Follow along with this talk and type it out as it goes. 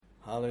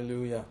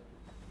Hallelujah.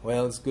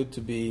 Well, it's good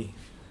to be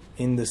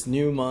in this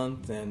new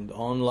month and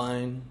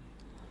online,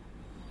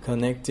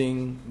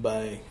 connecting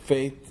by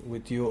faith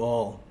with you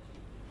all.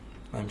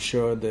 I'm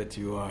sure that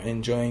you are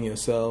enjoying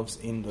yourselves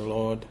in the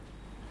Lord,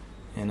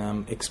 and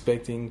I'm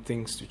expecting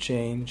things to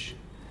change.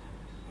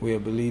 We are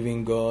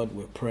believing God,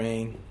 we're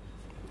praying,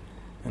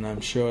 and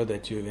I'm sure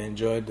that you've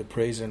enjoyed the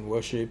praise and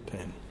worship,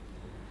 and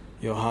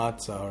your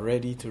hearts are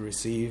ready to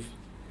receive,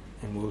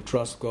 and we'll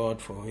trust God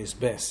for His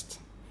best.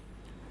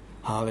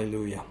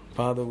 Hallelujah.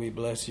 Father, we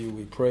bless you,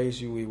 we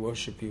praise you, we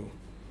worship you.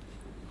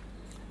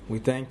 We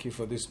thank you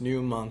for this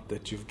new month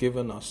that you've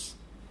given us.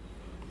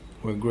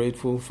 We're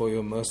grateful for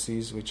your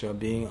mercies which are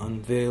being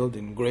unveiled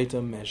in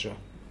greater measure.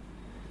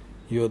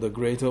 You're the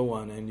greater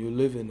one and you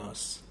live in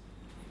us,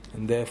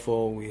 and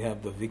therefore we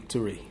have the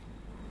victory.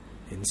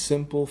 In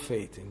simple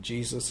faith, in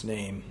Jesus'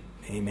 name,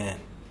 amen.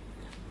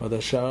 Brother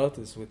Sharath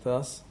is with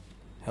us,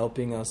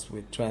 helping us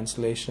with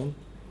translation.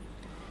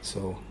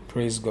 So,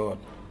 praise God.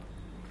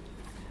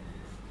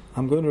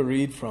 I'm going to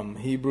read from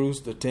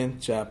Hebrews, the 10th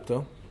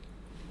chapter.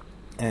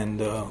 And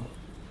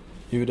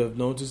you would have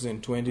noticed in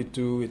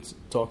 22 it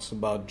talks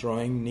about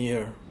drawing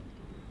near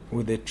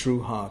with a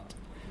true heart.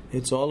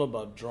 It's all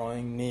about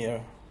drawing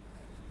near.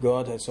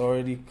 God has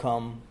already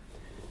come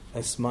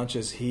as much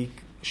as He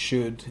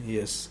should. He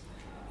has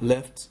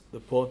left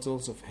the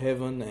portals of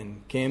heaven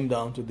and came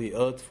down to the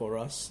earth for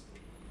us.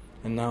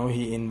 And now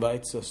He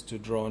invites us to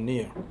draw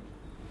near.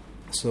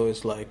 So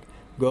it's like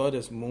God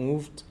has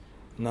moved.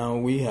 Now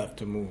we have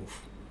to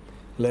move.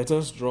 Let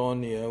us draw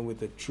near with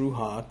a true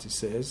heart, He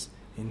says,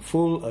 in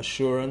full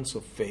assurance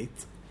of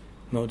faith.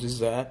 Notice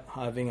that,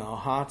 having our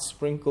hearts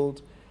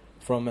sprinkled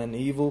from an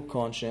evil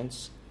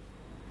conscience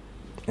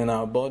and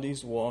our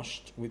bodies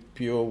washed with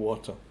pure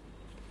water.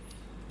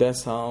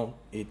 That's how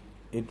it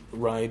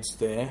rides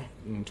there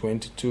in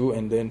 22.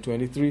 And then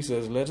 23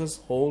 says, let us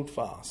hold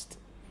fast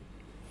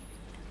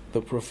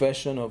the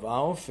profession of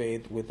our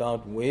faith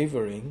without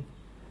wavering,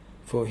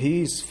 for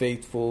He is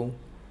faithful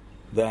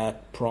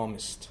that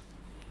promised.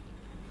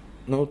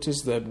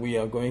 Notice that we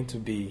are going to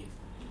be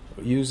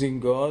using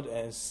God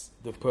as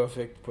the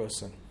perfect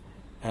person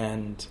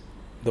and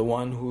the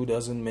one who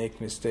doesn't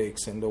make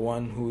mistakes and the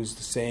one who is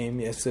the same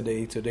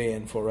yesterday, today,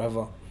 and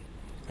forever.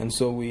 And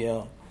so we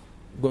are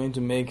going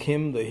to make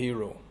Him the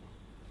hero.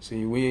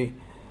 See, we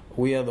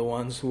are the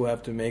ones who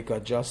have to make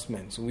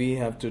adjustments. We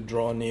have to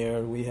draw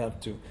near. We have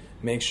to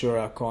make sure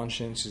our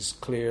conscience is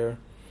clear,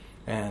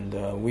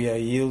 and we are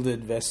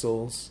yielded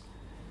vessels.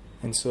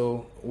 And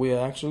so we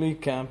are actually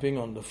camping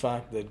on the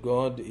fact that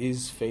God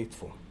is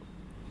faithful.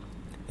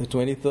 The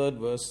 23rd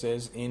verse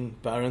says, in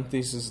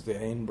parentheses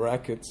there, in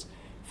brackets,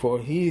 for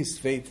He is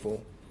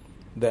faithful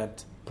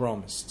that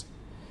promised.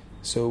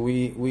 So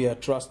we are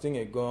trusting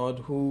a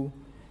God who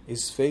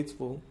is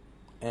faithful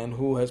and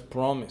who has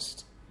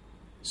promised.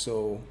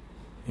 So,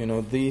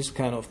 these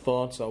kind of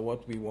thoughts are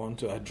what we want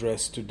to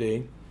address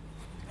today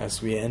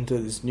as we enter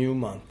this new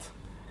month.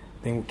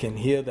 I think we can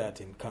hear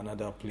that in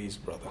Kannada, please,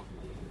 brother.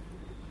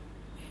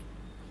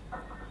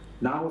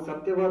 ನಾವು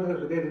ಸತ್ಯವಾದ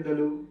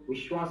ಹೃದಯದಿಂದಲೂ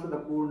ವಿಶ್ವಾಸದ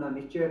ಪೂರ್ಣ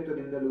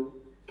ನಿಶ್ಚಯತ್ವದಿಂದಲೂ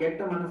ಕೆಟ್ಟ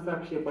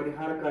ಮನಸ್ಸಾಕ್ಷಿಯ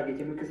ಪರಿಹಾರಕ್ಕಾಗಿ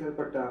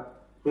ಚಿಮುಕಿಸಲ್ಪಟ್ಟ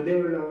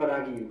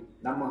ಹೃದಯವುಳ್ಳವರಾಗಿಯೂ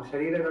ನಮ್ಮ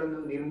ಶರೀರಗಳನ್ನು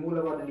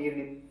ನಿರ್ಮೂಲವಾದ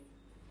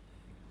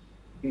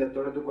ನೀರಿನಿಂದ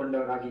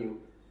ತೊಳೆದುಕೊಂಡವರಾಗಿಯೂ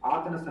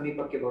ಆತನ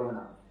ಸಮೀಪಕ್ಕೆ ಬರೋಣ.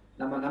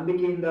 ನಮ್ಮ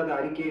ನಂಬಿಕೆಯಿಂದಾದ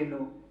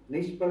ಅರಿಕೆಯನ್ನು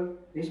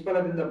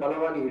ನಿಷ್ಫಲದಿಂದ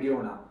ಬಲವಾಗಿ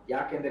ಹಿಡಿಯೋಣ,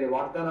 ಯಾಕೆಂದರೆ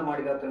ವಾಗ್ದಾನ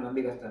ಮಾಡಿದಾತನು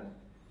ನಂಬಿಗಸ್ತನು.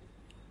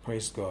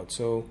 Praise God.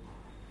 So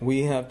we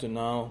have to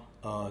now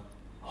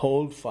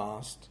hold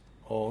fast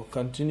or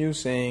continue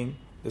saying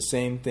the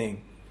same thing,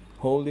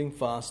 holding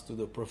fast to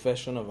the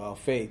profession of our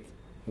faith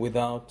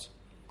without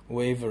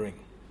wavering.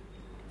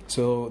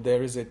 So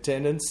there is a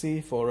tendency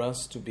for us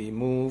to be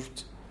moved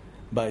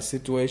by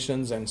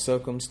situations and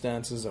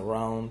circumstances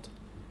around,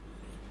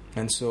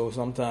 and so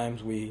sometimes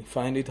we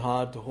find it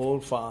hard to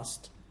hold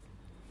fast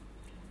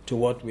to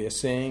what we are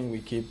saying.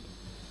 We keep,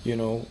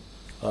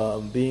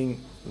 being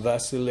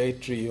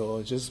vacillatory or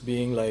just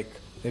being like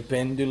a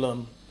pendulum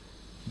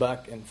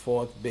back and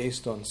forth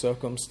based on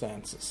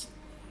circumstances.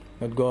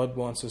 But God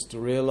wants us to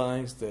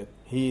realize that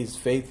He is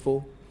faithful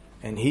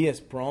and He has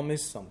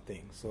promised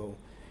something. So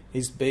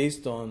it's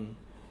based on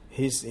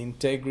His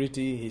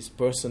integrity, His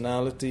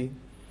personality,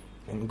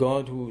 and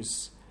God who's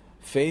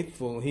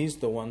faithful, He's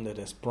the one that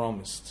has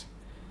promised.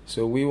 So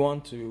we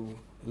want to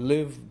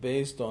live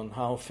based on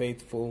how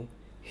faithful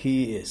He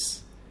is.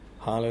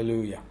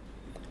 Hallelujah.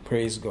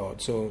 Praise God.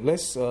 So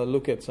let's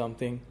look at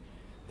something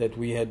that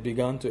we had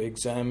begun to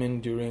examine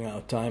during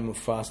our time of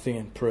fasting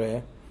and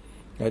prayer.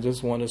 I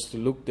just want us to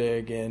look there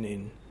again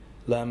in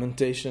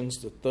Lamentations,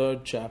 the 3rd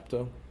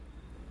chapter.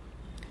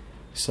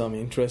 Some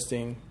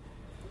interesting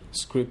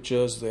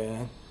scriptures there.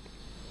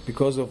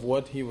 Because of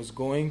what he was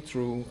going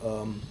through,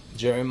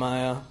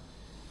 Jeremiah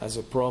as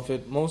a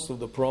prophet, most of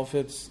the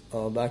prophets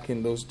back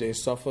in those days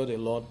suffered a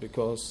lot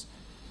because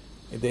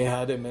they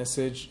had a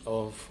message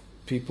of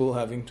people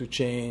having to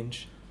change,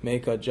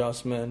 make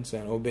adjustments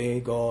and obey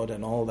God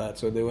and all that.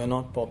 So they were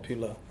not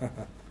popular.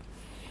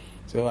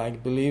 So I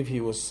believe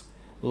he was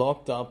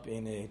locked up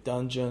in a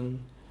dungeon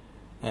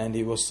and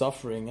he was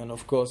suffering. And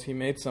of course, he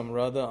made some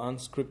rather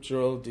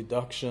unscriptural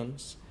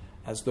deductions,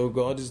 as though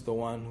God is the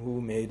one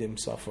who made him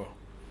suffer.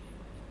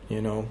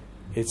 You know,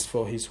 it's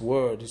for his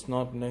word. It's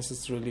not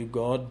necessarily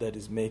God that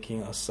is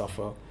making us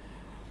suffer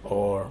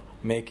or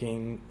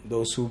making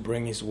those who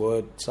bring his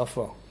word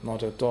suffer.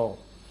 Not at all.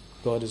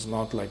 God is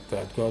not like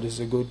that. God is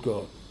a good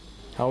God.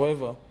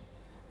 However,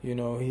 you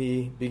know,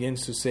 he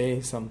begins to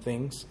say some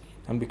things,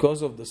 and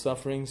because of the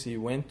sufferings he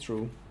went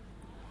through,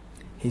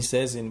 he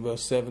says in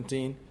verse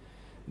 17,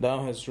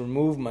 "Thou hast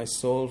removed my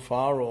soul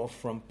far off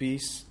from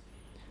peace,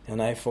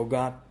 and I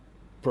forgot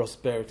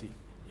prosperity."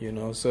 You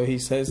know, so he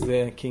says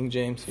there, King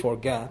James,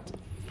 forgot.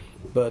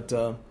 But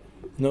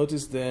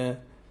notice there,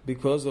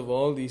 because of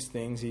all these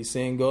things, he's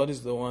saying God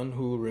is the one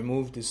who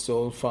removed his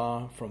soul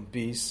far from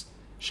peace,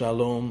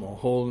 shalom, or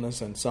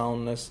wholeness and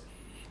soundness,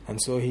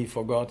 and so he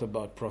forgot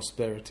about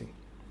prosperity.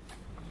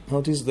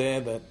 Notice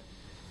there that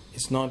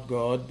it's not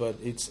God, but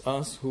it's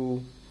us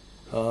who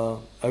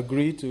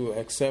agree to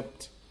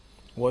accept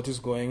what is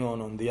going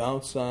on the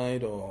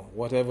outside, or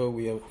whatever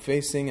we are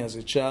facing as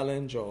a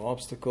challenge or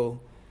obstacle,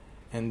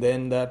 and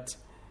then that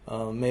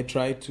may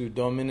try to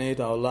dominate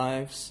our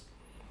lives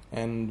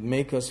and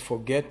make us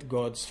forget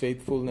God's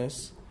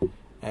faithfulness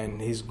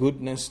and his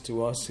goodness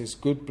to us, his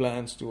good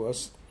plans to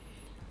us.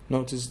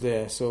 Notice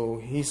there, so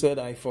he said,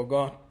 I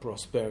forgot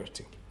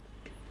prosperity.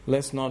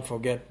 Let's not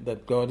forget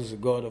that God is a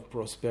God of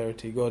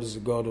prosperity. God is a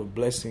God of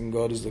blessing.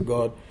 God is the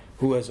God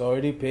who has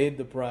already paid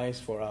the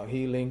price for our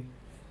healing,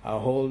 our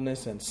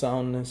wholeness and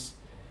soundness.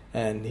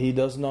 And he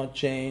does not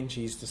change.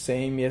 He's the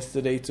same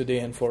yesterday, today,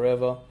 and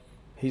forever.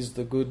 He's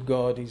the good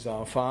God. He's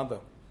our Father.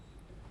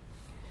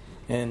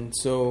 And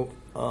so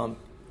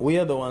we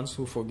are the ones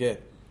who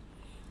forget.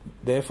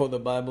 Therefore, the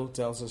Bible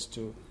tells us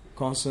to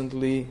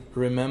constantly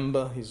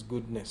remember his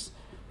goodness,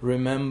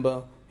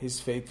 remember his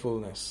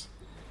faithfulness.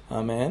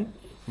 Amen.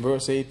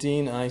 Verse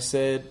 18, I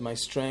said, my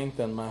strength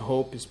and my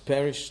hope is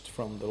perished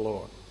from the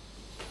Lord.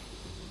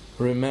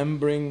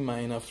 Remembering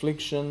mine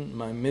affliction,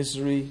 my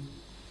misery,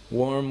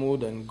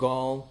 wormwood and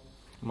gall,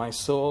 my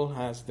soul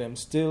has them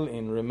still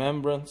in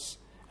remembrance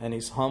and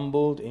is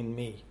humbled in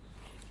me.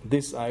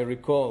 This I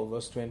recall,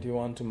 verse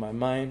 21, to my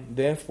mind,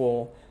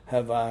 therefore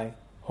have I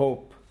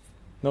hope.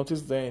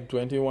 Notice there in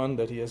 21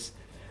 that he has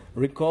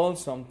recalled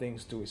some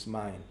things to his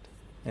mind,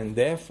 and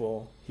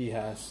therefore he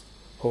has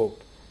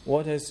hope.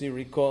 What has he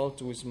recalled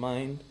to his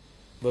mind?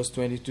 Verse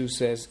 22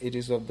 says, it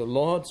is of the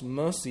Lord's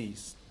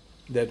mercies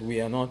that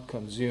we are not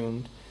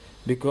consumed,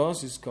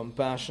 because his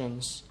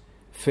compassions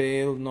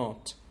fail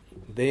not.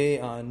 They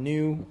are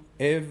new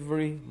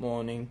every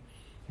morning.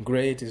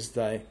 Great is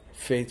thy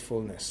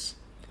faithfulness.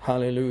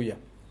 Hallelujah.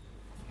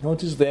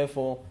 Notice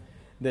therefore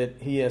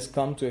that he has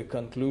come to a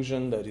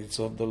conclusion that it's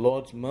of the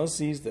Lord's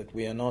mercies that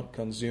we are not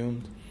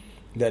consumed,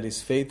 that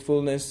his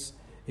faithfulness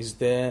is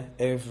there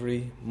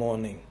every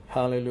morning.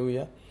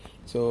 Hallelujah.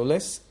 So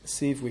let's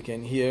see if we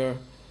can hear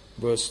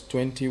verse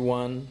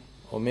 21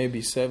 or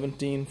maybe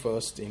 17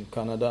 first in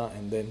Kannada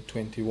and then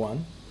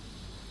 21.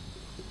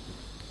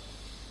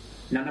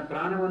 ನನ್ನ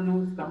ಪ್ರಾಣವನ್ನು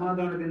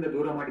ಸಮಾಧಾನದಿಂದ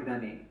ದೂರ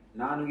ಮಾಡಿದ್ದಾನೆ,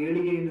 ನಾನು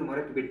ಏಳಿಗೆಯನ್ನು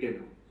ಮರೆತು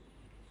ಬಿಟ್ಟೆನು.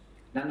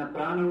 ನನ್ನ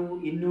ಪ್ರಾಣವು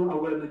ಇನ್ನೂ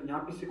ಅವುಗಳನ್ನು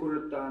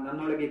ಜ್ಞಾಪಿಸಿಕೊಳ್ಳುತ್ತಾ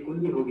ನನ್ನೊಳಗೆ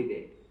ಕುಂದಿ ಹೋಗಿದೆ.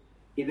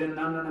 ಇದನ್ನು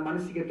ನಾನು ನನ್ನ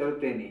ಮನಸ್ಸಿಗೆ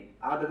ತರುತ್ತೇನೆ,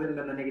 ಆದ್ದರಿಂದ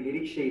ನನಗೆ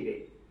ನಿರೀಕ್ಷೆ ಇದೆ.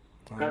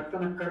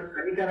 ಕರ್ತನ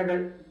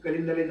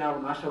ಕನಿಕರಗಳಿಂದಲೇ ನಾವು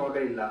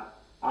ನಾಶವಾಗಲಿಲ್ಲ,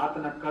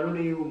 ಆತನ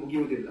ಕರುಣೆಯು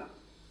ಮುಗಿಯುವುದಿಲ್ಲ.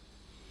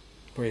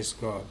 Praise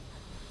God.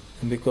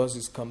 And because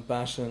his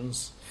compassions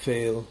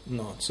fail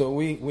not. So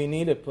we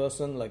need a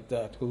person like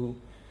that who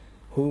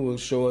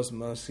will show us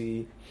mercy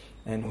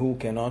and who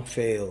cannot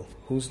fail,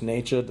 whose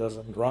nature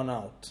doesn't run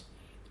out.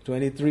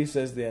 23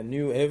 says they are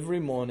new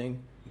every morning.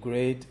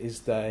 Great is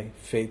thy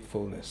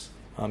faithfulness.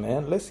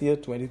 Amen. Let's hear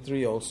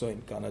 23 also in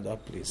Kannada,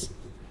 please.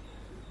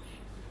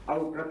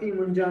 ಅವು ಪ್ರತಿ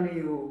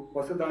ಮುಂಜಾನೆಯು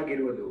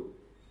ಹೊಸದಾಗಿರುವುದು,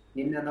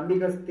 ನಿನ್ನ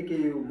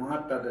ನಂಬಿಗಸ್ತಿಕೆಯು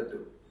ಮಹತ್ತಾದದ್ದು.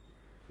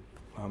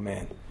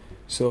 Amen.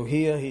 So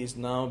here he is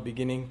now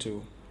beginning to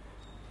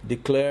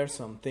declare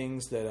some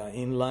things that are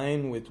in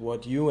line with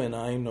what you and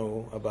I know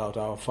about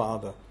our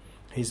Father.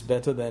 He's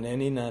better than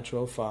any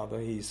natural father.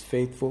 He is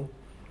faithful.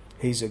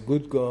 He's a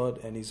good God,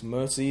 and his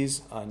mercies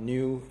are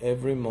new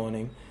every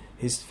morning.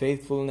 His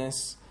faithfulness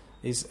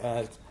is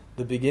at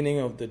the beginning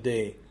of the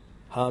day.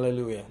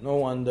 Hallelujah. No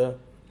wonder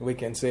we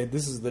can say,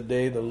 this is the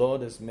day the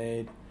Lord has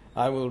made.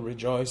 I will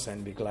rejoice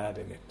and be glad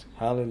in it.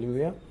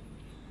 Hallelujah.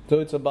 So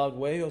it's about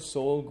where your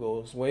soul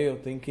goes, where your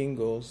thinking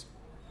goes,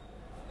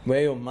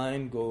 where your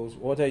mind goes.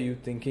 What are you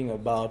thinking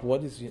about?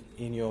 What is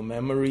in your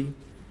memory?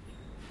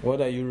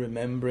 What are you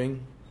remembering?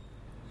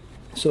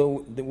 So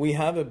we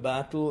have a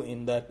battle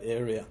in that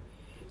area.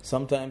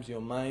 Sometimes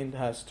your mind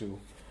has to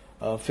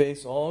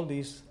face all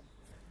these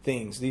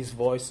things, these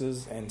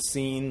voices and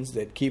scenes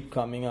that keep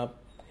coming up.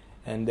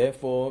 And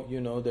therefore,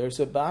 there's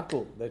a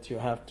battle that you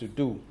have to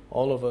do.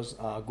 All of us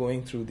are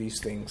going through these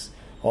things.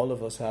 All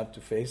of us have to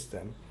face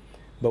them.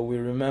 But we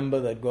remember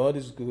that God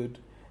is good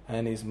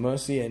and his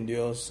mercy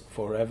endures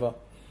forever.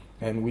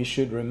 And we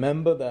should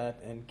remember that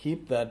and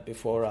keep that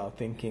before our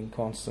thinking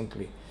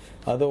constantly.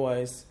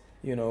 Otherwise,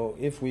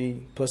 if we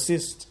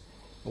persist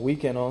we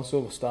can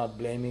also start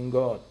blaming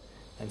God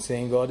and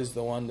saying God is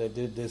the one that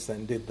did this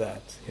and did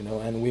that,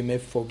 and we may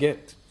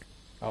forget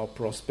our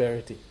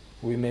prosperity.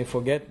 We may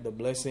forget the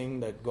blessing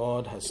that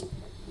God has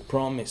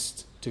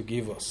promised to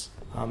give us.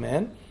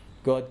 Amen.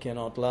 God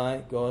cannot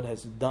lie. God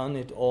has done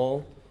it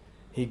all.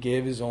 He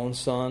gave His own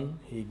Son.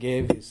 He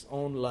gave His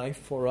own life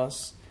for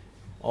us,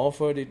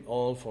 offered it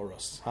all for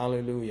us.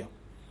 Hallelujah.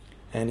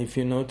 And if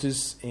you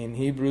notice in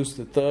Hebrews,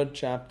 the 3rd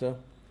chapter,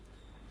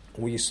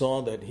 we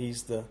saw that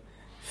He's the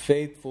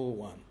faithful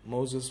one.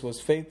 Moses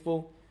was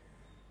faithful,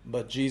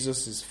 but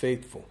Jesus is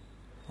faithful.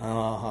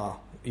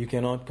 You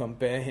cannot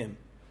compare Him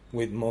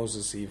with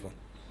Moses even.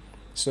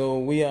 So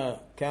we are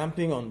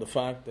camping on the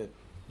fact that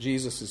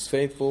Jesus is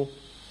faithful.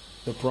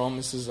 The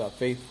promises are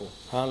faithful.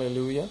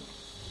 Hallelujah.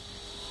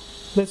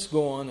 Let's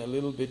go on a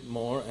little bit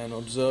more and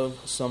observe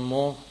some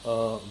more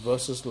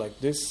verses like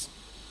this.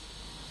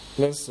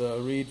 Let's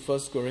read 1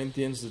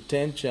 Corinthians, the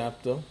 10th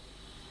chapter.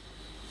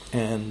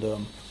 And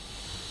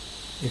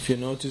if you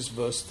notice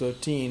verse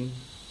 13,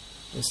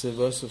 it's a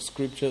verse of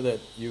scripture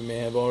that you may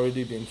have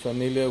already been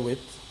familiar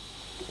with.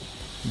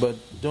 But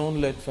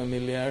don't let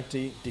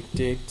familiarity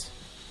dictate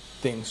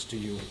things to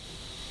you.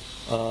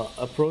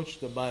 Approach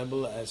the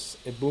Bible as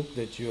a book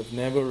that you have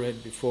never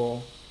read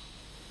before,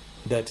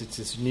 that it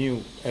is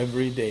new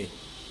every day.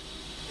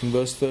 In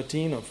verse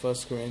 13 of 1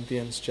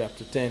 Corinthians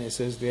chapter 10, it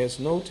says, "There is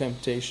no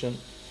temptation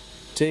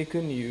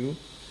taken you,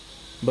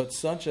 but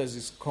such as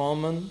is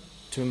common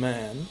to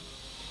man.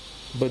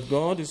 But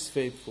God is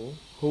faithful,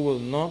 who will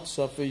not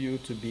suffer you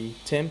to be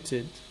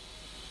tempted,"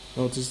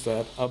 notice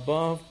that,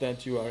 "above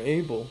that you are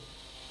able,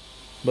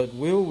 but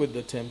will with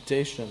the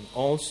temptation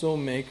also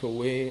make a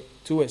way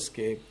to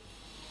escape,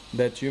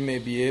 that you may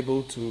be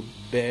able to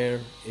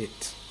bear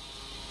it."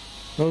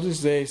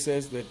 Notice there he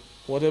says that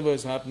whatever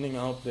is happening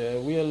out there,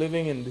 we are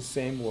living in the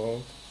same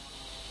world.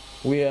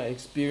 We are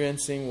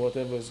experiencing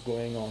whatever is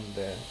going on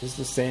there. It's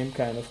the same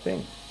kind of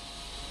thing.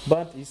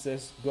 But he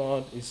says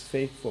God is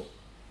faithful.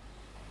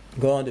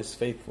 God is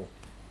faithful.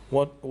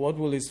 What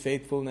will His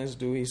faithfulness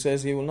do? He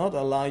says He will not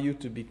allow you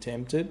to be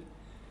tempted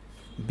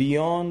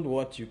beyond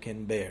what you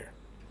can bear.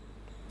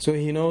 So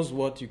He knows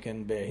what you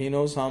can bear. He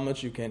knows how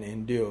much you can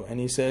endure. And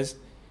He says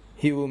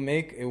He will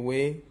make a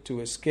way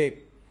to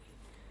escape.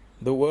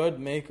 The word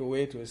 "make a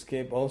way to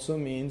escape" also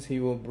means He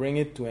will bring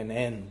it to an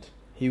end.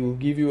 He will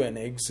give you an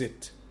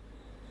exit.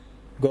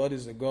 God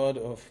is a God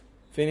of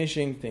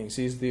finishing things.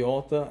 He's the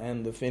author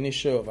and the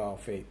finisher of our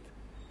faith.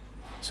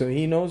 So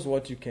He knows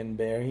what you can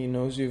bear. He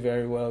knows you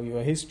very well. You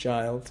are His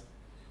child.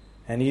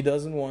 And He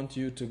doesn't want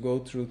you to go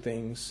through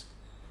things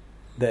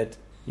that,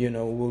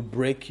 will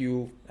break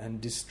you and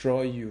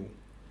destroy you.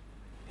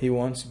 He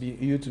wants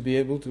you to be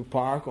able to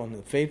park on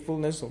the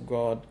faithfulness of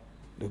God,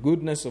 the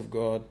goodness of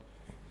God,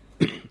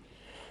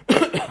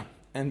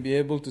 and be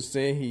able to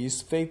say He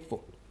is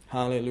faithful.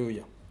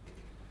 Hallelujah.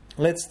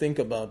 Let's think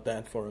about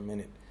that for a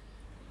minute.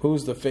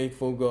 Who's the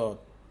faithful God?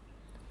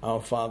 Our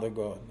Father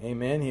God.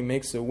 Amen. He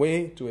makes a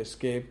way to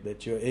escape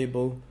that you're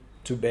able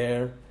to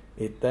bear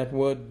it. That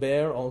word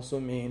 "bear"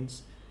 also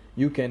means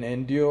you can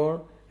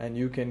endure and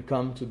you can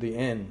come to the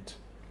end.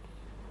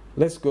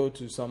 Let's go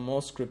to some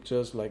more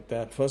scriptures like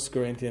that. 1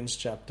 Corinthians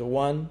chapter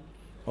 1.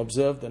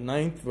 Observe the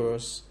 9th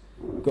verse.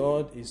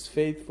 "God is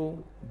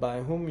faithful,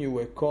 by whom you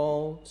were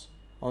called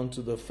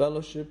unto the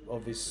fellowship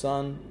of His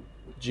Son,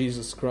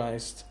 Jesus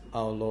Christ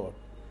our Lord."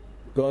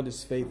 God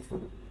is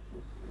faithful.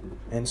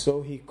 And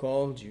so He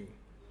called you.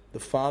 The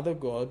Father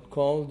God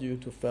called you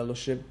to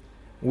fellowship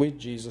with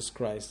Jesus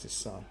Christ His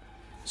Son.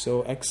 So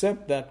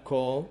accept that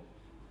call,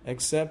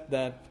 accept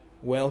that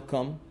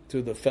welcome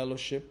to the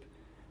fellowship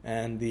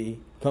and the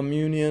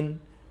communion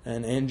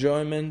and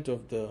enjoyment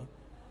of the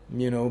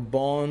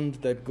bond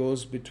that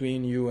goes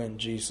between you and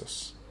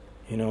Jesus,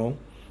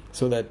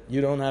 so that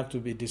you don't have to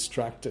be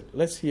distracted.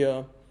 Let's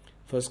hear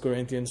 1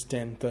 Corinthians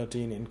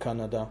 10:13 in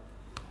Kannada,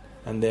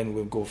 and then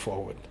we'll go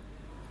forward.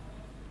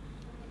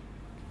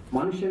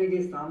 ಮನುಷ್ಯನಿಗೆ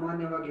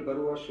ಸಾಮಾನ್ಯವಾಗಿ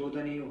ಬರುವ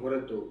ಶೋಧನೆಯು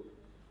ಹೊರತು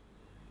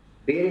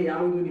ಬೇರೆ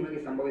ಯಾವುದೂ ನಿಮಗೆ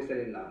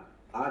ಸಂಭವಿಸಲಿಲ್ಲ.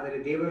 ಆದರೆ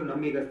ದೇವರು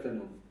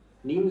ನಂಬಿಗಸ್ತನು.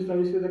 ನೀವು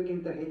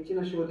ಸಹಿಸುವುದಕ್ಕಿಂತ ಹೆಚ್ಚಿನ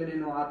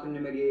ಶೋಧನೆಯನ್ನು ಆತನು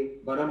ನಿಮಗೆ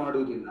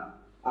ಬರಮಾಡುವುದಿಲ್ಲ.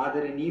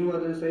 ಆದರೆ ನೀವು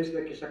ಅದನ್ನು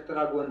ಸಹಿಸುವುದಕ್ಕೆ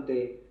ಶಕ್ತರಾಗುವಂತೆ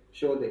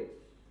ಶೋಧೆ.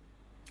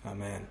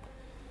 Amen.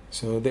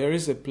 So there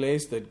is a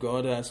place that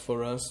God has for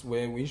us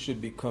where we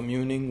should be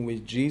communing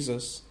with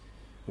Jesus,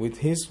 with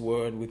His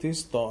word, with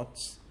His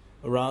thoughts,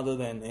 rather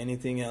than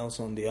anything else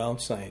on the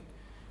outside.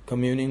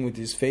 Communing with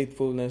His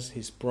faithfulness,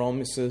 His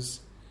promises.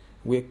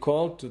 We're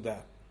called to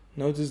that.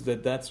 Notice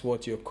that that's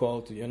what you're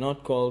called to. You're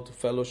not called to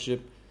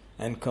fellowship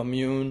and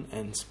commune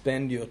and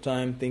spend your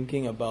time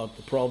thinking about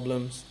the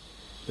problems,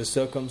 the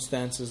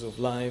circumstances of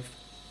life,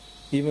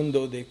 even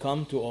though they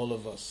come to all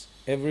of us.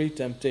 Every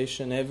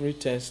temptation, every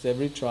test,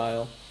 every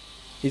trial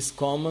is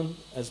common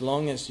as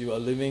long as you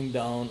are living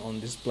down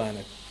on this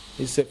planet.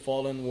 It's a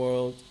fallen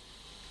world,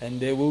 and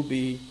there will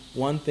be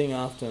one thing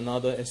after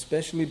another,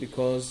 especially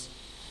because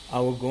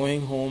our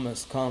going home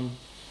has come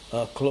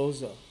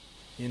closer.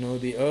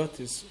 The earth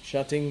is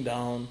shutting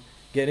down,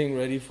 getting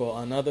ready for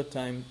another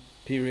time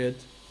period,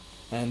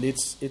 And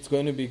it's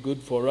going to be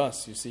good for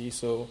us, you see.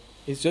 So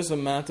it's just a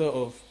matter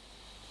of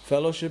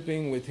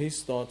fellowshipping with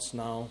His thoughts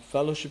now,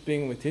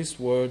 fellowshipping with His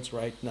words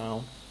right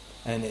now,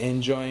 and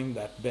enjoying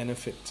that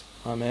benefit.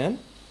 Amen?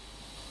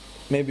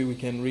 Maybe we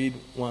can read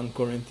 1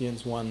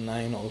 Corinthians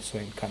 1:9 also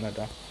in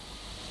Kannada.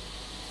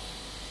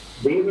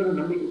 ದೇವರು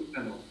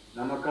ನಂಬಿಗಸ್ತನು,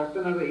 ನಮ್ಮ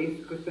ಕರ್ತನಾದ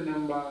ಯೇಸು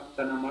ಕ್ರಿಸ್ತನೆಂಬ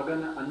ತನ್ನ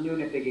ಮಗನ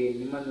ಅನ್ಯೋನ್ಯತೆಗೆ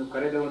ನಿಮ್ಮನ್ನು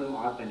ಕರೆದವನು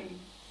ಆತನೇ.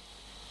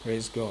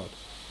 Praise God.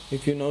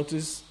 If you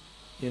notice,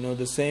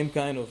 the same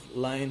kind of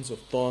lines of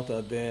thought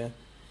are there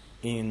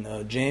in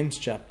James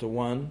chapter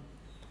 1,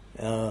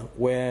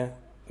 where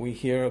we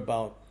hear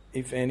about,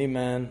 if any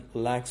man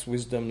lacks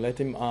wisdom, let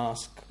him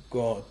ask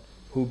God,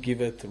 who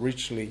giveth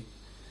richly,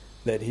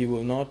 that he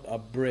will not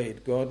upbraid.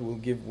 God will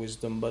give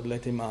wisdom, but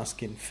let him ask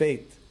in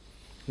faith.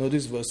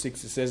 Notice verse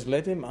 6, it says,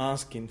 let him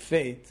ask in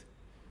faith,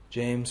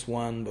 James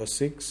 1 verse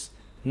 6,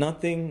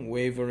 nothing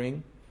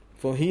wavering,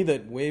 for he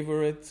that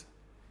wavereth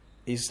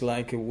is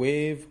like a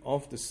wave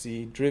of the sea,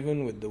 driven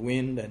with the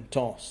wind and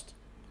tossed.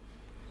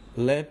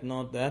 Let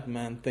not that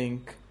man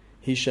think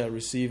he shall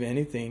receive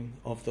anything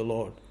of the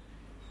Lord.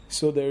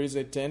 So there is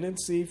a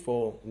tendency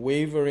for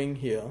wavering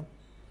here,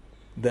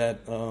 that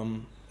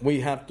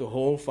we have to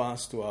hold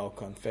fast to our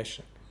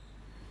confession.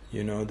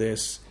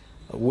 There's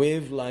a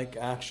wave-like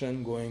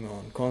action going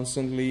on,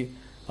 constantly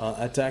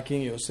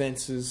attacking your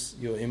senses,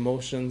 your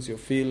emotions, your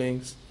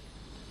feelings,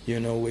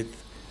 with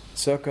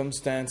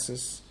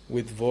circumstances,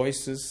 with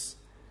voices,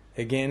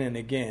 again and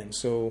again.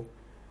 So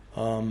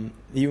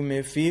you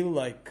may feel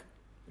like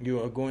you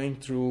are going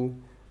through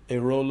a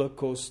roller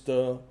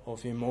coaster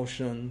of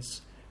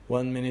emotions.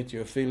 1 minute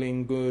you're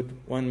feeling good,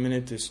 1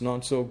 minute it's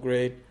not so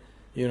great,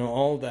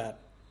 all that.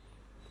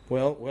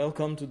 Well,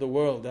 welcome to the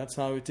world, that's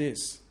how it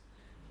is.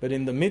 But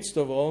in the midst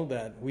of all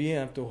that, we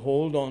have to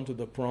hold on to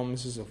the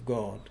promises of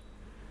God,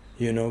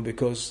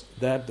 because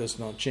that does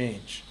not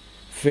change.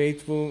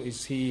 Faithful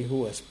is He who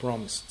has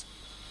promised,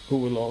 who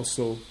will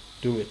also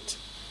do it.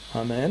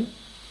 Amen?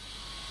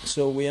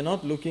 So we are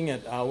not looking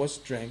at our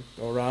strength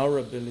or our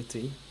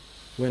ability.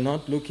 We're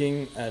not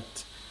looking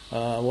at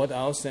what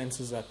our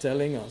senses are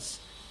telling us.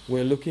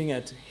 We're looking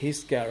at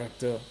His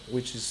character,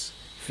 which is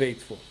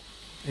faithful.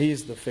 He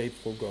is the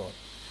faithful God.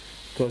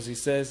 Because He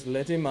says,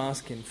 let him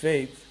ask in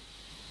faith,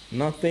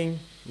 nothing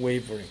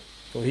wavering.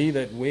 For he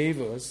that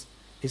wavers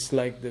is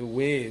like the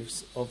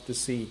waves of the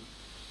sea,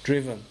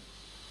 driven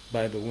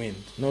by the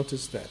wind.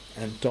 Notice that,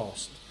 and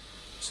tossed.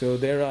 So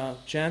there are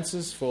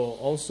chances for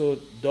also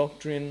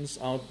doctrines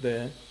out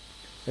there.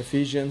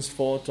 Ephesians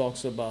 4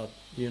 talks about,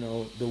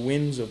 the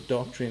winds of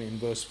doctrine in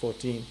verse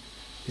 14.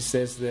 It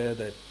says there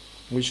that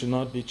we should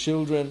not be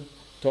children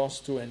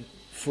tossed to and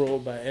fro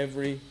by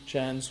every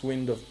chance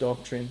wind of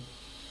doctrine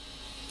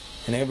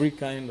and every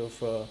kind of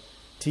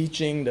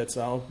teaching that's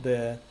out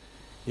there,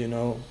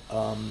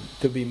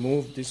 to be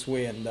moved this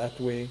way and that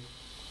way,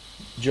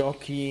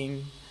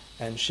 jockeying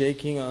and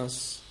shaking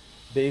us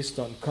based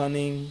on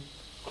cunning,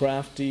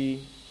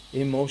 crafty,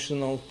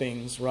 emotional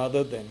things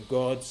rather than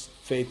God's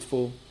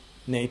faithful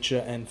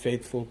nature and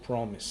faithful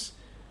promise.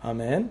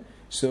 Amen?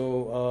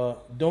 So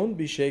don't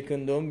be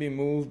shaken, don't be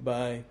moved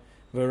by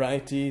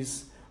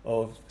varieties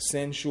of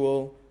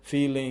sensual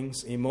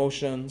feelings,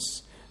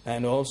 emotions,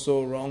 and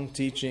also wrong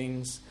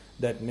teachings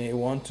that may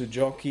want to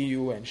jockey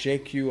you and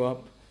shake you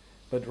up,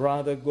 but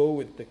rather go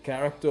with the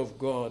character of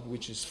God,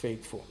 which is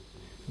faithful.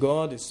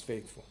 God is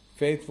faithful.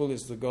 Faithful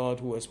is the God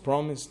who has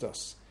promised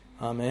us.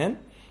 Amen?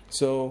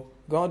 So,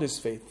 God is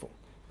faithful.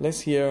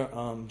 Let's hear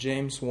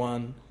James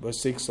 1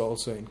 verse 6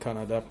 also in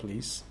Kannada,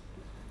 please.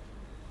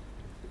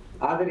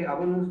 ಆದರೆ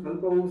ಅವನು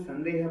ಸ್ವಲ್ಪವೂ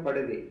ಸಂದೇಹ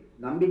ಪಡದೆ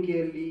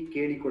ನಂಬಿಕೆಯಲ್ಲಿ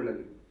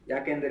ಕೇಳಿಕೊಳ್ಳಲಿ.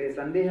 ಯಾಕೆಂದರೆ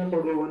ಸಂದೇಹ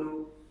ಪಡುವವನು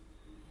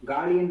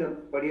ಗಾಳಿಯಿಂದ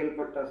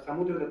ಪಡೆಯಲ್ಪಟ್ಟ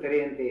ಸಮುದ್ರದ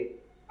ತೆರೆಯಂತೆ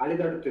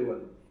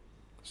ಅಲೆದಾಡುತ್ತಿರುವನು.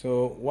 So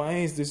why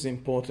is this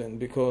important?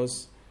 Because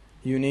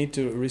you need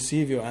to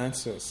receive your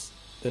answers.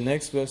 The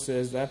next verse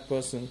says that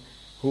person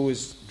who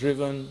is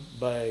driven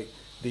by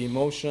the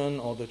emotion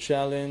or the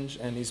challenge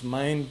and his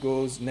mind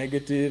goes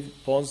negative,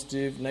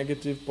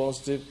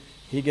 positive,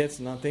 he gets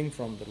nothing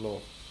from the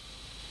Lord.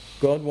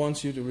 God wants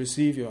you to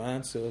receive your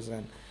answers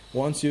and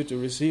wants you to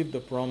receive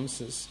the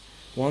promises,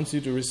 wants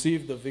you to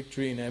receive the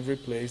victory in every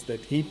place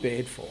that He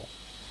paid for.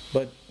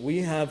 But we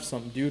have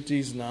some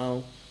duties now.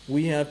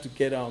 We have to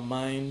get our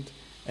mind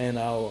and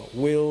our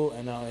will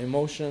and our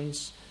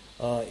emotions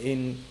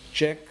in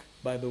check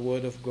by the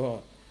Word of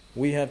God.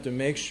 We have to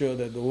make sure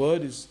that the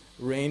Word is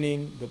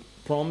reigning, the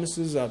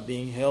promises are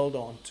being held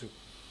on to.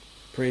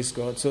 Praise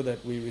God, so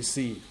that we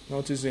receive.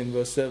 Notice in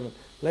verse 7,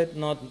 let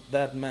not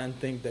that man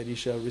think that he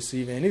shall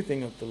receive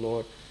anything of the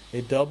Lord.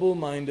 A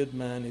double-minded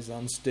man is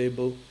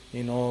unstable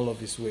in all of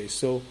his ways.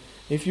 So,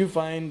 if you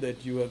find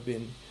that you have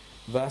been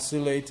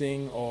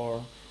vacillating or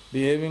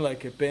behaving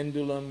like a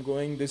pendulum,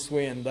 going this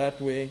way and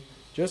that way,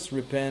 just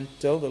repent.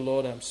 Tell the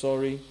Lord, I'm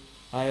sorry.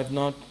 I have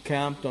not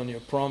camped on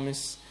your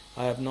promise.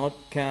 I have not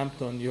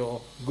camped on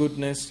your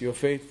goodness, your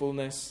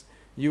faithfulness.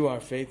 You are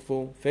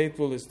faithful.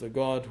 Faithful is the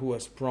God who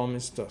has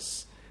promised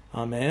us.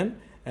 Amen.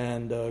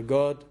 And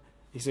God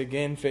is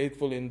again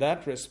faithful in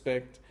that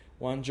respect.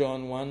 1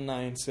 John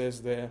 1:9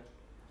 says there,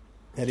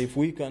 that if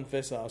we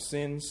confess our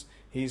sins,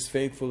 He is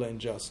faithful and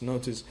just.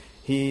 Notice,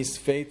 He is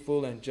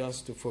faithful and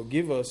just to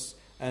forgive us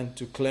and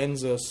to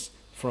cleanse us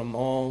from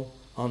all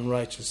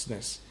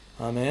unrighteousness.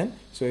 Amen?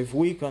 So if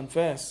we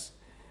confess,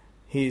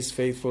 He is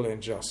faithful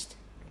and just.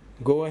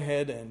 Go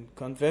ahead and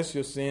confess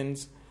your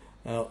sins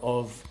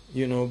of,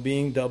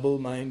 being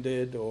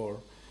double-minded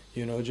or,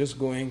 just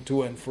going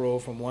to and fro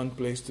from one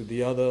place to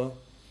the other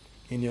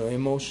in your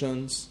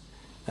emotions.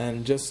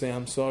 And just say,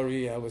 I'm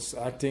sorry, I was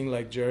acting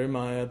like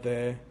Jeremiah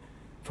there.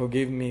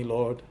 Forgive me,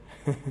 Lord.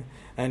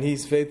 And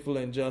He's faithful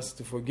and just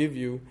to forgive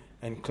you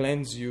and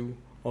cleanse you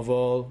of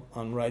all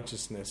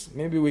unrighteousness.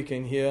 Maybe we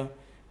can hear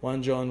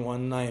 1 John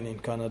 1:9 in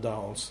Kannada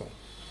also.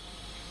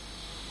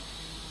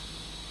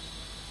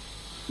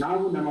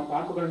 ನಾವು ನಮ್ಮ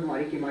ಪಾಪಗಳನ್ನು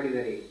ಆಯ್ಕೆ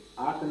ಮಾಡಿದರೆ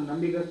ಆತನು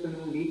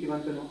ನಂಬಿಗಸ್ತನೂ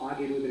ನೀತಿವಂತನೂ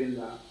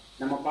ಆಗಿರುವುದರಿಂದ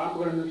ನಮ್ಮ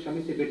ಪಾಪಗಳನ್ನು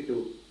ಕ್ಷಮಿಸಿ ಬಿಟ್ಟು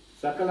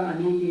ಸಕಲ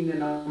ಅನೀತಿಯಿಂದ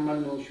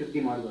ನಮ್ಮನ್ನು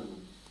ಶುದ್ಧಿ ಮಾಡುವನು.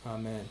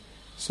 Amen.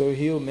 So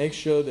He'll make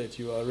sure that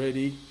you are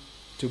ready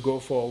to go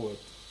forward.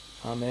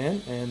 Amen.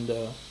 And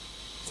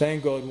thank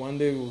God one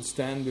day we will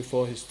stand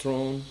before His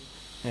throne,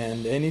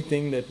 and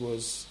anything that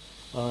was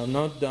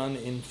not done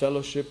in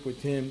fellowship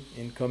with Him,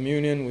 in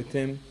communion with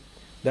Him,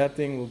 that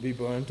thing will be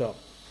burnt up.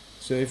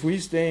 So if we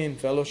stay in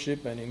fellowship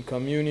and in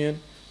communion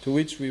to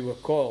which we were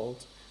called,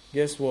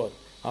 guess what?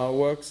 Our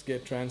works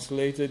get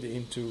translated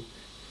into,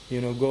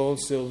 gold,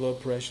 silver,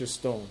 precious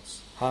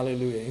stones.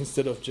 Hallelujah.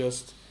 Instead of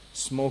just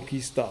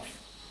smoky stuff.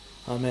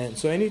 Amen.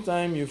 So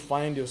anytime you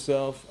find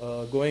yourself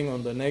going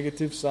on the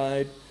negative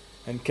side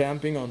and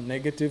camping on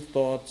negative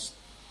thoughts,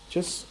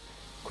 just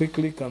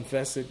quickly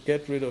confess it,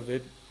 get rid of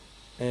it,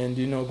 and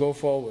go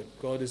forward.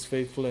 God is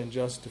faithful and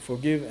just to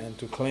forgive and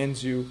to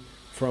cleanse you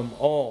from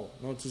all,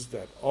 notice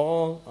that,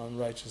 all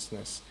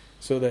unrighteousness,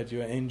 so that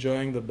you are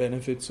enjoying the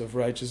benefits of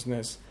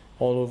righteousness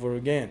all over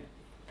again.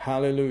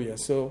 Hallelujah.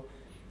 So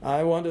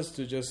I want us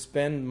to just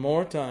spend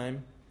more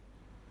time,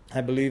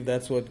 I believe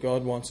that's what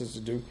God wants us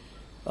to do,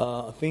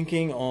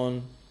 thinking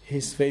on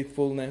His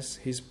faithfulness,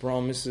 His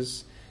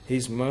promises,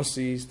 His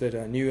mercies that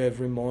are new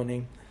every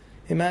morning.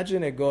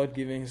 Imagine a God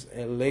giving us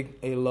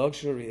a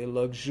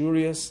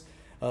luxurious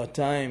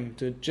time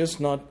to just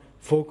not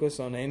focus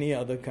on any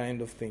other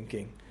kind of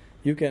thinking.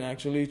 You can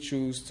actually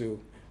choose to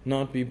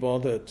not be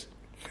bothered.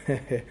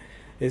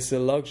 It's a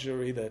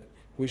luxury that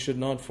we should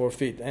not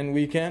forfeit. And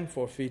we can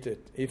forfeit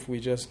it if we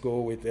just go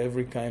with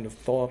every kind of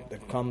thought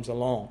that comes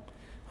along.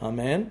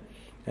 Amen?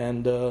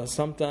 And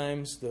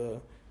sometimes the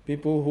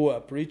people who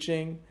are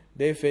preaching,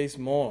 they face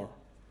more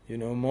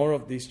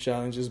of these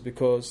challenges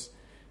because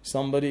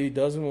somebody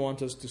doesn't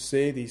want us to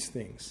say these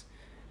things.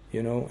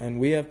 And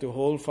we have to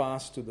hold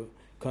fast to the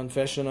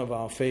confession of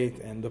our faith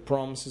and the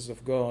promises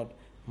of God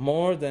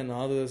more than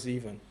others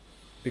even,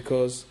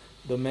 because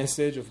the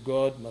message of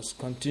God must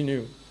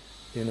continue,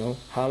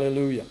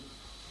 hallelujah.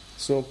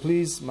 So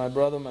please, my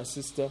brother, my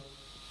sister,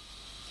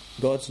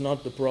 God's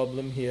not the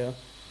problem here.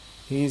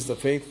 He is the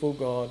faithful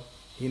God.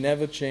 He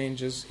never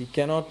changes. He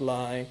cannot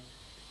lie.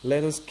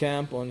 Let us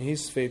camp on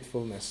His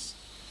faithfulness.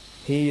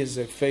 He is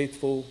a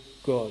faithful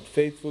God.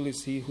 Faithful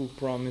is He who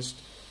promised,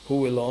 who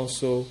will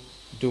also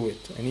do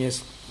it. And He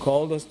has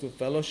called us to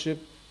fellowship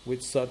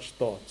with such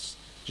thoughts.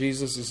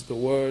 Jesus is the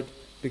Word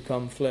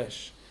become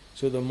flesh.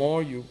 So the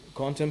more you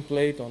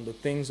contemplate on the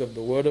things of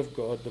the Word of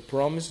God, the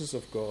promises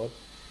of God,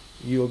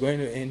 you are going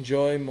to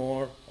enjoy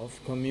more of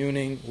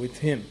communing with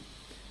Him,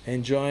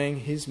 enjoying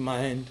His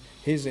mind,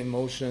 His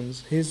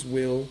emotions, His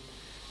will,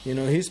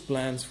 His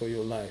plans for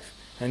your life.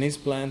 And His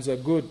plans are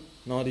good,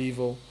 not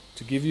evil,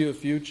 to give you a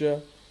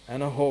future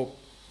and a hope,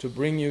 to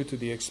bring you to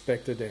the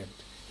expected end.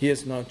 He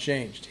has not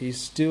changed. He is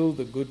still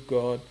the good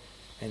God,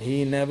 and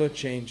He never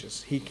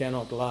changes. He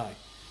cannot lie.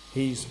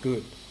 He is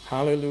good.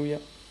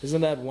 Hallelujah.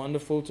 Isn't that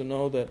wonderful to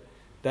know that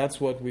that's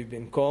what we've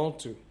been called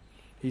to?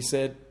 He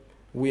said,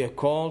 we are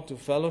called to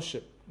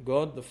fellowship.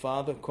 God the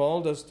Father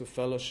called us to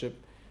fellowship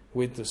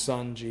with the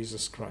Son,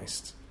 Jesus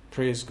Christ.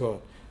 Praise God.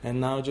 And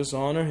now just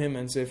honor Him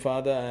and say,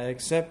 Father, I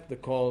accept the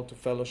call to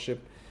fellowship.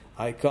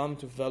 I come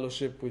to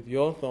fellowship with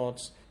your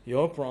thoughts,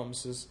 your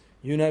promises.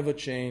 You never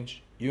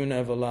change. You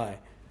never lie.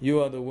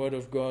 You are the Word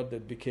of God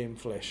that became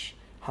flesh.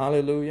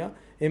 Hallelujah.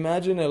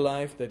 Imagine a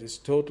life that is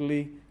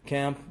totally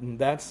camped in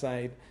that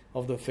side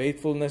of the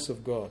faithfulness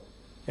of God.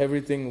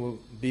 Everything will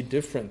be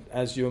different.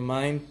 As your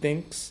mind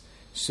thinks,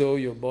 so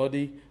your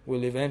body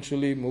will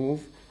eventually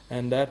move,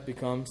 and that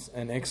becomes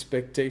an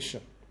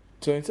expectation.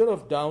 So instead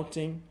of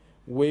doubting,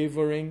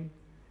 wavering,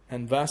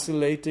 and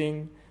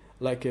vacillating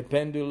like a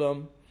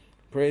pendulum,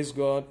 praise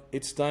God,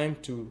 it's time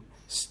to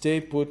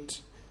stay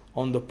put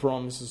on the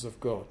promises of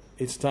God.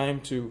 It's time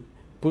to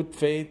put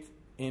faith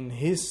in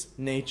His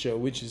nature,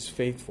 which is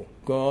faithful.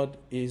 God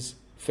is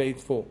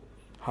faithful.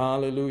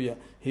 Hallelujah.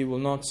 He will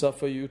not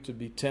suffer you to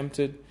be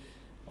tempted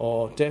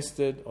or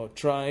tested or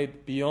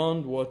tried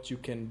beyond what you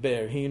can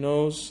bear. He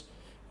knows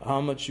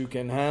how much you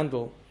can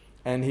handle,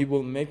 and He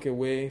will make a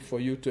way for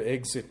you to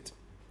exit.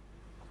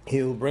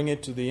 He will bring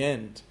it to the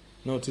end.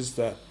 Notice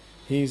that.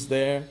 He's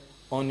there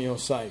on your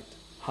side.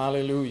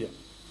 Hallelujah.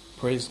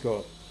 Praise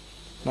God.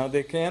 Now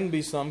there can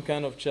be some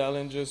kind of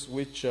challenges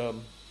which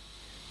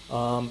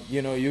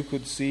You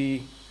could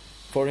see,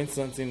 for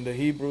instance, in the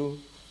Hebrew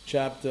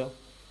chapter,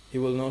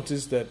 you will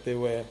notice that they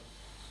were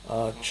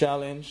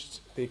challenged.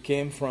 They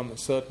came from a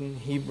certain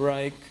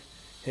Hebraic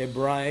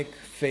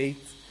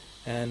faith,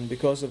 and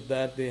because of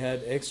that, they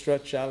had extra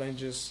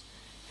challenges.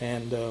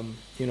 And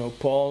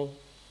Paul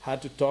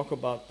had to talk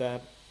about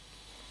that.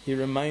 He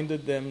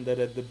reminded them that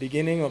at the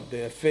beginning of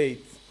their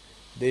faith,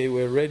 they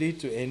were ready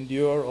to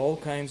endure all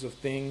kinds of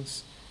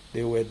things.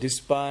 They were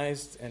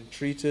despised and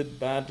treated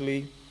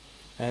badly,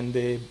 and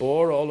they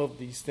bore all of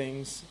these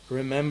things,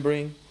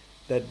 remembering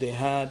that they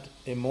had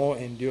a more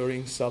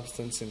enduring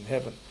substance in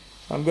heaven.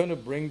 I'm going to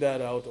bring that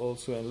out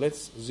also, and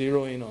let's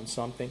zero in on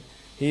something.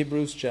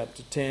 Hebrews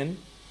chapter 10.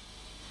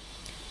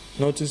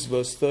 Notice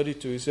verse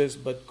 32. It says,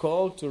 "But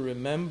call to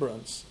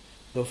remembrance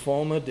the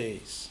former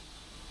days,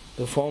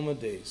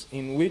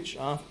 in which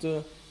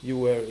after you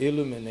were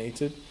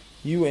illuminated,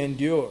 you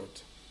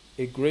endured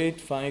a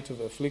great fight of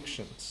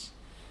afflictions."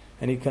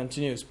 And he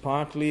continues,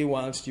 "Partly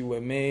whilst you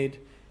were made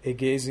a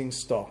gazing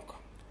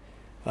stock,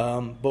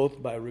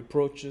 both by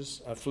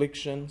reproaches,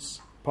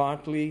 afflictions,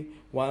 partly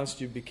whilst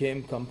you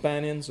became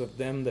companions of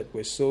them that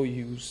were so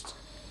used."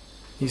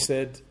 He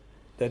said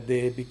that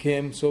they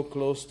became so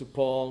close to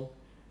Paul.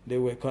 They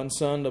were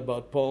concerned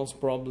about Paul's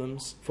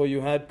problems. "For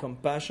you had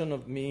compassion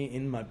of me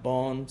in my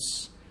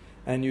bonds,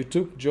 and you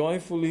took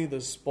joyfully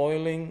the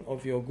spoiling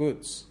of your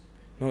goods."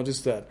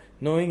 Notice that.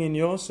 "Knowing in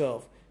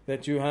yourself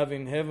that you have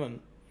in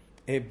heaven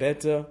a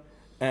better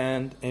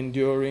and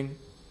enduring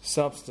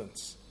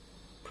substance."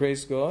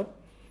 Praise God.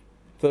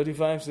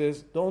 35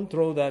 says, don't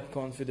throw that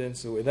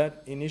confidence away.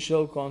 That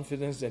initial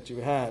confidence that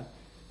you had,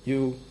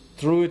 you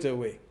threw it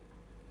away.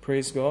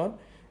 Praise God.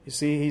 You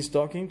see, he's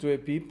talking to a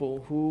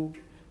people who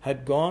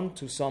had gone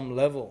to some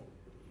level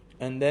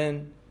and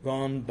then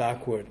gone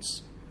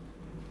backwards.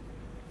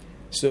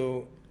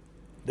 So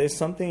there's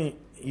something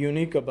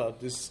unique about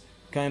this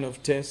kind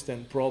of test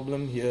and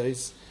problem here.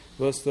 Is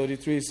verse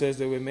 33 says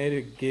they were made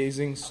a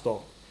gazing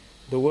stock.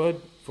 The word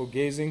for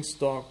gazing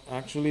stock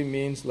actually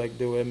means like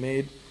they were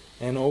made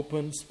an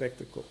open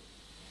spectacle.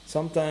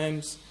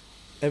 Sometimes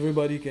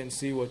everybody can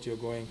see what you're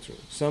going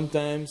through.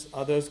 Sometimes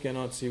others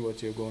cannot see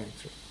what you're going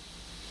through.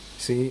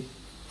 See,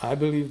 I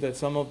believe that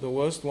some of the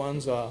worst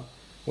ones are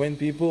when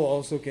people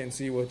also can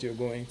see what you're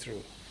going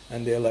through.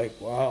 And they're like,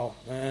 wow,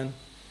 man,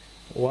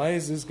 why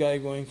is this guy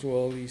going through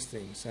all these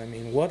things? I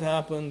mean, what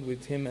happened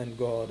with him and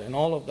God and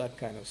all of that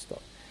kind of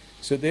stuff.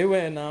 So they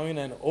were now in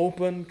an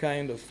open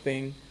kind of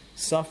thing,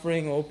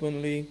 suffering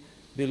openly.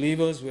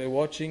 Believers were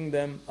watching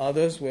them,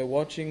 others were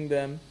watching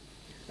them,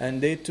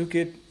 and they took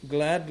it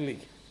gladly,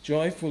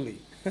 joyfully.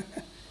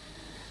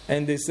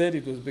 And they said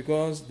it was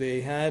because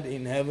they had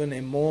in heaven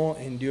a more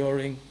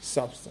enduring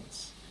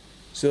substance.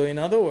 So in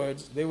other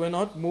words, they were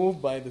not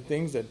moved by the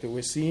things that they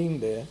were seeing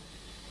there.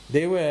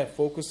 They were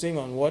focusing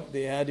on what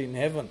they had in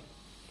heaven,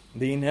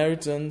 the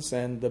inheritance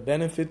and the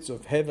benefits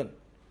of heaven.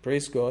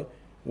 Praise God.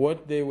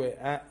 What they were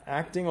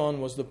acting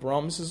on was the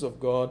promises of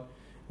God,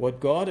 what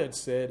God had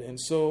said. And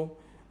so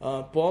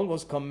Paul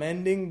was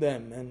commending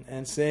them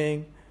and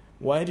saying,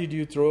 why did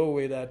you throw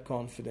away that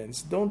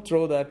confidence? Don't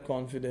throw that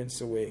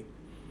confidence away.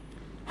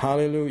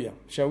 Hallelujah.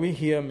 Shall we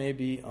hear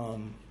maybe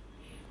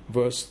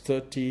verse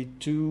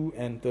 32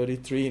 and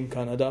 33 in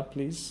Kannada,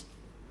 please?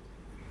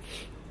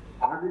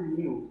 ಆಗ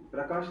ನೀವು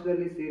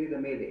ಪ್ರಕಾಶದಲ್ಲಿ ಸೇರಿದ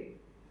ಮೇಲೆ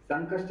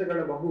ಸಂಕಷ್ಟಗಳ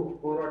ಬಹು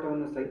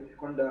ಹೋರಾಟವನ್ನು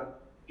ಸಹಿಸಿಕೊಂಡ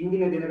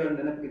ಹಿಂದಿನ ದಿನಗಳನ್ನು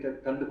ನೆನಪಿಗೆ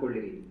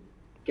ತಂದುಕೊಳ್ಳಿರಿ.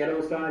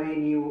 ಕೆಲವು ಸಾರಿ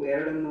ನೀವು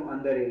ಎರಡನ್ನು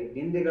ಅಂದರೆ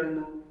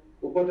ನಿಂದೆಗಳನ್ನು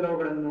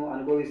ಉಪದ್ರವಗಳನ್ನು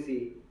ಅನುಭವಿಸಿ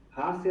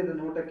ಹಾಸ್ಯದ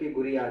ನೋಟಕ್ಕೆ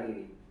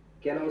ಗುರಿಯಾಗಿರಿ.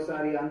 ಕೆಲವು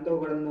ಸಾರಿ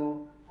ಅಂಥವುಗಳನ್ನು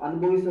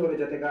ಅನುಭವಿಸುವವರ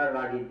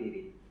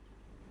ಜೊತೆಗಾರರಾಗಿದ್ದೀರಿ.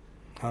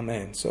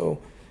 Amen. So,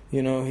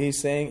 he's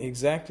saying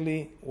exactly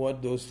what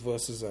those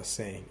verses are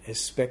saying. A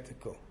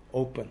spectacle,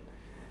 open.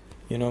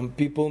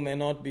 People may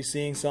not be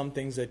seeing some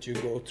things that you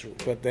go through,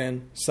 but then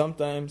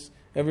sometimes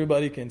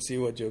everybody can see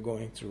what you're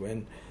going through. And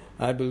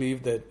I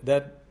believe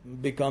that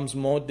becomes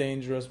more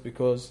dangerous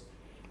because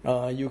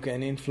you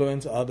can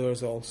influence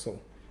others also.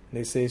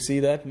 They say, see,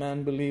 that man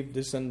believed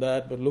this and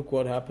that, but look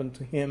what happened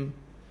to him.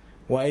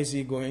 Why is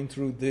he going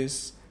through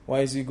this?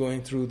 Why is he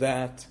going through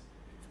that?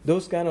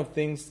 Those kind of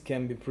things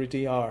can be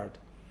pretty hard.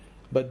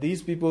 But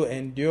these people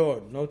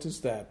endured, notice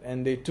that, and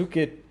they took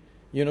it,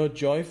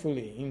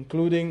 joyfully,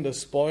 including the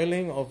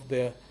spoiling of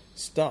their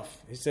stuff.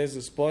 It says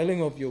the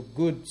spoiling of your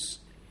goods,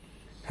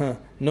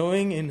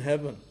 knowing in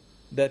heaven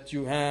that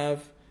you have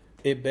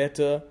a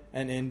better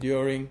and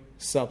enduring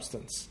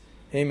substance.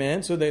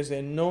 Amen. So there's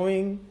a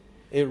knowing,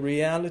 a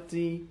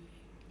reality,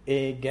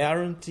 a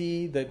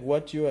guarantee that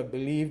what you have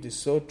believed is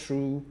so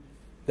true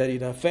that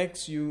it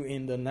affects you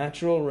in the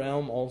natural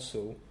realm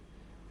also,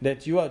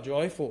 that you are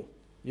joyful,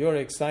 you're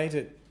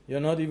excited,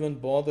 you're not even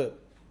bothered.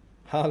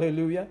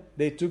 Hallelujah.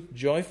 They took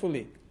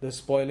joyfully the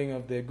spoiling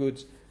of their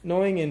goods,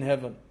 knowing in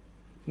heaven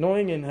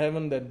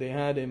that they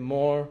had a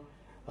more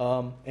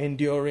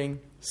enduring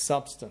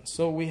substance.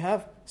 So we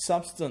have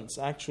substance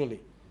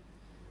actually.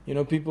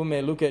 People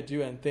may look at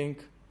you and think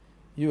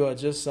you are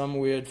just some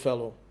weird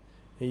fellow.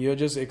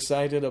 You're just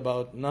excited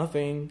about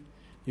nothing.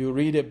 You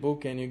read a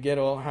book and you get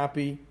all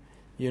happy,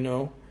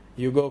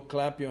 You go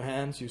clap your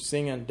hands, you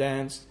sing and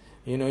dance,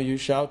 you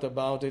shout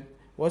about it.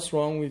 What's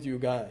wrong with you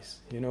guys?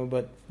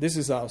 But this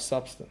is our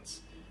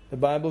substance. The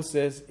Bible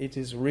says it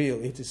is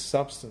real, it is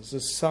substance. The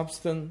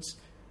substance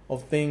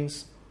of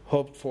things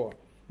hoped for.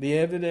 The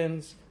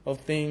evidence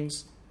of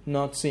things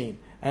not seen.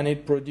 And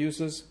it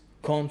produces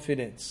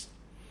confidence.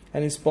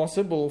 And it's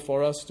possible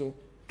for us to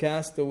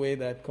cast away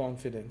that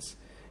confidence.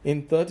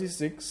 In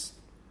 36,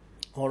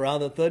 or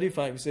rather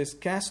 35, it says,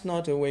 "Cast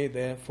not away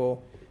therefore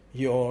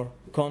your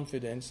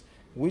confidence,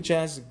 which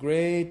has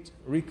great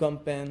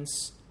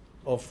recompense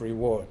of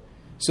reward."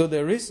 So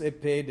there is a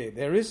payday,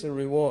 there is a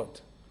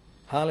reward.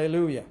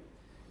 Hallelujah.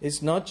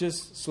 It's not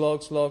just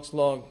slog, slog,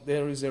 slog.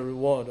 There is a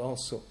reward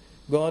also.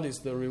 God is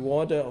the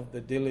rewarder of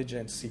the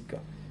diligent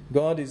seeker.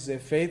 God is a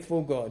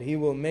faithful God. He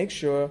will make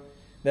sure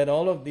that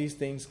all of these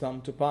things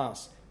come to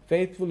pass.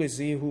 Faithful is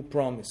He who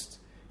promised.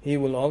 He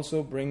will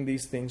also bring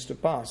these things to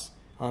pass.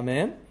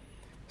 Amen.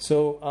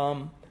 So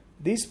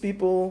these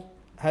people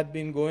had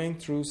been going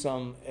through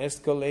some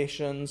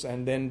escalations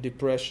and then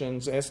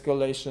depressions,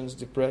 escalations,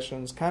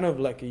 depressions, kind of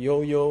like a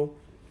yo-yo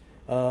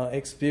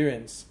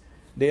experience.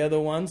 They are the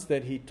ones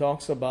that he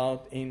talks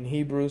about in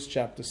Hebrews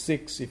chapter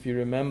 6, if you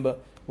remember.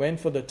 "When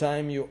for the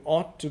time you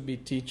ought to be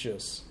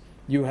teachers,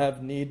 you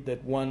have need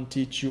that one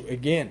teach you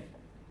again,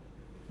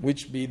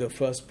 which be the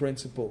first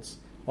principles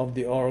of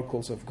the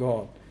oracles of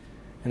God,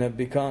 and have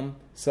become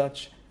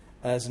such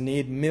as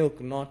need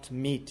milk, not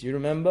meat." You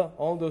remember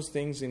all those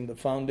things in the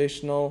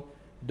foundational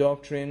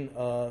doctrine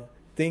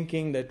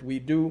thinking that we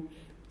do.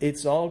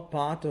 It's all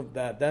part of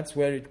that. That's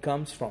where it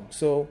comes from.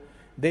 So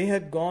they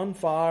had gone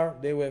far.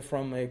 They were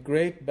from a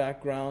great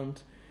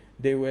background.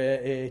 They were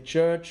a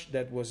church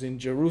that was in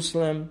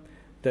Jerusalem,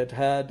 that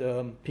had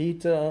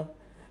Peter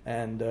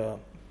and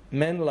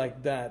men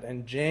like that,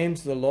 and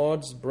James, the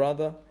Lord's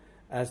brother,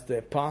 as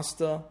their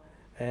pastor.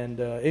 And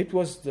it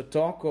was the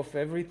talk of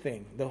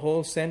everything. The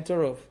whole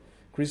center of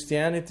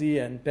Christianity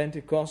and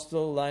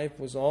Pentecostal life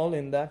was all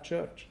in that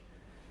church.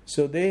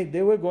 So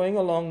they were going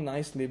along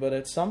nicely, but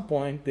at some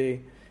point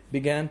they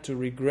began to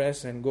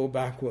regress and go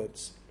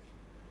backwards.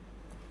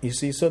 You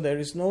see, so there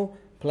is no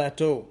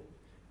plateau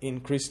in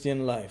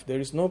Christian life. There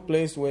is no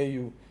place where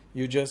you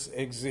just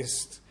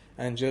exist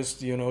and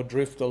just,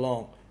 drift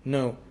along.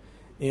 No.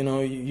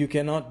 You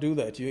cannot do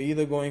that. You're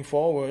either going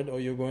forward or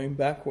you're going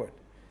backward.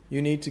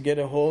 You need to get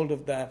a hold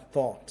of that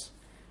thought.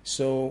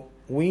 So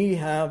we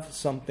have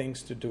some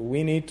things to do.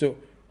 We need to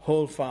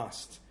hold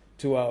fast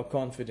to our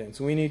confidence.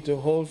 We need to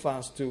hold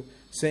fast to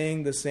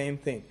saying the same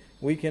thing.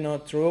 We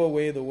cannot throw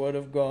away the Word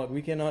of God.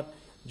 We cannot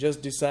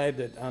just decide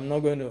that I'm not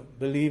going to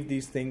believe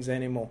these things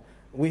anymore.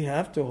 We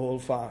have to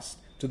hold fast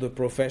to the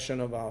profession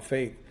of our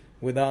faith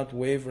without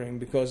wavering,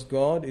 because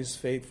God is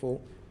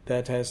faithful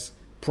that has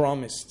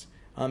promised.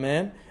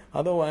 Amen.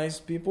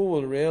 Otherwise, people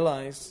will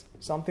realize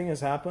something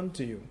has happened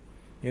to you.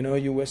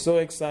 You were so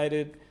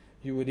excited,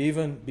 you would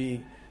even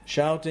be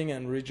shouting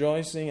and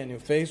rejoicing, and your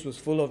face was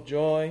full of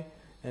joy.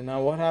 And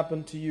now what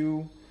happened to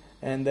you?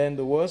 And then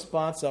the worst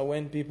parts are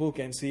when people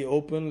can see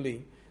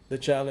openly the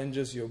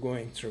challenges you're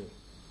going through.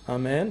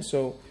 Amen.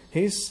 So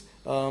his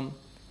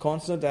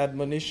constant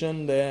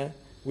admonition there,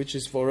 which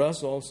is for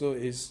us also,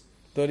 is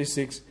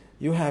 36.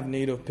 You have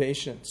need of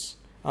patience.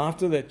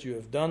 After that you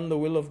have done the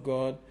will of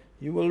God,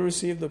 you will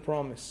receive the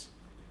promise.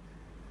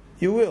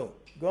 You will.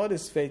 God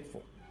is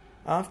faithful.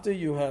 After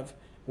you have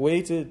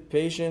waited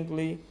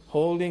patiently,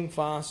 holding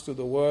fast to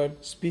the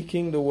Word,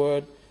 speaking the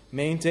Word,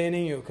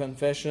 maintaining your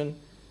confession,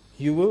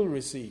 you will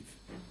receive.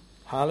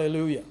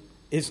 Hallelujah.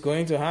 It's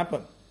going to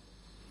happen.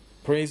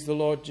 Praise the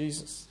Lord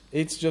Jesus.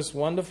 It's just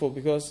wonderful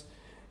because,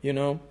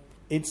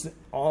 it's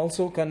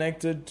also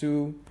connected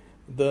to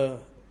the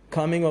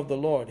coming of the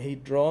Lord. He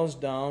draws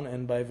down,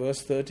 and by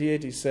verse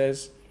 38 he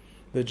says,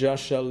 "The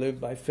just shall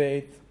live by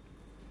faith."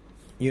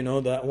 You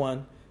know that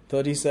one.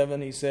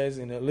 37 he says,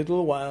 "In a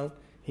little while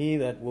he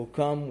that will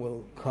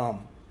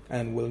come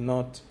and will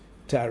not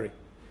tarry."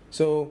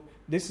 So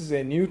this is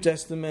a New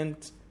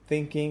Testament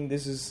thinking.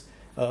 This is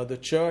the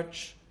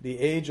church, the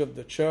age of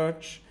the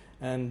church.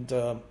 And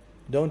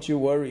don't you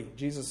worry,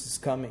 Jesus is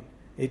coming.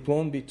 It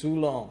won't be too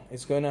long.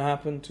 It's going to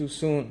happen too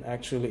soon,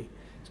 actually.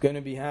 It's going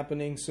to be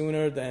happening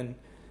sooner than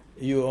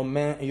your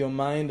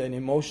mind and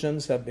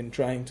emotions have been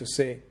trying to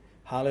say.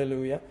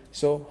 Hallelujah.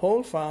 So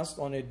hold fast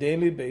on a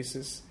daily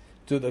basis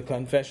to the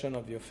confession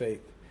of your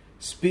faith.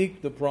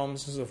 Speak the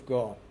promises of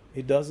God.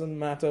 It doesn't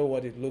matter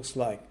what it looks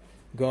like.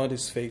 God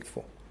is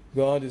faithful.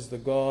 God is the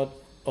God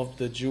of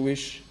the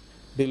Jewish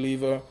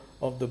believer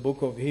of the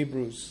book of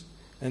Hebrews.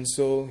 And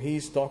so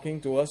He's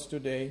talking to us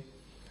today,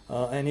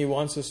 and He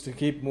wants us to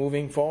keep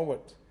moving forward.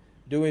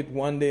 Do it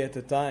one day at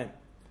a time.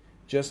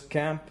 Just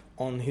camp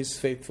on His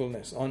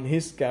faithfulness, on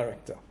His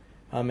character.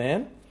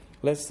 Amen.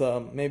 Let's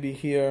maybe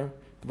hear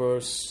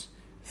verse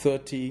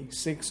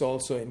 36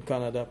 also in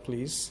Kannada,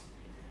 please.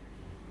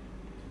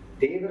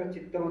 ದೇವರ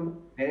ಚಿತ್ತವನ್ನು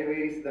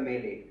ನೆರವೇರಿಸಿದ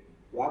ಮೇಲೆ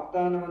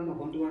ವಾಗ್ದಾನವನ್ನು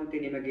ಹೊಂದುವಂತೆ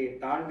ನಿಮಗೆ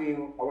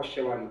ತಾಳ್ಮೆಯು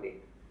ಅವಶ್ಯವಾಗಿದೆ.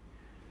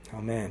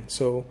 Amen.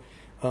 So,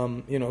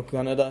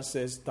 Kannada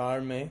says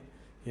tarme,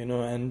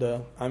 and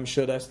I'm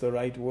sure that's the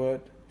right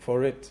word for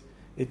it.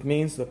 It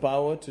means the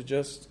power to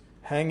just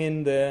hang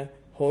in there,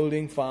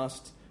 holding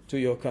fast to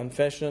your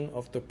confession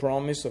of the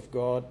promise of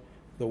God,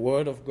 the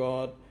Word of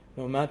God,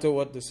 no matter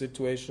what the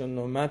situation,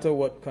 no matter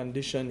what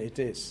condition it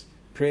is.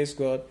 Praise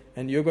God.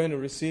 And you're going to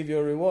receive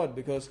your reward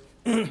because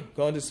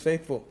God is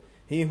faithful.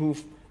 He who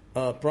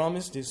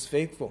promised is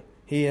faithful.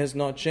 He has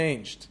not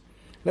changed.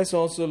 Let's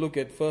also look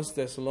at 1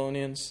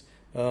 Thessalonians,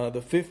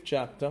 the 5th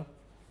chapter.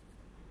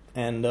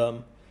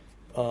 And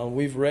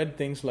we've read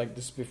things like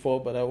this before,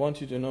 but I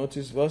want you to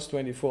notice verse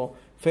 24.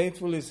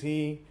 Faithful is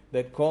he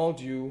that called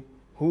you,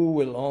 who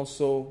will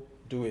also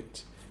do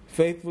it.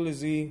 Faithful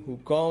is he who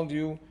called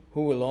you,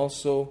 who will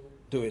also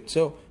do it.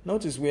 So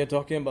notice we are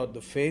talking about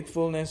the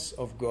faithfulness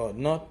of God,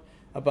 not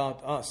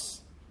about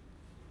us.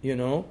 You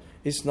know,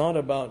 it's not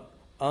about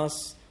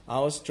us,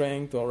 our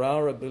strength or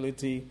our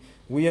ability.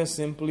 We are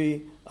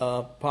simply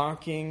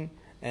parking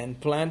and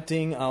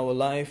planting our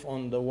life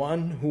on the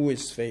one who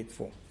is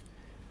faithful.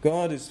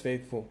 God is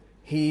faithful.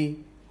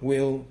 He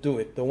will do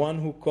it. The one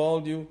who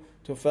called you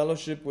to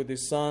fellowship with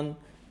His Son,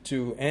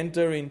 to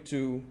enter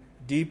into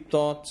deep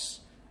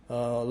thoughts,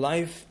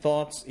 life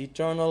thoughts,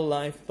 eternal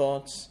life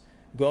thoughts,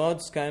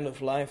 God's kind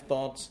of life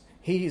thoughts,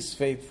 He is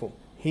faithful.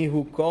 He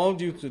who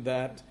called you to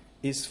that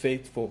is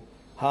faithful.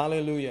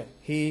 Hallelujah.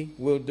 He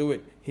will do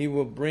it. He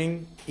will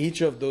bring each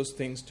of those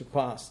things to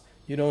pass.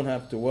 You don't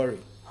have to worry.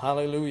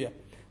 Hallelujah.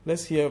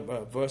 Let's hear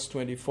verse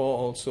 24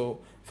 also,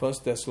 1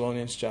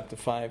 Thessalonians chapter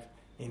 5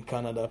 in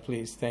Kannada,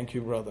 please. Thank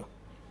you, brother.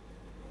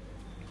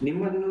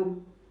 ನಿಮ್ಮನ್ನು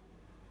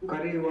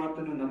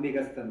ಕರೆಯುವಾತನು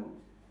ನಂಬಿಗಸ್ತನು,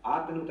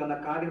 ಆತನು ತನ್ನ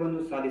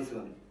ಕಾರ್ಯವನ್ನು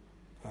ಸಾಧಿಸುವನು.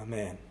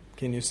 Amen.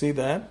 Can you see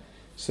that?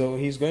 So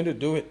He's going to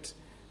do it.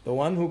 The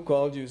one who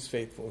called you is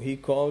faithful. He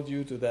called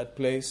you to that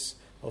place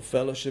of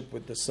fellowship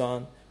with the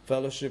Son,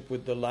 fellowship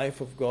with the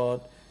life of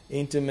God,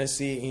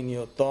 intimacy in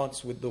your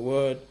thoughts with the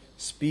Word,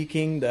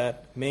 speaking that,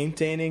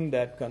 maintaining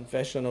that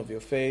confession of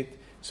your faith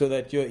so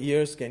that your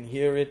ears can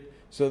hear it,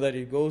 so that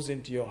it goes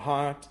into your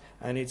heart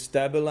and it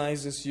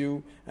stabilizes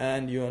you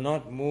and you are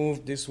not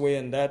moved this way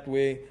and that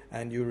way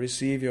and you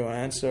receive your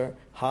answer.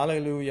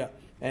 Hallelujah.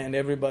 And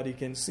everybody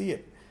can see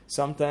it.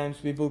 Sometimes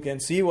people can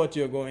see what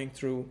you're going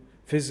through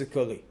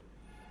physically.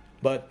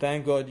 But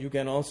thank God you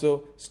can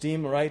also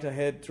steam right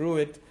ahead through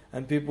it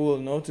and people will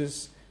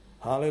notice,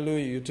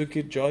 hallelujah, you took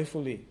it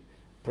joyfully.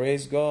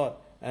 Praise God.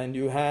 And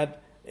you had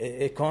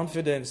a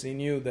confidence in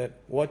you that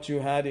what you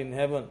had in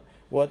heaven,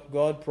 what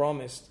God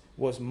promised,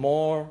 was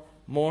more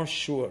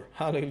sure.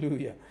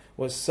 Hallelujah.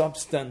 Was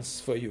substance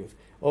for you.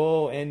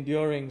 Oh,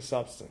 enduring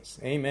substance.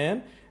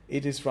 Amen.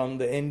 It is from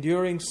the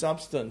enduring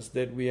substance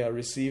that we are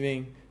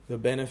receiving the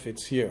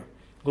benefits here.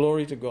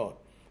 Glory to God.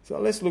 So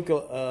let's look at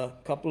a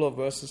couple of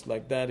verses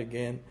like that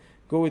again.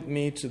 Go with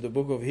me to the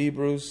book of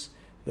Hebrews,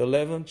 the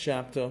 11th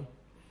chapter,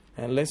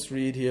 and let's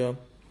read here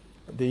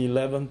the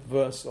 11th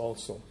verse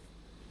also.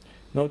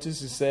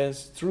 Notice it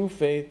says, through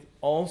faith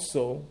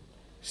also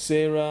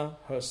Sarah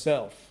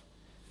herself.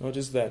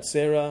 Notice that,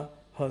 Sarah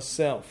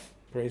herself.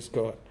 Praise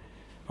God.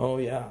 Oh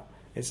yeah,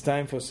 it's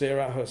time for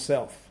Sarah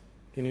herself.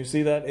 Can you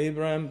see that?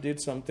 Abraham did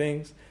some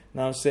things.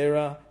 Now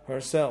Sarah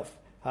herself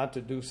had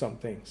to do some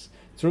things.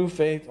 Through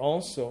faith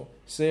also,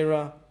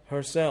 Sarah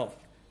herself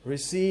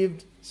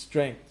received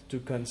strength to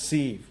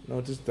conceive.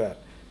 Notice that.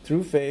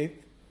 Through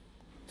faith,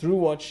 through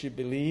what she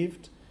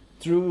believed,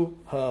 through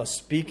her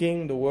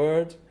speaking the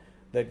word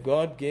that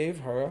God gave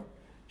her,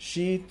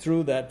 she,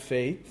 through that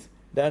faith,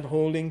 that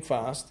holding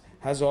fast,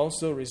 has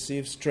also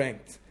received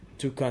strength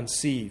to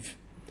conceive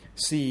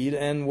seed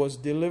and was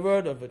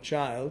delivered of a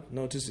child.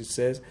 Notice it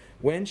says,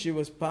 when she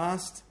was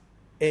past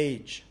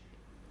age.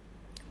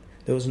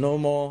 There was no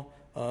more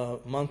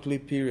monthly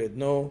period,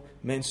 no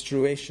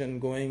menstruation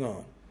going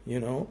on,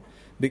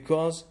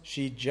 because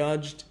she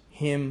judged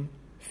him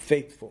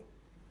faithful.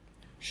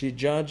 She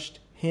judged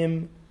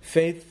him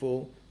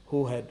faithful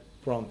who had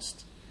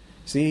promised.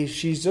 See,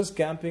 she's just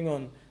camping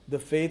on the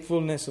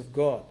faithfulness of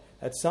God.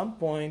 At some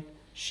point,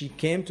 she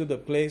came to the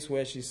place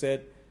where she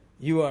said,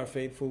 you are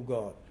faithful,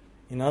 God.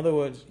 In other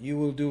words, you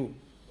will do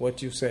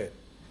what you said.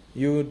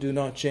 You do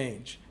not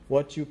change.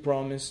 What you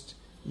promised,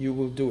 you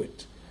will do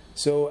it.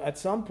 So at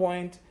some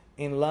point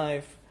in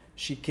life,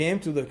 she came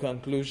to the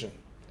conclusion,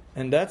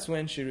 and that's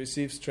when she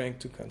received strength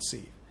to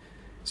conceive.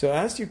 So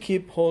as you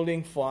keep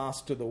holding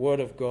fast to the Word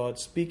of God,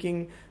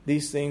 speaking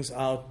these things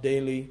out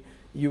daily,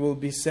 you will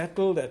be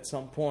settled at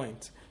some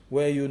point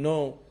where you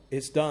know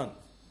it's done.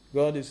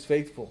 God is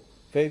faithful.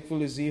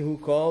 Faithful is He who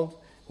called,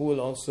 who will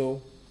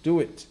also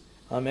do it.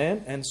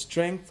 Amen. And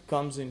strength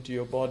comes into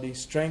your body.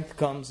 Strength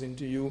comes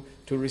into you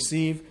to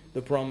receive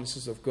the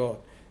promises of God.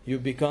 You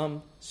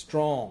become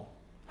strong.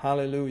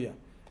 Hallelujah.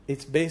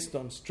 It's based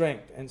on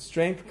strength. And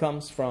strength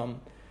comes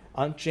from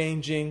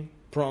unchanging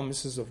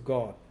promises of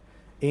God.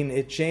 In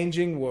a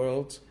changing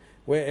world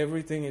where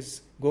everything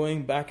is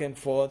going back and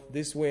forth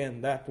this way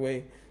and that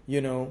way, you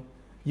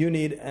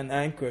need an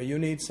anchor. You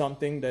need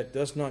something that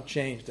does not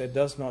change, that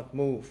does not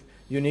move.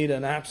 You need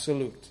an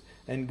absolute.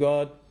 And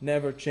God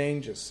never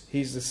changes.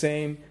 He's the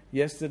same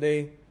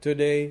yesterday,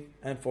 today,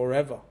 and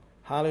forever.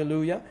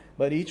 Hallelujah.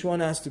 But each one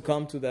has to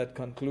come to that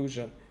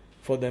conclusion.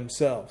 for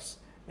themselves.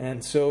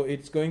 And so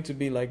it's going to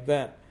be like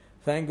that.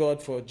 Thank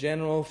God for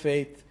general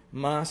faith,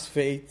 mass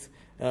faith,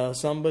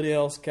 somebody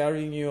else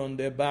carrying you on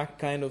their back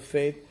kind of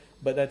faith.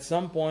 But at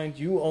some point,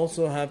 you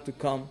also have to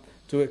come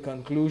to a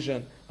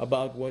conclusion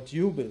about what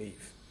you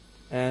believe.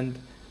 And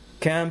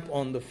camp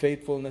on the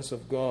faithfulness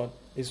of God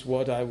is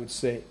what I would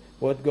say.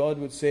 What God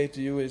would say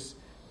to you is,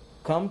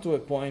 come to a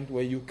point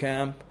where you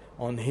camp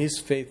on His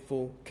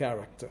faithful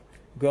character.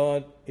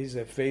 God is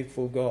a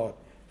faithful God.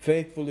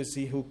 Faithful is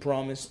He who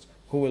promised,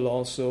 who will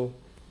also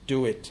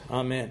do it.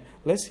 Amen.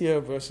 Let's hear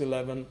verse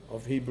 11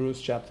 of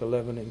Hebrews chapter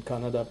 11 in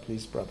Kannada,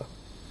 please, brother.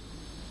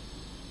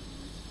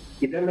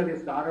 ಇದಲ್ಲದೆ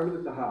ಸಾರಳು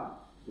ಸಹ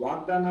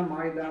ವಾಗ್ದಾನ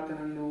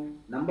ಮಾಡಿದಾತನನ್ನು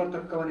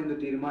ನಂಬತಕ್ಕವನೆಂದು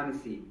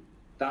ತೀರ್ಮಾನಿಸಿ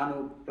ತಾನು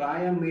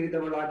ಪ್ರಾಯ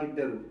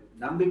ಮೀರಿದವಳಾಗಿದ್ದರೂ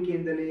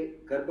ನಂಬಿಕೆಯಿಂದಲೇ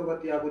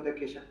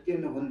ಗರ್ಭವತಿಯಾಗುವುದಕ್ಕೆ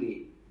ಶಕ್ತಿಯನ್ನು ಹೊಂದಿ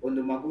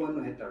ಒಂದು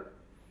ಮಗುವನ್ನು ಹೆತ್ತಳು.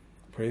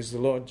 Praise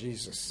the Lord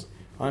Jesus.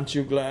 Aren't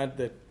you glad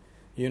that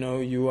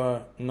you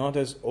are not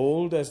as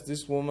old as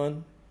this woman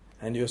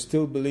and you're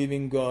still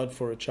believing God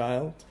for a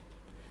child?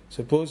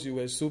 Suppose you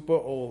were super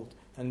old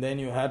and then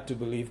you had to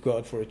believe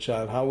God for a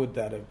child. How would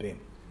that have been?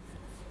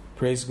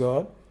 Praise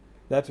God.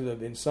 That would have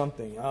been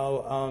something.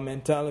 Our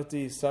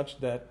mentality is such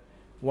that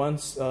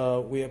once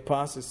we are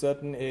past a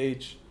certain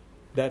age,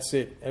 that's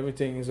it.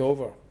 Everything is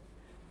over.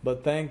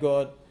 But thank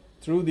God,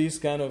 through these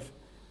kind of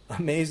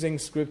amazing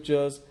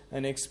scriptures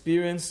and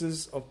experiences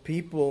of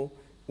people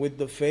with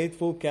the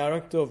faithful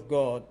character of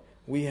God,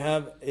 we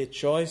have a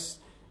choice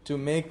to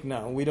make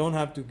now. We don't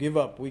have to give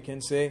up. We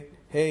can say,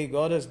 hey,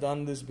 God has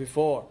done this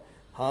before.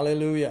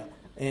 Hallelujah.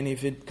 And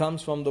if it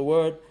comes from the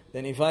Word,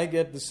 then if I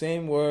get the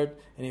same Word,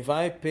 and if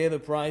I pay the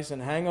price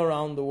and hang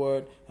around the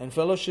Word and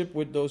fellowship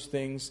with those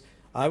things,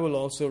 I will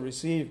also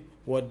receive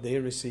what they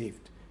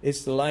received.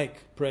 It's like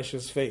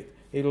precious faith.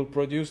 It will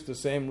produce the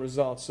same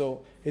results. So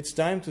it's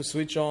time to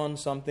switch on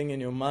something in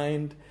your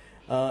mind.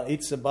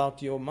 It's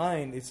about your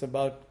mind. It's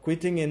about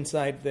quitting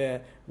inside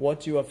there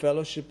what you are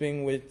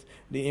fellowshipping with,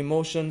 the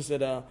emotions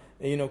that are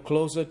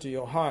closer to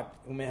your heart.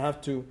 You may have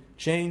to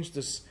change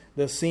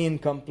the scene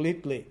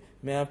completely.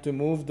 You may have to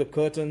move the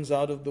curtains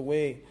out of the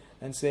way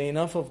and say,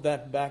 enough of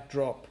that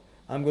backdrop.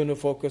 I'm going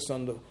to focus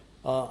on the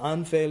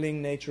unfailing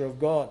nature of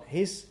God,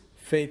 His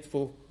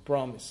faithful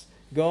promise.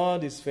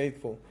 God is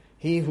faithful.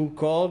 He who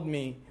called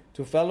me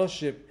to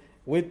fellowship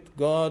with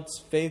God's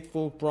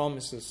faithful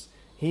promises,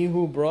 He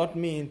who brought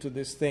me into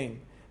this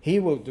thing, He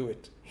will do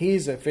it. He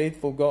is a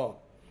faithful God.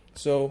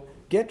 So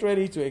get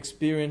ready to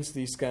experience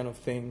these kind of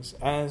things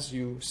as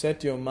you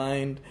set your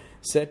mind,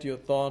 set your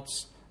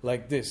thoughts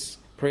like this.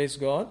 Praise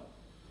God.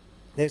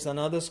 There's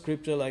another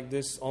scripture like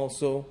this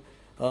also,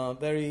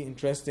 very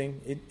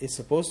interesting. It's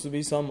supposed to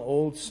be some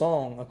old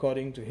song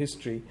according to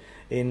history.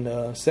 In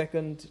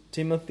 2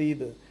 Timothy,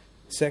 the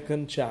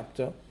 2nd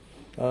chapter,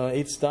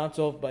 it starts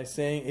off by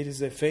saying, it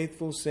is a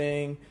faithful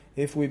saying,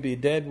 if we be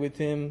dead with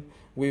Him,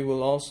 we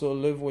will also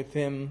live with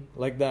Him,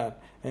 like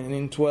that. And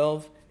in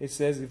 12, it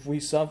says, if we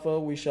suffer,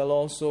 we shall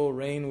also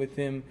reign with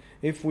Him.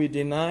 If we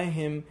deny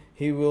Him,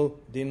 He will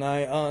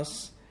deny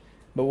us.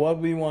 But what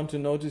we want to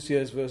notice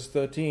here is verse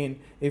 13.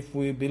 If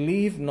we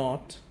believe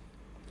not,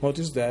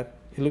 notice that,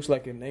 it looks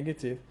like a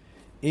negative.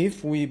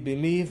 If we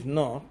believe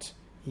not,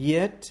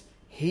 yet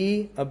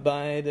He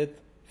abideth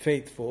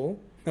faithful.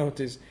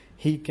 Notice,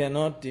 He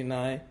cannot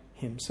deny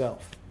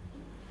Himself.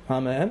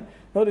 Amen.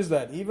 Notice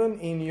that even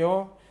in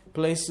your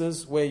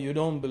places where you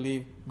don't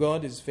believe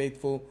God is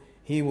faithful,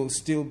 He will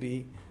still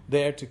be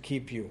there to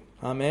keep you.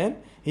 Amen.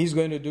 He's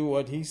going to do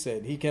what He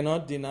said. He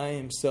cannot deny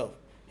Himself.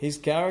 His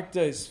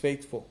character is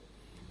faithful.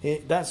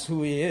 That's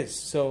who He is.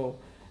 So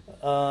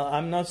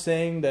I'm not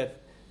saying that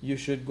you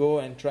should go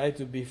and try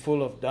to be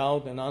full of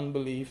doubt and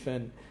unbelief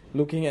and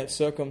looking at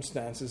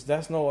circumstances.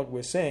 That's not what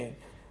we're saying.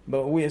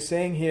 But we are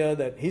saying here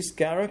that His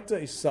character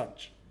is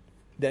such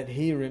that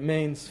He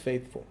remains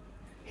faithful.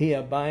 He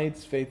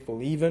abides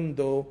faithful. Even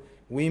though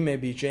we may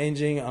be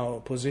changing our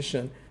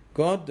position,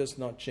 God does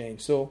not change.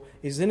 So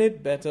isn't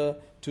it better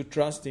to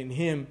trust in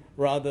Him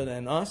rather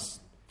than us?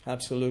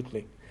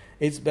 Absolutely.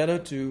 It's better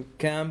to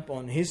camp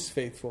on His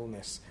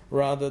faithfulness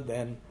rather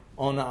than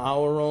on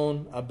our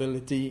own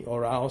ability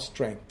or our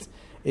strength.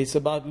 It's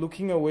about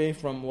looking away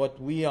from what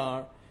we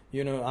are,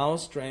 our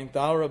strength,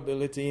 our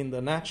ability in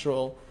the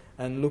natural,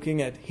 and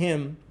looking at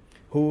Him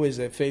who is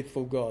a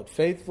faithful God.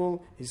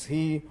 Faithful is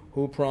He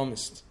who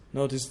promised.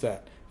 Notice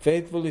that.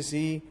 Faithful is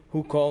He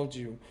who called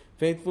you.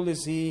 Faithful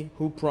is He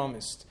who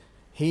promised.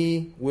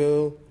 He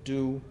will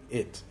do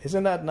it.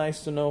 Isn't that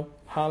nice to know?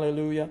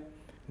 Hallelujah.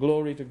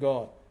 Glory to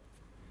God.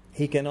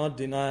 He cannot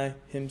deny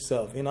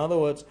Himself. In other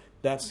words,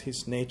 that's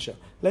His nature.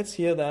 Let's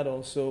hear that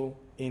also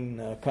in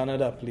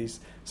Kannada, please.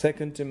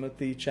 2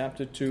 Timothy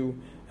chapter 2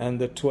 and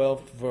the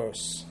 12th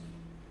verse.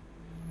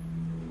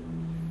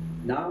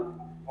 ನಾವು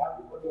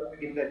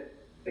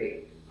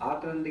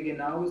ಆತನೊಂದಿಗೆ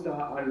ನಾವು ಸಹ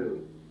ಆಳುವೆವು.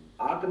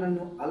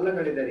 ಆತನನ್ನು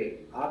ಅಲ್ಲಗಳೆದರೆ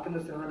ಆತನು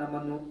ಸಹ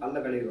ನಮ್ಮನ್ನು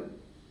ಅಲ್ಲಗಳೆಯುವನು.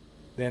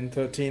 Then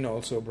 13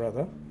 also,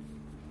 brother.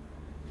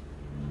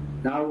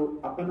 ನಾವು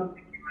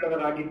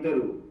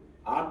ಅಪನಂಬಿಕೆಯುಳ್ಳವರಾಗಿದ್ದರೂ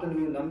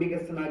ಆತನು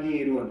ನಂಬಿಗಸ್ತನಾಗಿಯೇ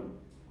ಇರುವನು.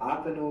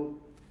 ಆತನು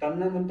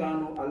ತನ್ನನ್ನು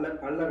ತಾನು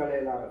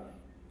ಅಲ್ಲಗಳೆಯಲಾರನು.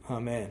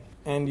 Amen.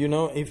 And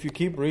if you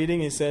keep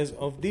reading, it says,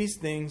 of these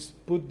things,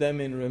 put them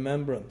in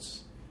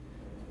remembrance.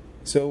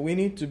 So we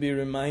need to be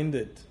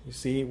reminded. You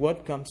see,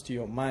 what comes to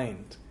your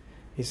mind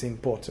is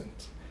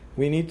important.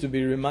 We need to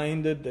be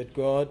reminded that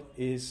God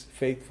is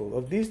faithful.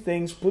 Of these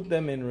things, put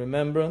them in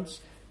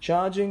remembrance,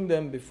 charging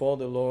them before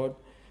the Lord,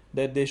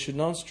 that they should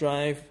not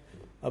strive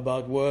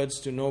about words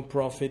to no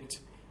profit,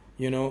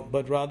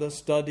 but rather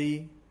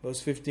study,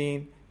 verse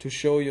 15, to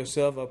show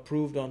yourself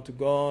approved unto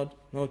God.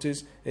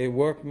 Notice, a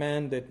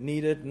workman that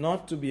needeth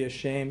not to be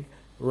ashamed,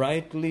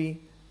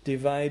 rightly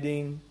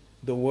dividing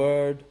the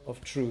word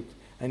of truth.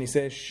 And he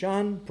says,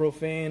 shun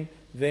profane,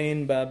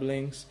 vain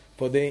babblings,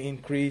 for they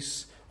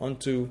increase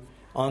unto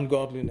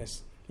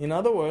ungodliness. In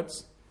other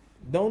words,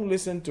 don't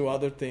listen to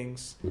other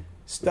things.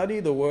 Study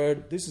the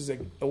word. This is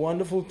a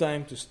wonderful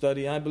time to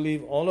study. I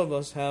believe all of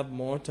us have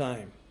more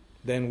time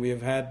than we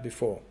have had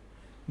before.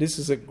 This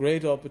is a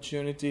great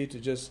opportunity to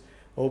just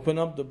open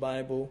up the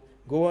Bible,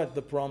 go at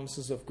the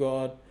promises of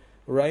God,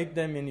 write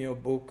them in your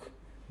book,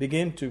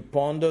 begin to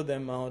ponder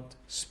them out,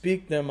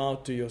 speak them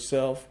out to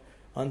yourself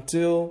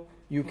until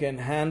you can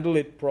handle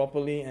it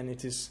properly and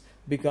it has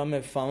become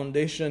a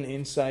foundation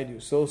inside you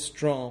so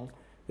strong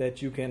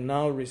that you can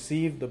now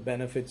receive the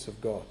benefits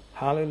of God.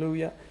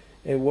 Hallelujah.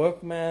 A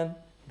workman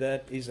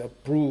that is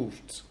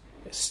approved,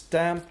 a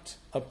stamped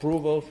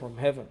approval from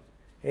heaven.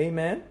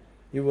 Amen.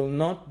 You will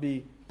not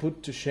be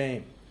put to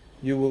shame.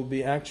 You will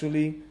be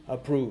actually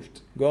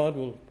approved. God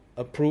will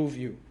approve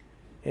you.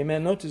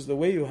 Amen. Notice the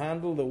way you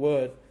handle the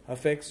word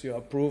affects your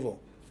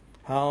approval,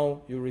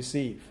 how you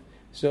receive.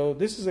 So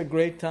this is a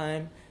great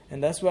time,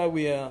 and that's why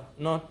we are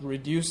not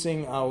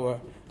reducing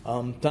our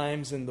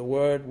times in the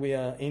word. We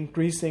are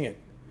increasing it.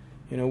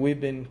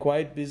 We've been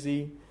quite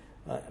busy,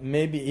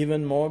 maybe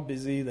even more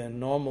busy than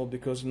normal,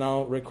 because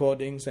now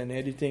recordings and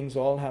editings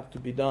all have to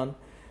be done.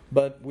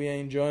 But we are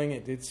enjoying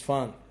it. It's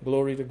fun.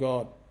 Glory to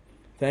God.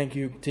 Thank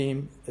you,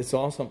 team. It's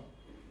awesome.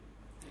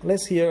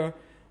 Let's hear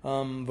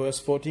verse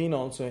 14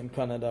 also in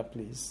Kannada,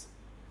 please.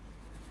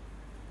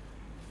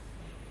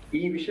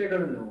 ಈ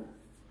ವಿಷಯಗಳನ್ನು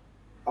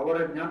ಅವರ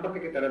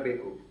ಜ್ಞಾಪಕಕ್ಕೆ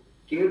ತರಬೇಕು.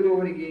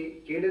 ಕೇಳುವವರಿಗೆ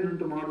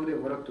ಕೇಡನುಂಟು ಮಾಡುವುದೇ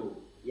ಹೊರತು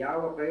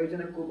ಯಾವ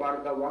ಪ್ರಯೋಜನಕ್ಕೂ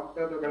ಬಾರದ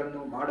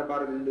ವಾಗ್ದಾನಗಳನ್ನು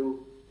ಮಾಡಬಾರದೆಂದು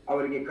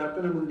ಅವರಿಗೆ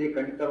ಕರ್ತನ ಮುಂದೆ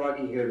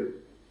ಖಂಡಿತವಾಗಿ ಹೇಳು.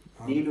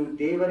 ನೀನು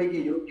ದೇವರಿಗೆ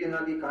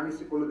ಯೋಗ್ಯನಾಗಿ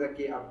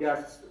ಕಾಣಿಸಿಕೊಳ್ಳುವುದಕ್ಕೆ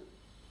ಅಭ್ಯಾಸಿಸು.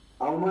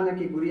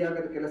 ಅವಮಾನಕ್ಕೆ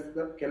ಗುರಿಯಾಗದ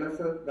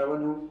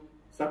ಕೆಲಸದವನು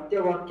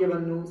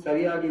ಸತ್ಯವಾಕ್ಯವನ್ನು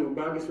ಸರಿಯಾಗಿ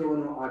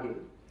ವಿಭಾಗಿಸುವವನು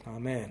ಆಗಿರು.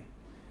 Amen.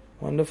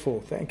 Wonderful.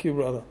 Thank you,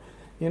 brother.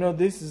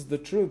 This is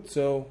the truth.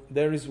 So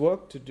there is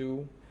work to do.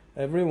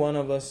 Every one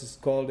of us is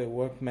called a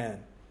workman.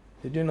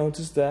 Did you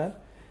notice that?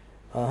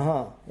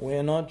 We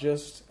are not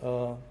just,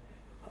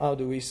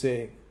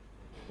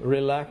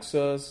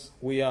 relaxers.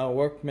 We are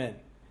workmen,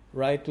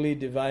 rightly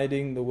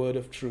dividing the word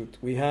of truth.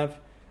 We have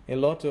a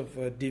lot of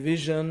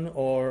division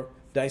or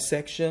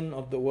dissection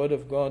of the word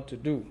of God to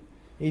do.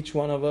 Each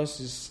one of us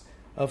is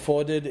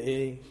afforded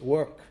a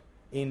work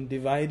in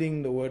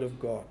dividing the word of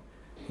God.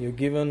 You're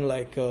given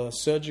like a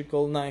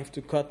surgical knife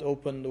to cut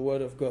open the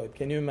word of God.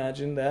 Can you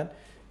imagine that?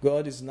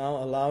 God is now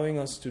allowing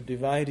us to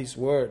divide His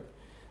word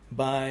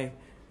by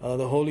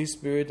the Holy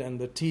Spirit and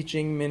the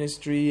teaching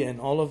ministry and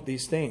all of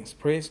these things.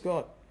 Praise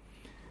God.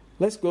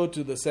 Let's go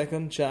to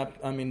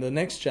the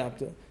next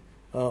chapter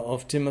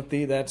of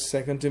Timothy. That's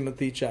 2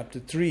 Timothy chapter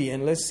 3.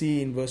 And let's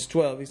see in verse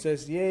 12. He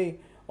says, yea,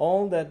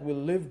 all that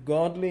will live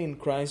godly in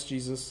Christ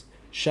Jesus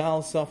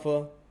shall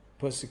suffer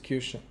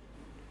persecution.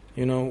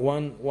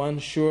 One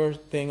sure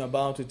thing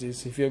about it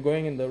is, if you're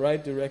going in the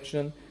right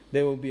direction,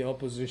 there will be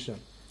opposition.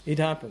 It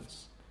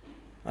happens.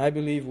 I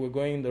believe we're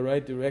going in the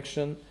right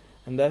direction,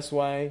 and that's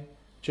why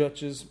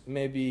churches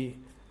maybe,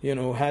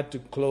 had to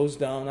close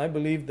down. I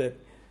believe that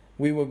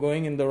we were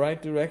going in the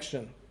right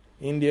direction.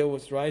 India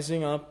was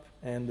rising up,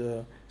 and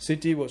the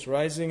city was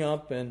rising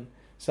up, and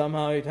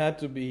somehow it had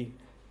to be,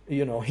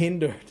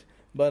 hindered.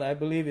 But I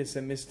believe it's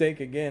a mistake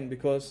again,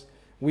 because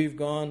we've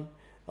gone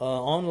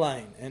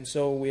online, and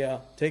so we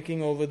are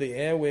taking over the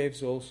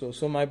airwaves also.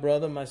 So my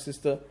brother, my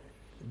sister,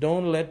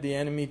 don't let the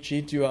enemy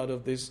cheat you out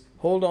of this.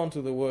 Hold on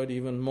to the word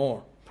even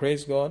more.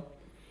 Praise God.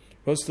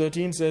 Verse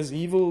 13 says,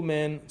 evil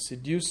men,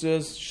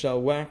 seducers, shall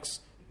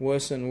wax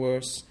worse and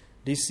worse,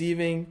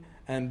 deceiving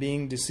and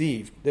being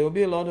deceived. There will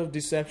be a lot of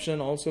deception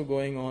also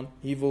going on,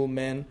 evil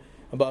men,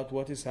 about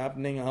what is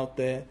happening out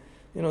there.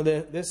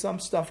 There's some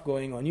stuff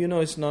going on.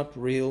 It's not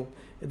real.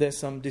 There's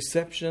some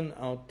deception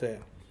out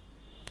there.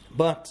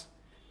 But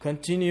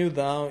continue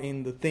thou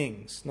in the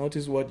things.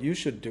 Notice what you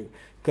should do.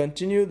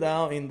 Continue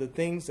thou in the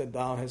things that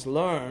thou hast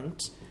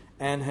learned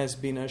and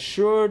hast been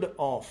assured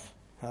of.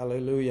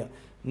 Hallelujah.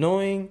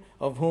 Knowing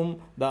of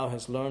whom thou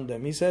hast learned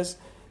them. He says,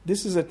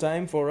 this is a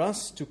time for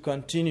us to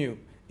continue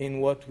in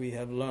what we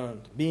have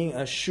learned. Being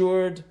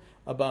assured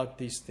about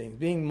these things.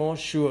 Being more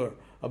sure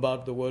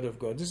about the Word of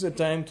God. This is a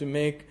time to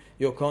make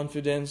your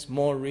confidence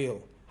more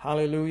real.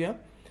 Hallelujah.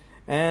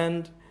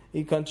 And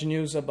he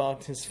continues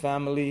about his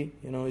family.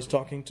 He's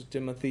talking to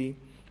Timothy.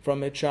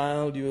 From a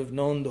child you have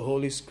known the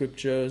Holy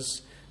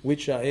Scriptures,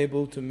 which are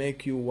able to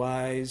make you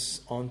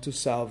wise unto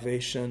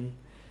salvation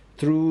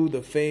through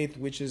the faith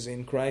which is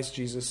in Christ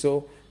Jesus. So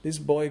this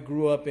boy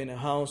grew up in a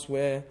house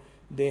where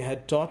they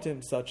had taught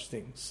him such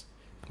things.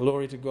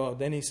 Glory to God.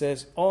 Then he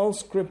says, all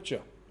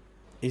Scripture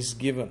is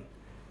given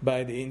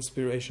by the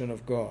inspiration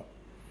of God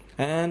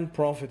and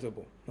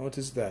profitable.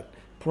 Notice that.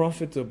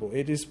 Profitable.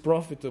 It is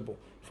profitable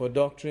for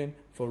doctrine,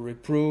 for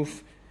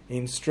reproof,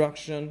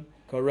 instruction,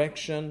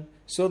 correction,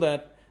 so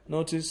that,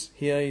 notice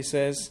here he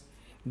says,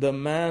 the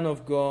man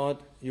of God,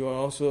 you are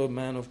also a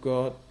man of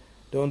God.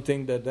 Don't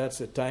think that that's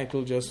a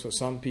title just for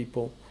some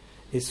people.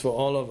 It's for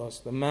all of us.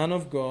 The man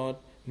of God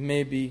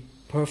may be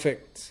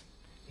perfect.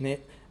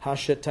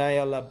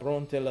 Hashataya la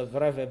bronte la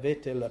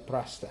vrevevete la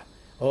prasta.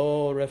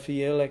 Oh,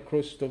 Rafaele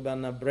Cristo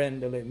bana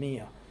brendele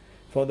mia.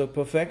 For the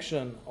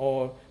perfection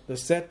or the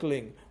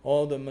settling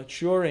or the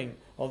maturing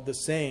of the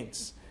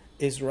saints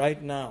is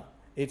right now.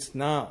 It's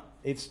now.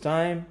 It's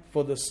time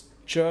for the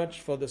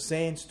church, for the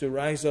saints to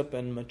rise up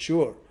and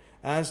mature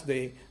as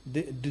they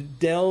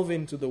delve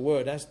into the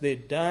Word, as they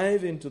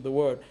dive into the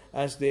Word,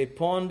 as they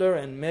ponder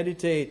and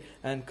meditate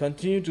and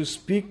continue to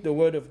speak the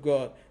Word of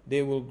God.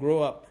 They will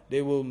grow up,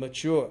 they will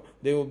mature,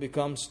 they will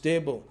become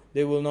stable,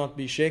 they will not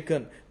be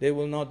shaken, they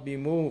will not be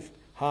moved.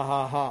 Ha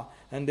ha ha.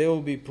 And they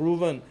will be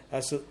proven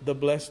as the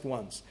blessed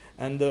ones.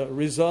 And the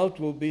result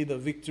will be the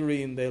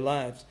victory in their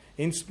lives,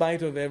 in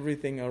spite of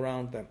everything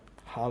around them.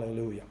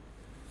 Hallelujah.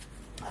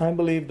 I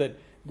believe that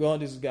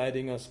God is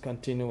guiding us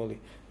continually.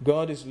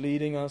 God is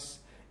leading us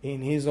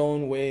in His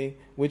own way,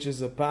 which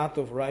is a path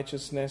of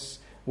righteousness,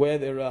 where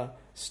there are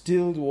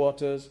stilled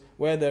waters,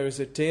 where there is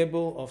a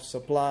table of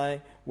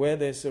supply, where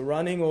there's a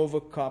running over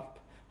cup.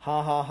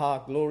 Ha ha ha,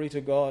 glory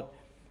to God.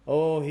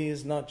 Oh, He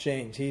is not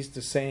changed. He's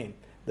the same.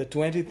 The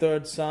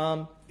 23rd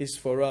Psalm is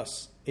for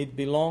us. It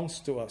belongs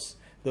to us.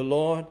 The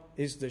Lord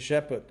is the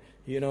shepherd.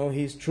 You know,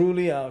 He's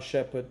truly our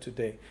shepherd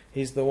today.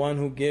 He's the one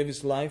who gave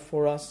His life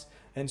for us.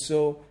 And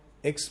so,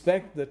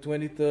 expect the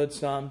 23rd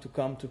Psalm to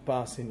come to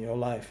pass in your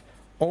life.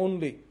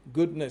 Only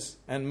goodness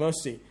and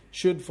mercy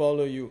should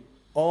follow you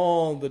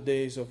all the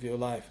days of your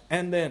life.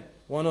 And then,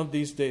 one of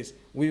these days,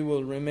 we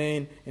will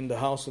remain in the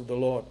house of the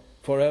Lord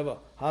forever.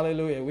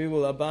 Hallelujah. We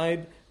will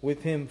abide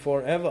with Him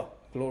forever.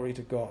 Glory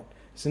to God.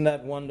 Isn't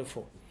that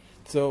wonderful?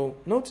 So,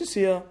 notice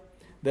here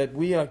that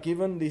we are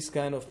given these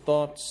kind of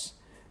thoughts.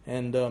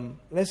 And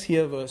let's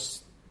hear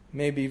verse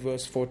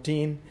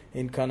 14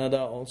 in Kannada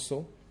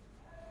also.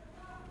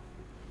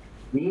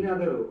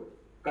 ನೀನಾದರೂ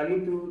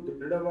ಕಲಿತು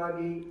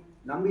ದೃಢವಾಗಿ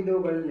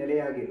ನಂಬಿದವುಗಳಲ್ಲಿ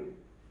ನೆಲೆಯಾಗಿರು.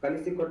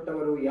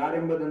 ಕಲಿಸಿಕೊಟ್ಟವರು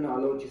ಯಾರೆಂಬುದನ್ನು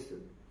ಆಲೋಚಿಸು.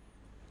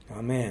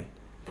 Amen.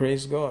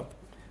 Praise God.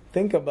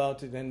 Think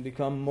about it and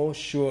become more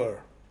sure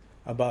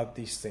about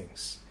these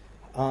things.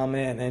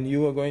 Amen. And you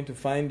are going to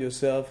find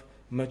yourself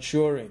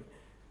maturing.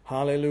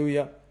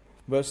 Hallelujah.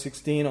 Verse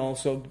 16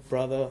 also,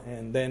 brother,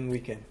 and then we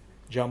can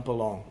jump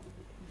along.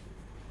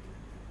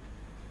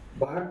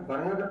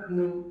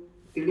 ಬರಹಗಳನ್ನು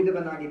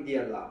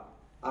ತಿಳಿದವನಾಗಿದ್ದೀಯಲ್ಲ.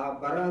 ಆ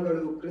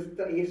ಬರಹಗಳು ಕ್ರಿಸ್ತ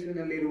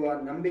ಯೇಸುವಿನಲ್ಲಿರುವ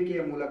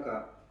ನಂಬಿಕೆಯ ಮೂಲಕ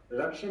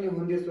ರಕ್ಷಣೆ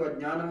ಹೊಂದಿಸುವ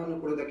ಜ್ಞಾನವನ್ನು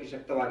ಕೊಡುವುದಕ್ಕೆ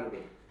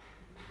ಶಕ್ತವಾಗಿವೆ.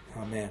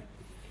 Amen.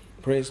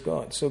 Praise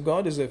God. So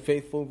God is a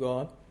faithful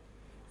God,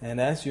 and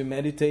as you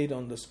meditate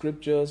on the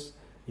Scriptures,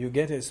 you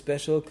get a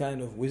special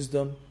kind of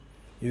wisdom,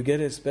 you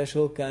get a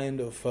special kind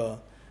of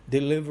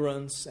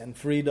deliverance and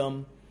freedom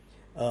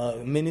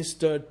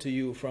ministered to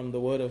you from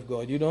the Word of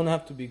God. You don't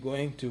have to be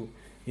going to,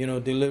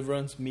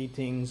 deliverance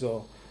meetings or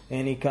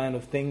any kind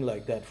of thing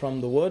like that. From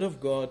the Word of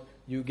God,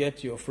 you get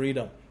your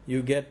freedom. You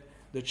get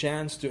the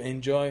chance to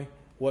enjoy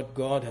what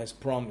God has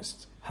promised.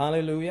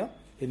 Hallelujah.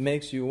 It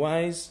makes you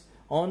wise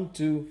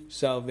unto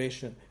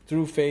salvation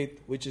through faith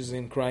which is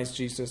in Christ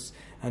Jesus.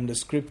 And the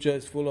Scripture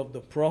is full of the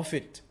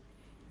prophet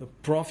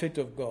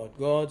of God.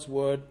 God's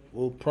Word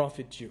will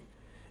profit you.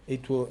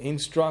 It will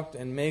instruct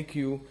and make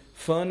you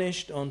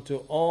furnished unto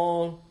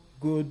all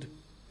good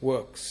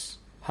works.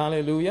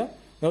 Hallelujah.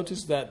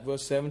 Notice that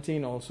verse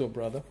 17 also,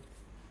 brother.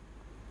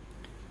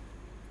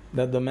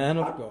 That the man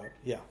of God,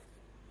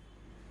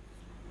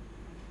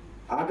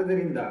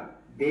 ಆದುದರಿಂದ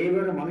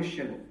ದೇವರ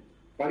ಮನುಷ್ಯನು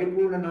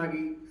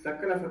ಪರಿಪೂರ್ಣನಾಗಿ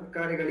ಸಕಲ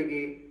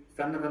ಸತ್ಕಾರ್ಯಗಳಿಗೆ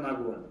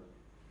ಸನ್ನದ್ಧನಾಗುವನು.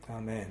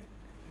 Amen.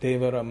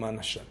 Devara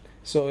Manashan.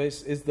 So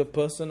it's the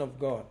person of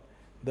God,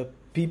 the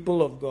people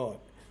of God.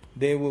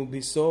 They will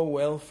be so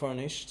well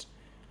furnished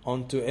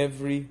unto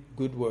every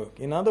good work.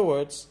 In other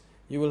words,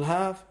 you will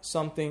have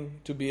something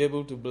to be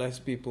able to bless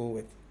people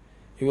with.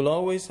 You will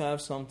always have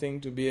something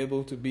to be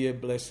able to be a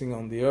blessing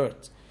on the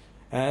earth.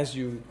 As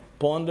you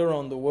ponder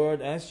on the Word,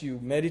 as you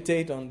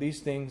meditate on these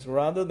things,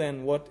 rather than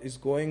what is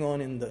going on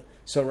in the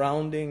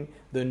surrounding,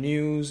 the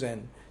news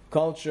and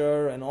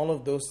culture and all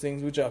of those things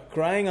which are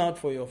crying out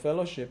for your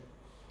fellowship,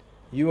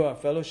 you are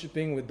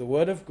fellowshipping with the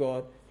Word of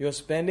God. You are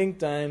spending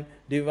time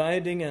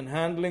dividing and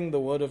handling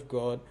the Word of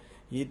God.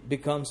 It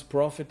becomes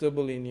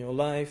profitable in your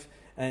life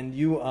and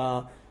you are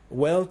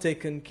well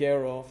taken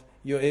care of.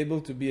 You're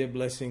able to be a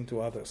blessing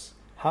to others.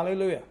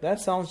 Hallelujah. That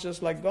sounds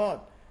just like God.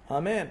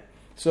 Amen.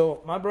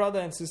 So, my brother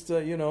and sister,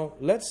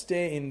 let's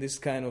stay in this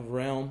kind of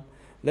realm.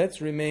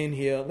 Let's remain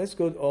here. Let's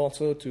go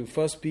also to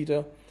 1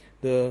 Peter,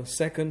 the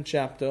 2nd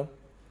chapter,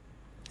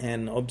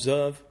 and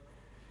observe.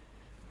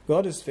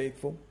 God is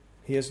faithful.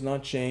 He has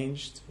not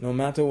changed, no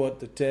matter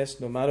what the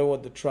test, no matter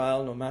what the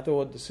trial, no matter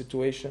what the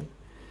situation.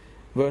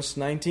 Verse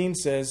 19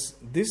 says,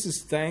 "This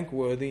is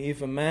thankworthy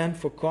if a man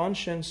for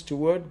conscience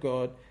toward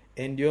God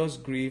endures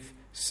grief,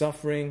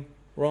 suffering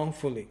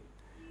wrongfully."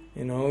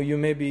 You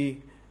may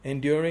be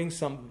enduring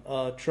some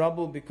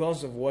trouble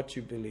because of what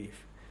you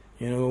believe.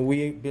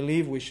 We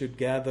believe we should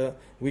gather,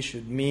 we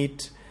should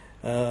meet,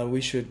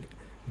 we should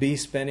be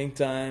spending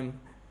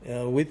time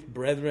with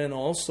brethren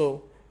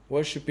also,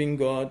 worshiping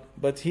God.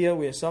 But here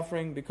we are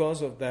suffering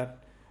because of that,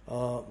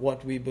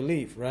 what we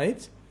believe,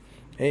 right?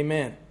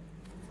 Amen.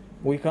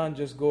 We can't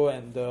just go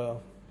and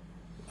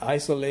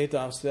isolate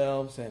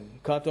ourselves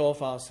and cut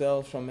off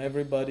ourselves from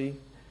everybody.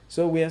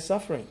 So we are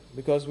suffering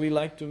because we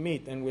like to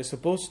meet and we're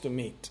supposed to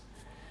meet.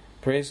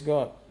 Praise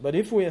God. But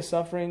if we are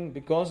suffering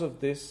because of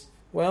this,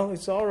 well,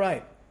 it's all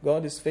right.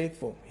 God is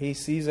faithful. He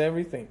sees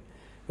everything.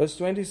 Verse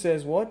 20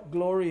 says, "What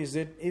glory is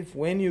it if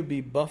when you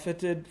be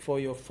buffeted for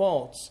your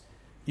faults,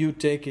 you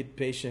take it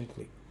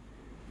patiently?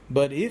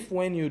 But if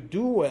when you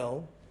do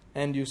well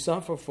and you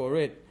suffer for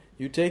it,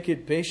 you take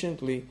it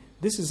patiently,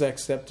 this is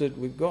accepted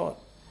with God."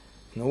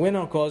 We're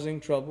not causing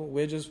trouble.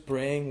 We're just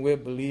praying.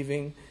 We're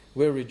believing.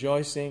 We're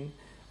rejoicing.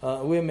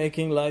 We're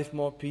making life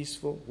more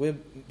peaceful. We're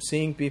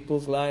seeing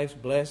people's lives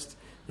blessed,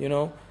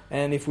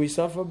 And if we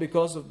suffer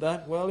because of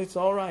that, well, it's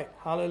all right.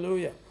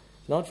 Hallelujah.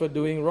 Not for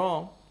doing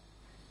wrong.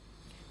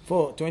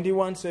 For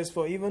 21 says,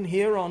 "For even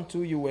hereunto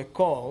you were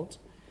called,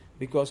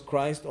 because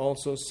Christ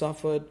also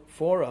suffered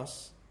for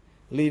us,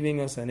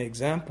 leaving us an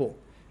example,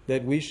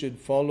 that we should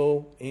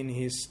follow in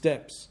his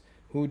steps,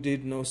 who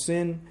did no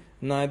sin,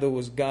 neither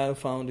was guile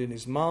found in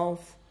his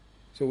mouth."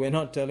 So we're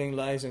not telling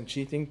lies and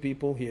cheating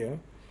people here.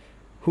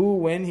 "Who,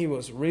 when he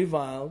was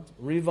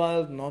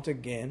reviled not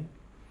again.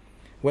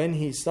 When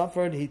he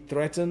suffered, he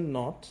threatened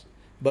not,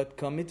 but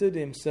committed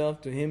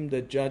himself to him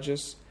that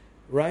judges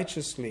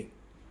righteously."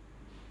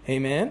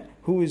 Amen.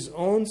 "Who his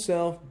own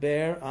self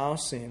bare our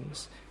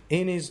sins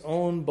in his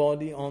own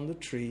body on the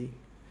tree,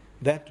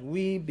 that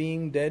we,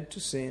 being dead to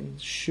sin,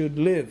 should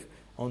live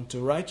unto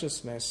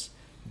righteousness,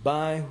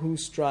 by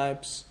whose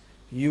stripes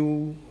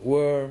you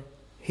were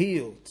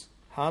healed."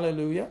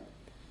 Hallelujah.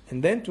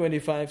 And then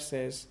 25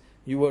 says,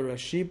 "You were a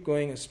sheep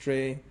going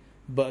astray,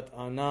 but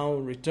are now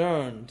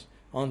returned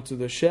unto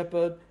the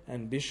shepherd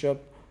and bishop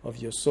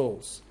of your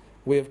souls."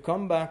 We have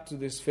come back to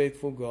this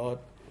faithful God.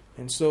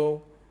 And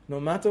so, no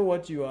matter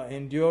what you are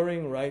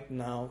enduring right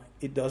now,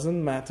 it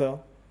doesn't matter.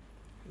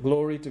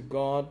 Glory to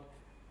God.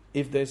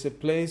 If there's a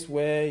place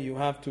where you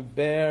have to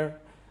bear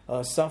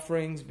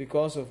sufferings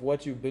because of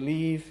what you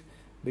believe,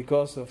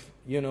 because of,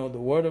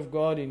 the Word of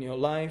God in your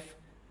life,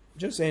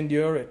 just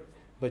endure it.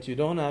 But you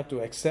don't have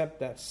to accept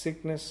that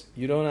sickness.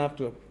 You don't have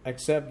to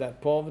accept that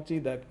poverty,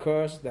 that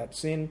curse, that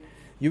sin.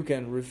 You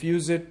can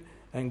refuse it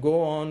and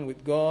go on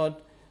with God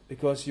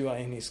because you are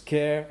in his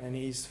care and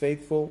he is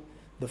faithful.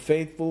 The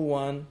faithful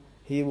one,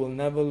 he will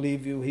never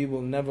leave you. He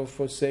will never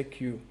forsake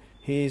you.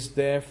 He is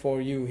there for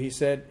you. He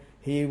said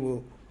he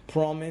will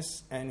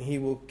promise and he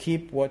will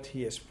keep what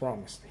he has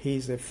promised. He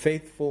is a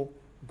faithful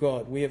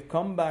God. We have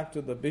come back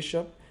to the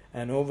bishop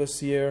and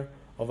overseer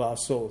of our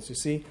souls. You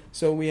see?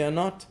 So we are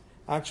not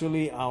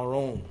actually our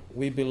own.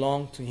 We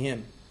belong to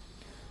him.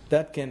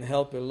 That can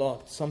help a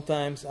lot.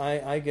 Sometimes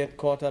I get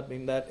caught up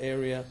in that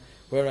area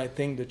where I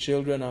think the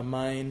children are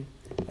mine,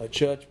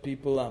 church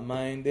people are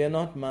mine. They are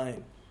not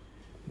mine.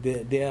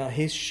 They are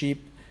his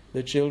sheep.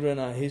 The children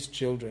are his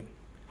children.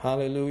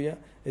 Hallelujah.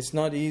 It's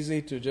not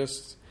easy to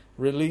just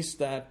release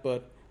that,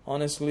 but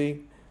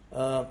honestly,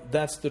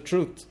 that's the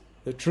truth.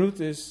 The truth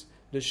is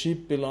the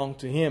sheep belong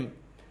to him.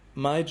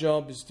 My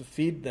job is to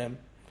feed them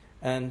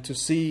and to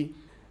see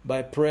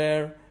by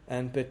prayer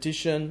and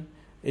petition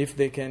if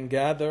they can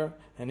gather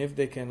and if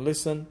they can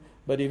listen.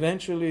 But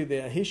eventually they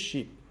are his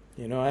sheep.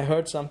 I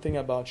heard something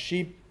about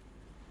sheep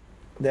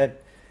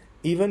that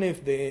even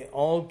if they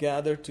all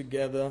gather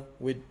together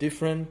with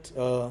different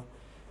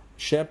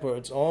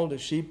shepherds, all the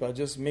sheep are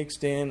just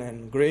mixed in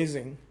and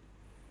grazing.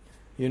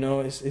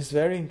 It's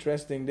very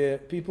interesting.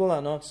 People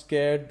are not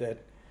scared that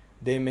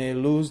they may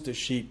lose the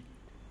sheep.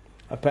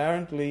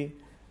 Apparently,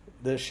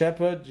 the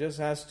shepherd just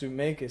has to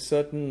make a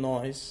certain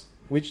noise,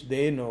 which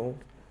they know,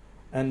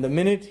 and the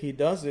minute he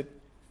does it,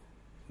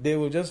 they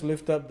will just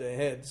lift up their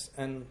heads,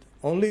 and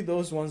only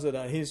those ones that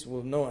are his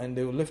will know, and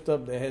they will lift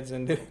up their heads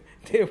and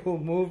they will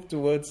move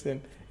towards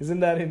him.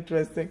 Isn't that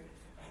interesting?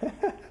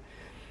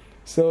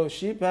 So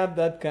sheep have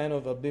that kind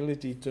of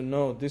ability to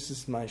know, this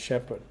is my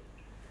shepherd.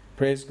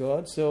 Praise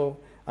God. So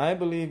I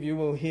believe you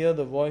will hear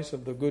the voice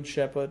of the good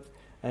shepherd,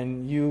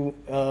 and you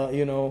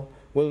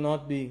will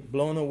not be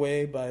blown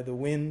away by the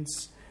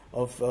winds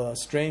of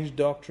strange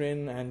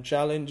doctrine and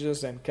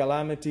challenges and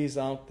calamities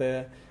out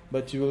there,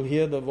 but you will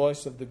hear the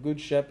voice of the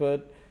good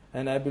shepherd,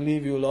 and I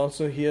believe you will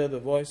also hear the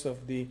voice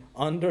of the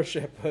under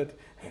shepherd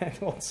and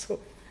also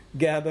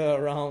gather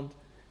around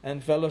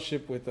and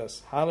fellowship with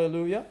us.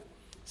 Hallelujah.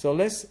 So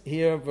let's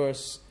hear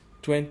verse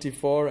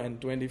 24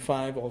 and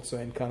 25 also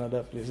in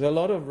Kannada, please. There's a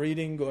lot of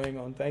reading going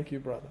on. Thank you,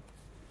 brother.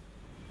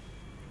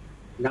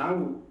 ನಾವು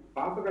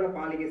ಪಾಪಗಳ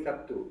ಪಾಲಿಗೆ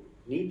ಸತ್ತು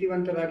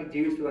ನೀತಿವಂತರಾಗಿ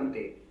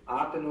ಜೀವಿಸುವಂತೆ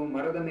ಆತನು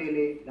ಮರದ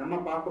ಮೇಲೆ ನಮ್ಮ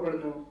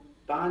ಪಾಪಗಳನ್ನು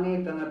ತಾನೇ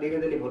ತನ್ನ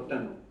ದೇಹದಲ್ಲಿ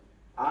ಹೊತ್ತನು.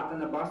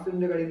 ಆತನ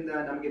ಪಾಸ್ತುಂಜಗಳಿಂದ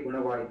ನಮಗೆ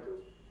ಗುಣವಾಯಿತು.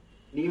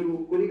 ನೀವು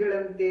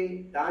ಕುರಿಗಳಂತೆ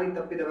ದಾರಿ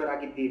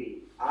ತಪ್ಪಿದವರಾಗಿದ್ದೀರಿ,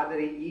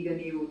 ಆದರೆ ಈಗ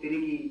ನೀವು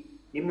ತಿರುಗಿ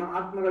ನಿಮ್ಮ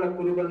ಆತ್ಮಗಳ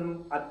ಕುರುಬನು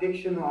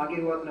ಅಧ್ಯಕ್ಷನು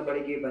ಆಗಿರುವಾತನ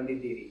ಬಳಿಗೆ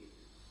ಬಂದಿದ್ದೀರಿ.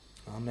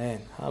 Amen.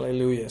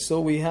 Hallelujah. So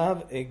we have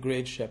a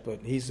great shepherd.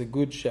 He's a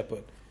good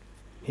shepherd.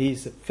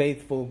 He's a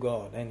faithful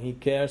God and he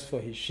cares for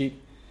his sheep.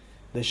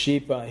 The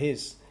sheep are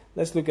his.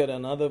 Let's look at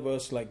another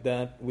verse like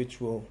that which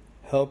will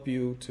help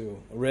you to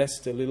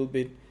rest a little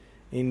bit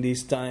in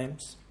these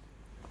times.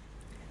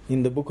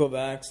 In the book of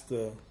Acts,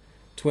 the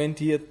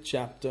 20th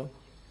chapter,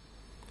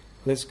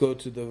 let's go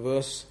to the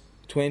verse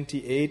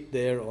 28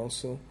 there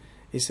also.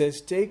 It says,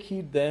 "Take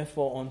heed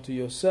therefore unto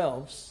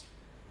yourselves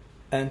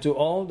and to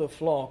all the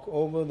flock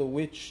over the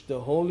which the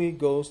Holy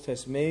Ghost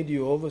has made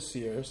you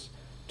overseers,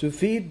 to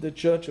feed the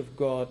church of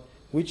God,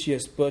 which he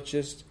has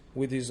purchased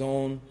with his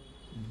own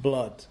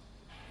blood."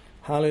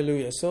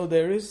 Hallelujah. So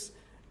there is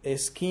a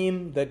scheme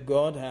that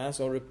God has,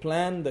 or a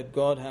plan that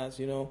God has.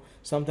 You know,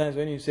 sometimes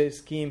when you say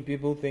scheme,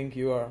 people think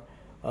you are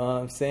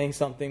saying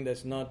something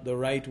that's not the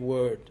right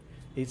word.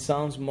 It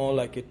sounds more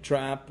like a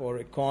trap or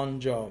a con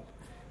job.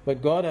 But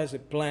God has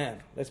a plan.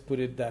 Let's put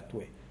it that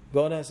way.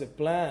 God has a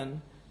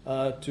plan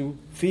to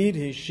feed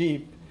his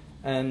sheep,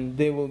 and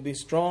they will be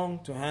strong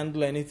to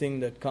handle anything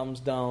that comes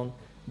down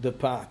the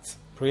path.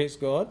 Praise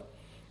God.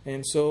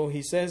 And so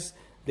he says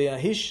they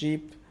are his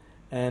sheep,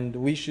 and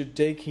we should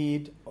take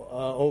heed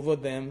over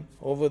them,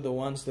 over the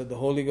ones that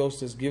the Holy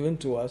Ghost has given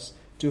to us,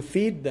 to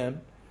feed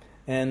them.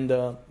 And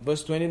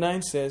verse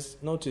 29 says,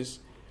 notice,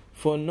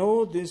 "For know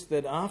this,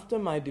 that after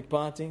my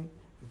departing,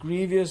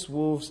 grievous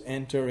wolves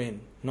enter in,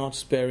 not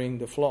sparing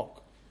the flock."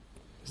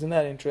 Isn't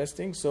that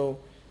interesting? So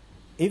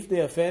if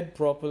they are fed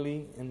properly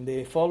and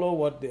they follow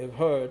what they have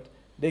heard,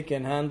 they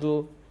can handle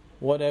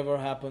whatever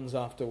happens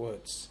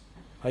afterwards.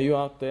 Are you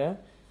out there?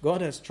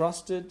 God has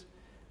trusted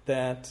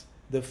that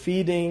the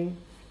feeding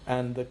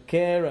and the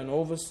care and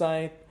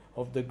oversight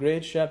of the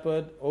great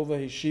shepherd over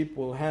his sheep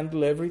will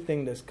handle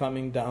everything that's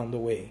coming down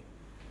the way.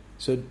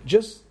 So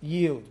just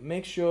yield.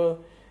 Make sure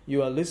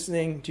you are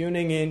listening,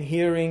 tuning in,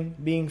 hearing,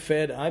 being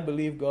fed. I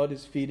believe God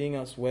is feeding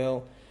us well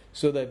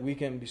so that we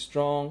can be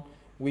strong,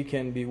 we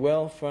can be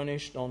well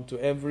furnished unto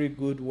every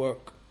good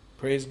work.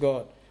 Praise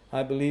God.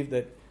 I believe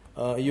that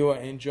you are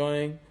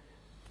enjoying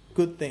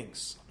good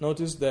things.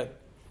 Notice that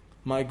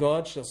my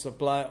God shall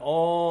supply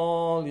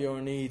all your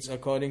needs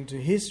according to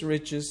his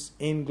riches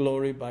in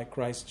glory by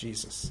Christ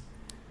Jesus.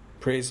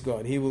 Praise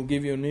God. He will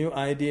give you new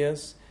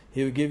ideas.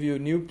 He will give you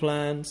new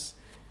plans,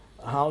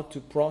 how to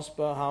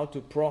prosper, how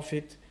to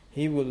profit.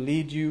 He will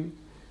lead you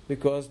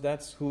because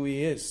that's who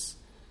he is.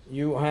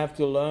 You have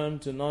to learn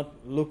to not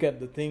look at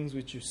the things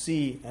which you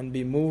see and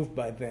be moved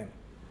by them.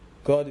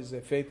 God is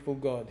a faithful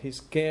God. His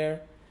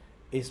care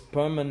is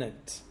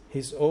permanent.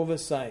 His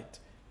oversight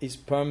is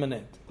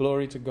permanent.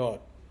 Glory to God.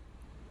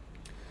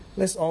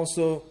 Let's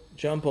also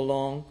jump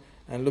along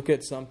and look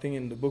at something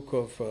in the book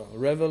of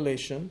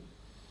Revelation.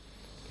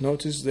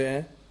 Notice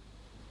there,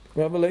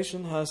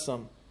 Revelation has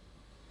some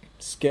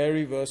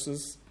scary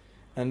verses,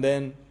 and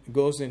then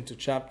goes into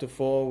chapter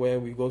 4 where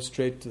we go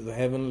straight to the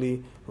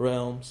heavenly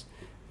realms.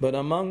 But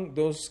among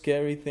those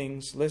scary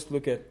things, let's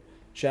look at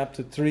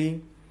chapter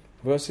 3,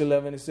 verse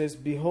 11. It says,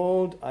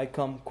 "Behold, I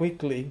come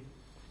quickly.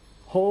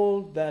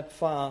 Hold that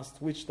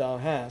fast which thou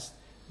hast,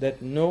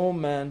 that no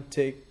man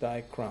take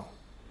thy crown."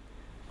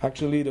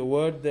 Actually, the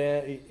word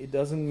there, it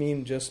doesn't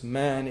mean just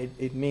man.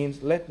 It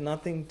means let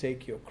nothing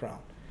take your crown.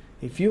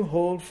 If you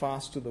hold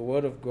fast to the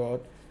word of God,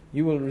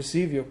 you will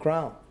receive your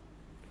crown.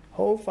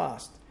 Hold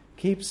fast.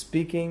 Keep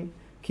speaking.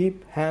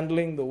 Keep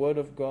handling the word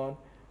of God.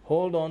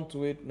 Hold on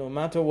to it. No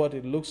matter what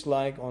it looks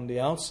like on the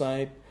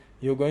outside,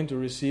 you're going to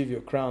receive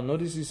your crown.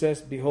 Notice he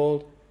says,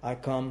 "Behold, I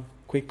come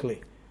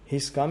quickly."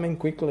 He's coming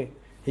quickly.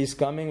 He's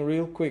coming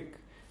real quick.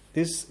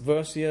 This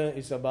verse here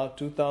is about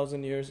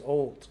 2,000 years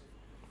old.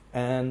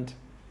 And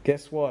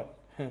guess what?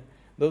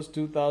 Those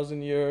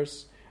 2,000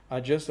 years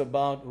are just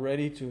about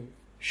ready to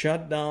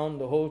shut down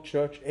the whole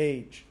church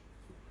age.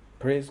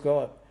 Praise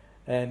God.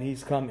 And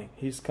he's coming.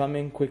 He's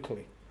coming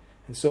quickly.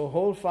 And so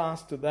hold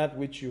fast to that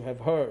which you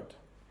have heard.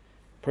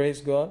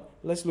 Praise God.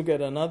 Let's look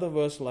at another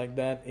verse like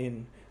that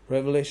in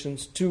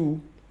Revelations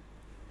 2.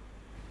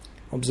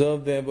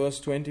 Observe there verse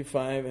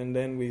 25, and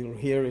then we'll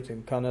hear it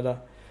in Kannada.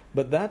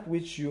 "But that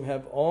which you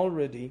have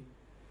already,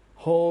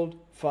 hold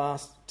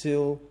fast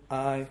till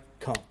I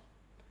come."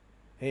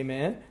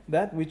 Amen.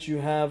 That which you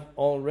have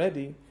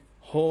already,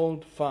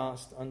 hold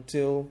fast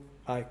until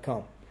I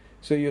come.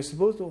 So you're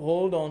supposed to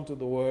hold on to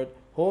the word,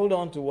 hold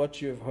on to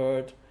what you have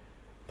heard,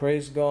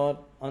 praise God,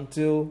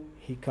 until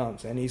he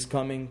comes. And he's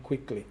coming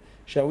quickly.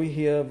 Shall we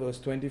hear verse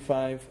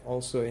 25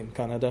 also in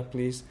Kannada,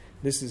 please?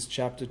 This is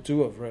chapter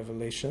 2 of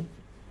Revelation.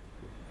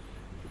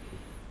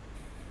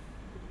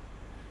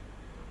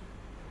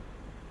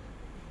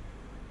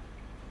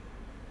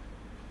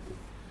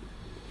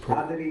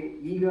 ಆದರೆ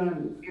ಈಗ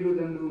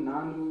ನಿಂತಿರುವುದನ್ನು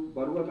ನಾನು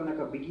ಬರುವ ತನಕ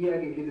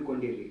ಬಿಗಿಯಾಗಿ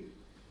ಹಿಡಿದುಕೊಂಡಿರಿ.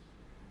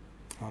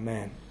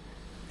 Amen.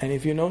 And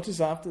if you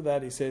notice after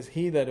that, he says,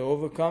 he that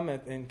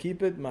overcometh and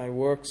keepeth my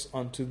works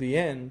unto the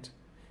end,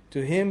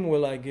 to him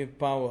will I give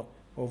power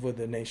over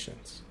the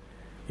nations.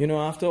 You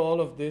know, after all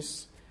of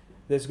this,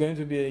 there's going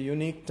to be a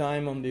unique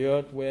time on the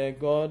earth where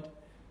God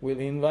will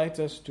invite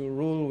us to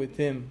rule with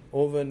him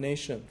over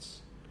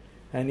nations.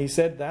 And he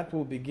said that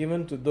will be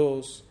given to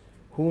those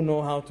who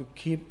know how to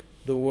keep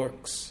the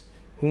works,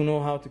 who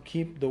know how to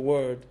keep the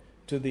word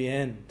to the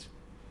end.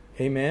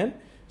 Amen?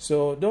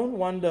 So don't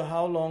wonder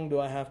how long do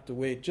I have to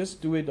wait.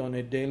 Just do it on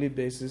a daily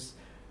basis,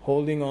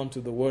 holding on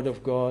to the word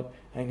of God,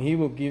 and he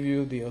will give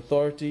you the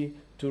authority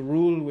to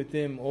rule with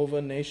him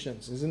over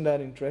nations. Isn't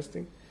that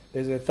interesting?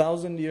 There's a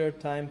 1,000-year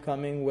time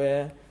coming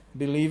where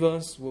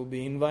believers will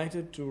be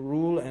invited to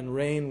rule and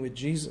reign with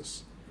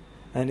Jesus.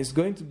 And it's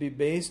going to be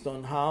based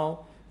on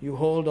how you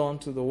hold on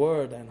to the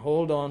word and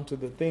hold on to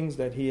the things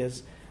that he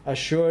has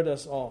assured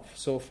us of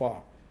so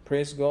far.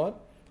 Praise God.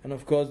 And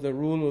of course the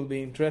rule will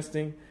be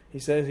interesting. He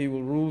says he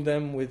will rule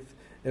them with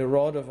a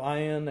rod of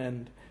iron,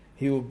 and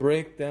he will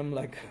break them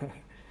like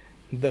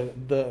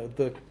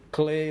the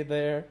clay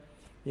there.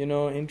 You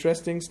know,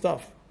 interesting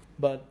stuff.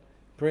 But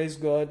praise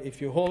God,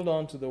 if you hold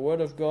on to the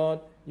word of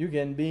God, you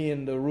can be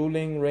in the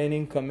ruling,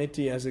 reigning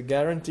committee as a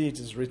guarantee. It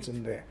is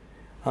written there.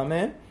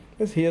 Amen.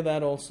 Let's hear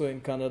that also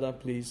in Kannada,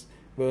 please.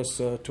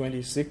 Verse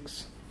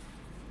 26.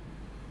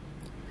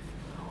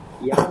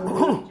 ಯಾವನು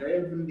ಜಯ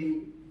ಹೊಂದಿ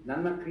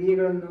ನನ್ನ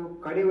ಕ್ರಿಯೆಗಳನ್ನು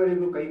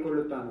ಕಡೆವರೆಗೂ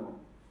ಕೈಕೊಳ್ಳುತ್ತಾನೋ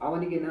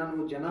ಅವನಿಗೆ ನಾನು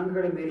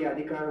ಜನಾಂಗಗಳ ಮೇಲೆ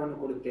ಅಧಿಕಾರವನ್ನು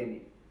ಕೊಡುತ್ತೇನೆ.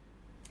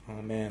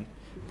 Amen.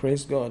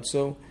 Praise God.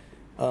 So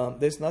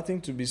there's nothing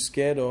to be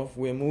scared of.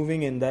 We're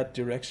moving in that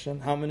direction.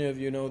 How many of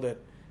you know that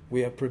we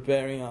are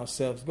preparing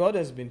ourselves? God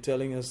has been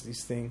telling us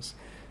these things,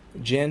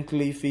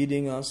 gently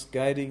feeding us,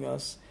 guiding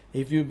us.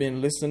 If you've been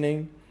listening,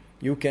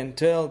 you can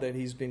tell that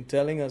he's been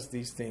telling us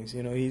these things.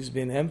 You know, he's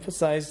been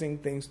emphasizing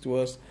things to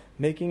us,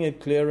 making it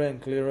clearer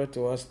and clearer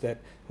to us that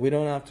we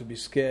don't have to be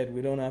scared,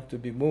 we don't have to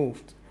be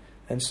moved.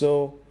 And so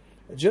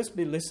just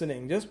be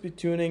listening, just be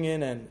tuning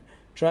in and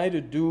try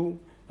to do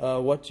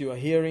what you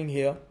are hearing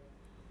here.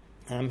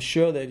 I'm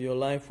sure that your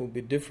life will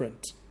be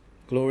different.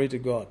 Glory to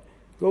God.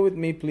 Go with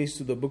me, please,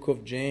 to the book of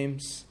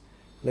James.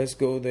 Let's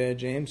go there.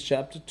 James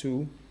chapter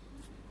 2.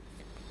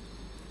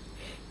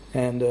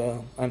 And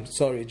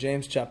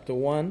James chapter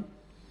 1.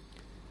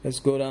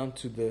 Let's go down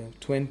to the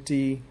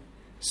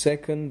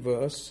 22nd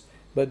verse.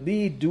 But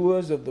be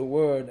doers of the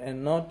word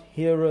and not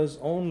hearers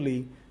only,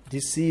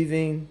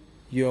 deceiving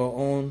your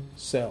own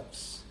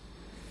selves.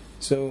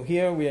 So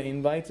here we are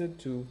invited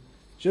to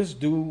just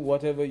do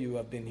whatever you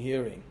have been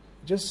hearing.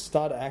 Just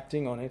start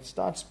acting on it.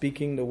 Start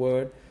speaking the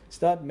word.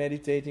 Start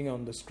meditating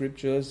on the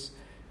scriptures.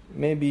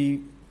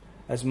 Maybe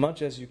as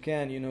much as you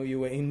can. You know, you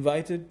were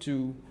invited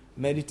to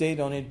meditate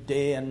on it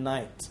day and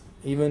night,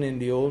 even in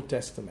the Old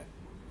Testament.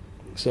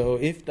 So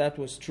if that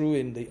was true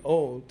in the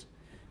Old,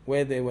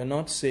 where they were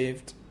not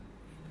saved,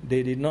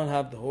 they did not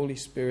have the Holy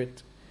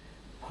Spirit,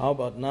 how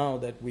about now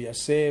that we are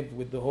saved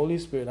with the Holy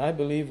Spirit? I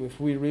believe if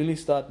we really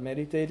start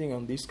meditating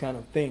on these kind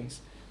of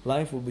things,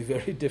 life will be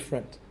very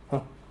different.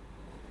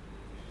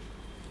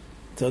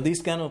 So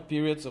these kind of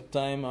periods of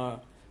time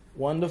are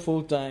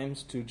wonderful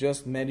times to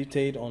just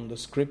meditate on the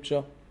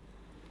scripture.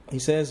 He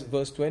says,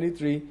 verse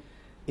 23,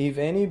 if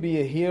any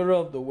be a hearer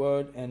of the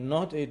word and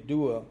not a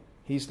doer,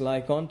 he is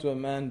like unto a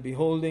man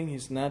beholding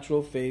his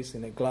natural face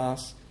in a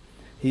glass.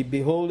 He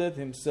beholdeth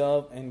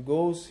himself and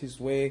goes his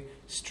way,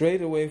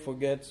 straightway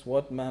forgets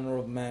what manner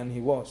of man he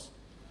was.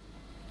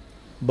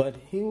 But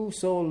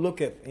whoso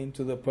looketh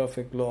into the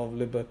perfect law of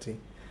liberty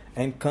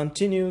and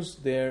continues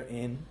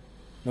therein,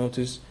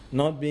 notice,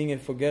 not being a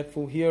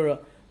forgetful hearer,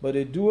 but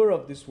a doer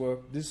of this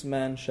work, this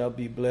man shall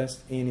be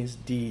blessed in his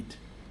deed.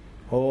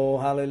 Oh,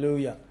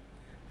 hallelujah.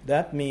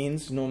 That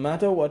means no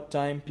matter what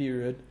time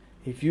period,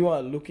 if you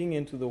are looking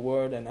into the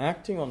word and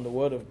acting on the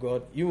word of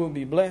God, you will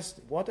be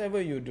blessed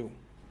whatever you do.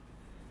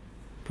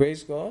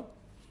 Praise God.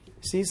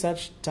 See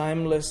such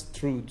timeless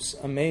truths.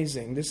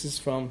 Amazing. This is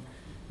from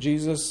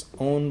Jesus'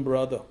 own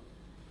brother,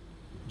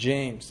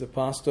 James, the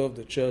pastor of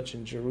the church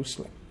in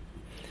Jerusalem.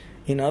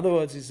 In other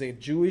words, he's a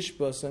Jewish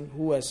person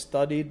who has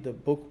studied the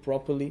book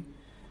properly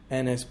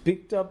and has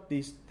picked up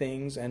these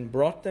things and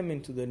brought them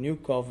into the new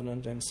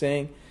covenant and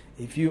saying,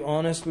 if you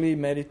honestly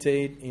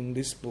meditate in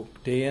this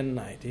book day and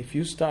night, if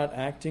you start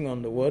acting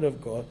on the word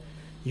of God,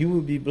 you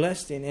will be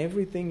blessed in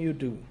everything you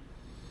do.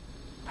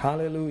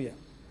 Hallelujah.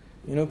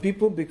 You know,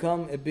 people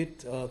become a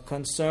bit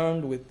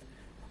concerned with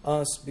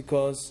us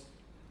because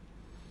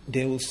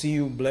they will see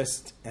you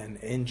blessed and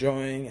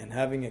enjoying and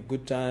having a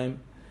good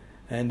time.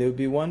 And they'll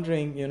be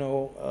wondering,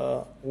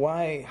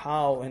 why,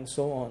 how, and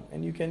so on.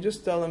 And you can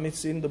just tell them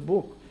it's in the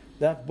book.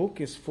 That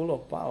book is full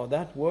of power.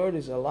 That word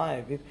is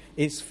alive.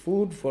 It's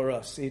food for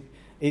us.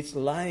 It's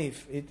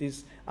life. It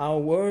is our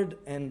word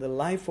and the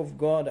life of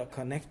God are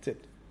connected.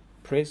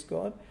 Praise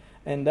God.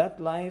 And that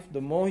life,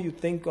 the more you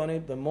think on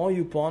it, the more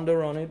you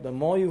ponder on it, the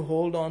more you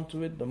hold on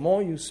to it, the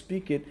more you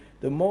speak it,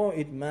 the more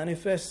it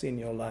manifests in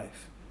your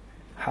life.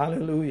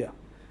 Hallelujah.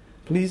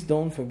 Please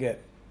don't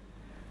forget.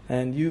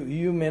 And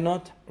you may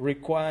not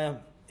require,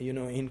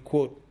 in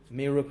quote,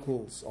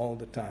 miracles all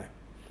the time.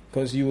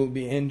 because you will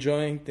be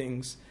enjoying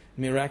things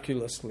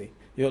miraculously.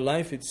 Your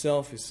life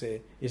itself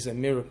is a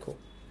miracle.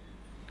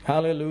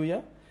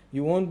 Hallelujah.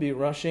 You won't be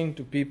rushing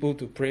to people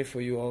to pray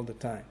for you all the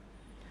time.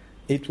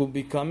 It will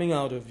be coming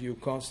out of you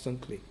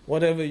constantly.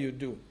 Whatever you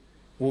do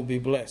will be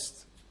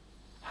blessed.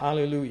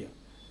 Hallelujah.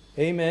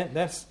 Amen.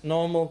 That's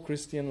normal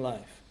Christian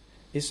life.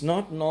 It's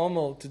not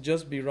normal to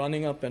just be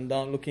running up and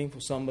down looking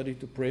for somebody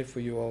to pray for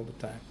you all the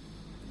time.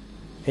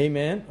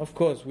 Amen. Of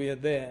course, we are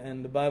there,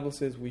 and the Bible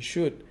says we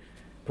should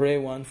pray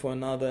one for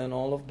another and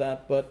all of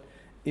that. But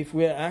if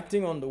we are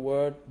acting on the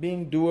Word,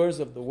 being doers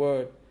of the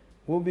Word,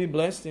 we'll be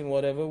blessed in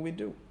whatever we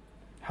do.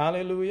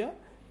 Hallelujah.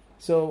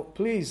 So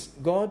please,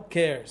 God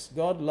cares.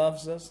 God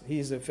loves us. He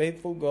is a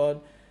faithful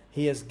God.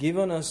 He has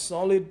given us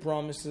solid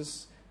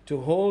promises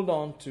to hold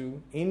on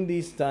to in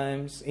these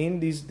times,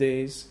 in these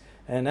days.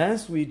 And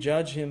as we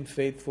judge Him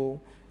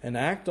faithful and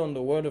act on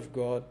the Word of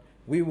God,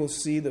 we will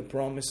see the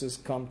promises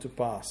come to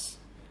pass.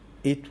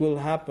 It will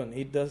happen.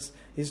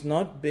 It's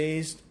not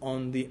based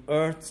on the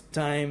earth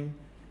time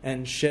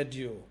and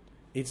schedule.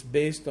 It's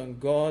based on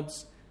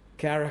God's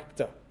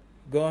character.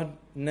 God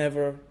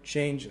never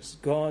changes.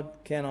 God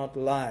cannot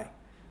lie.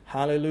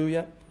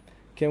 Hallelujah.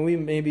 Can we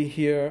maybe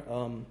hear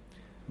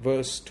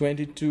verse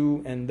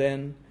 22 and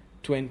then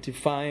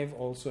 25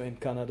 also in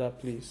Kannada,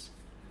 please?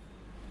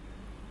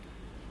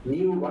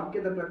 ನೀವು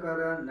ವಾಕ್ಯದ ಪ್ರಕಾರ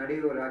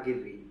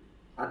ನಡೆಯುವರಾಗಿರ್ರಿ.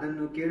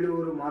 ಅದನ್ನು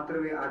ಕೇಳುವವರು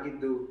ಮಾತ್ರವೇ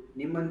ಆಗಿದ್ದು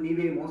ನಿಮ್ಮನ್ನು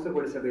ನೀವೇ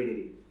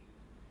ಮೋಸಗೊಳಿಸಬೇಡಿರಿ.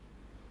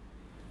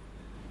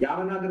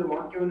 ಯಾವನಾದರೂ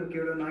ವಾಕ್ಯವನ್ನು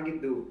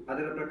ಕೇಳೋನಾಗಿದ್ದು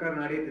ಅದರ ಪ್ರಕಾರ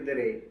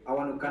ನಡೆಯುತ್ತಿದ್ದರೆ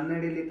ಅವನು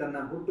ಕನ್ನಡಿಯಲ್ಲಿ ತನ್ನ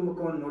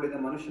ಹುಟ್ಟುಮುಖವನ್ನು ನೋಡಿದ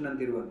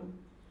ಮನುಷ್ಯನಂತಿರುವನು.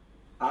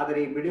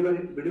 ಆದರೆ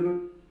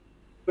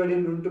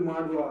ಬಿಡುಗಡೆಯನ್ನುಂಟು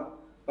ಮಾಡುವ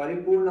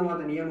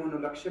ಪರಿಪೂರ್ಣವಾದ ನಿಯಮವನ್ನು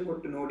ಲಕ್ಷ್ಯ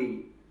ಕೊಟ್ಟು ನೋಡಿ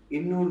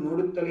ಇನ್ನೂ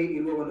ನೋಡುತ್ತಲೇ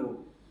ಇರುವವನು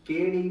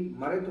ಕೇಳಿ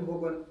ಮರೆತು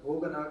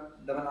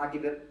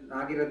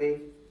ಹೋಗದವನಾಗಿರದೆ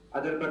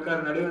ಅದರ ಪ್ರಕಾರ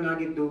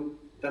ನಡೆಯುವನಾಗಿದ್ದು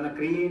ತನ್ನ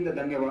ಕ್ರಿಯೆಯಿಂದ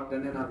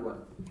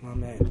ಧನ್ಯನಾಗುವನು.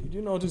 Amen. Did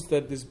you notice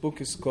that this book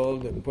is called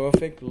The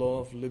Perfect Law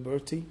of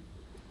Liberty?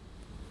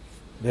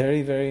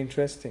 Very, very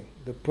interesting.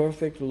 The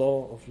perfect law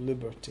of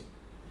liberty.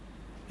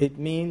 It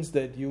means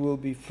that you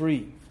will be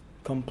free,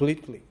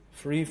 completely,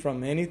 free from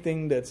anything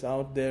that's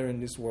out there in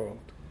this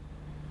world.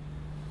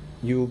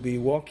 You will be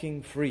walking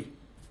free,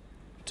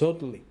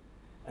 totally.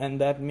 And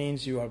that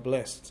means you are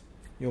blessed.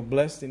 You're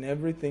blessed in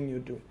everything you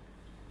do.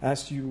 As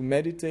you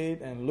meditate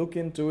and look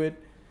into it,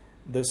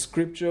 the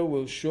scripture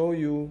will show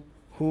you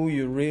who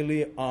you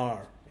really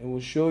are. It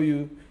will show you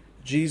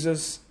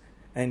Jesus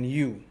and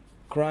you.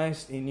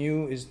 Christ in you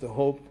is the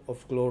hope of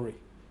glory.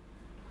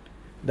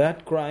 That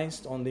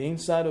Christ on the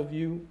inside of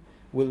you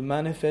will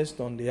manifest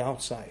on the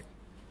outside.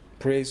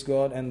 Praise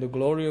God. And the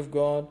glory of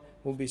God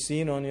will be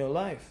seen on your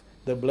life.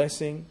 The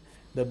blessing,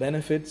 the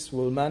benefits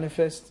will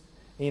manifest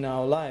in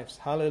our lives.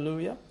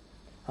 Hallelujah.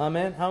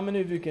 Amen. How many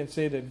of you can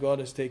say that God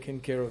has taken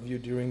care of you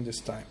during this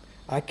time?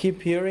 I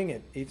keep hearing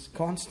it. It's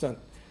constant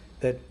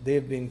that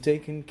they've been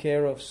taken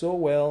care of so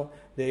well.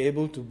 They're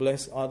able to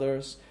bless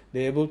others.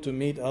 They're able to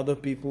meet other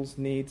people's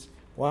needs.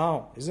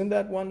 Wow, isn't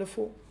that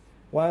wonderful?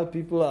 While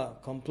people are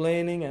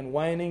complaining and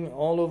whining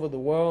all over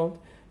the world,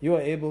 you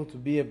are able to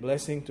be a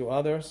blessing to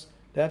others.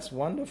 That's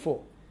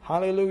wonderful.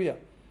 Hallelujah.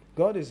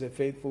 God is a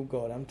faithful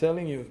God. I'm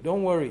telling you,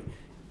 don't worry.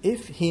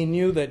 If He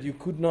knew that you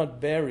could not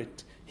bear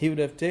it, He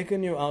would have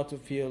taken you out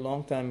of here a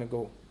long time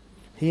ago.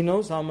 He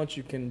knows how much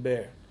you can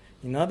bear.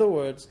 In other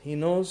words, He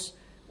knows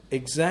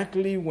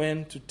exactly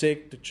when to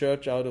take the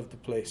church out of the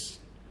place.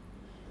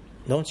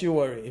 Don't you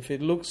worry. If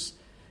it looks,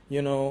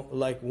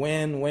 like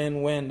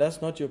when,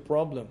 that's not your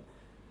problem.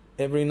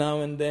 Every now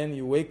and then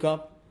you wake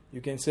up,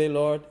 you can say,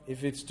 Lord,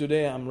 if it's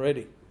today, I'm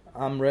ready.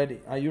 I'm ready.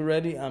 Are you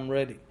ready? I'm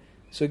ready.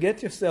 So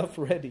get yourself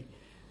ready.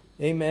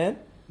 Amen.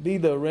 Be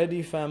the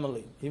ready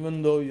family,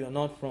 even though you're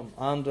not from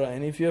Andhra.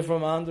 And if you're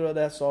from Andhra,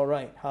 that's all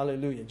right.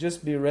 Hallelujah.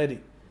 Just be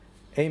ready.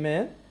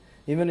 Amen.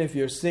 Even if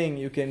you're singing,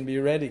 you can be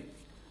ready.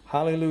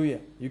 Hallelujah.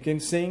 You can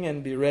sing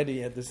and be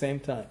ready at the same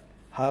time.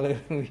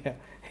 Hallelujah.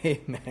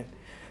 Amen.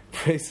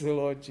 Praise the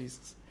Lord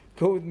Jesus.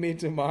 Go with me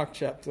to Mark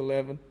chapter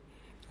 11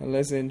 and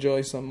let's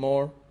enjoy some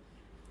more.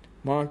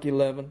 Mark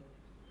 11.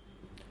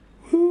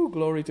 Woo,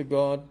 glory to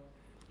God.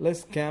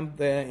 Let's camp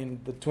there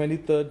in the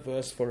 23rd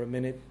verse for a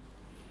minute.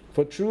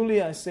 For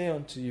truly I say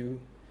unto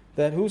you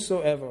that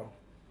whosoever,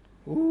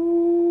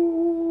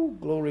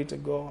 glory to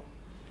God,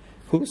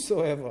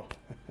 whosoever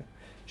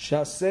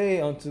shall say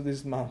unto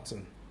this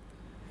mountain.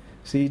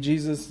 See,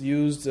 Jesus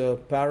used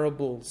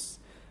parables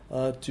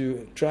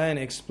to try and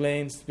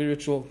explain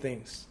spiritual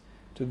things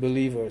to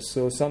believers.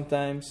 So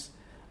sometimes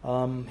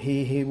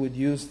he would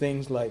use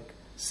things like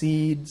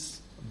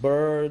seeds,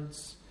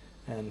 birds,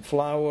 and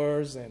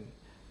flowers, and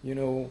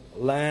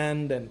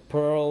land and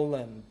pearl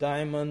and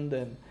diamond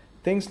and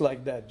things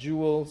like that,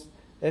 jewels,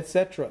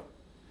 etc.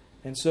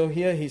 And so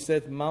here he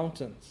said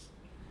mountains.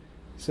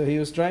 So he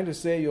was trying to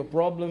say your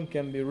problem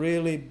can be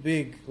really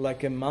big,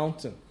 like a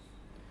mountain.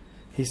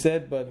 He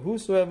said, but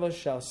whosoever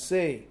shall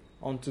say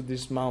unto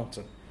this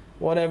mountain,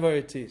 whatever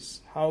it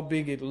is, how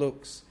big it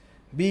looks,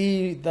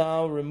 be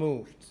thou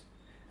removed,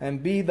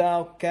 and be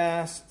thou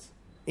cast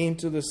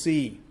into the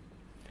sea,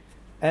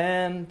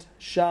 and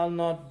shall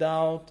not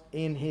doubt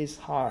in his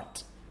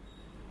heart.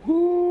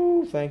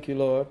 Whoo, thank you,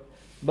 Lord.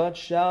 But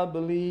shall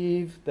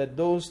believe that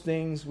those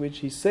things which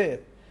he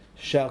saith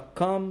shall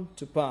come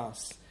to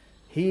pass.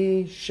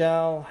 He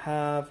shall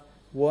have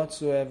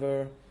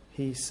whatsoever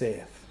he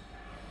saith.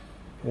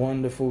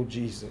 Wonderful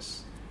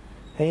Jesus.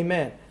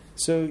 Amen.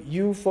 So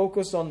you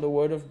focus on the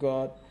Word of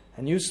God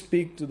and you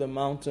speak to the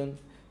mountain.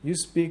 You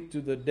speak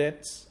to the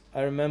debts.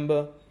 I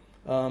remember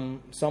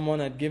someone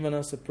had given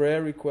us a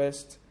prayer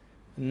request.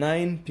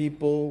 9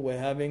 people were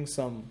having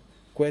some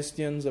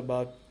questions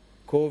about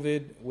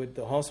COVID with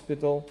the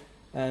hospital,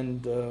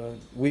 and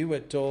we were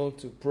told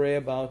to pray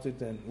about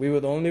it, and we were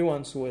the only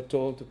ones who were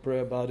told to pray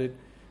about it,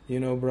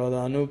 Brother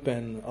Anup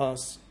and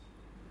us,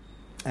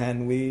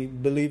 and we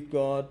believed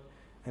God.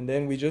 And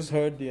then we just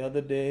heard the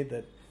other day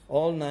that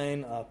all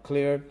 9 are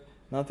cleared.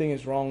 Nothing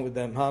is wrong with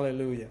them.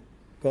 Hallelujah.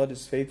 God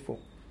is faithful.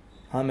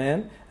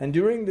 Amen. And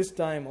during this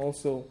time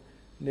also,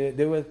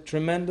 they were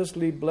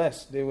tremendously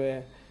blessed.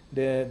 Their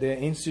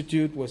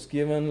institute was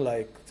given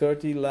like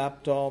 30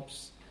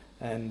 laptops,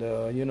 and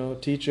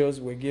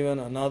teachers were given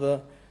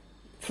another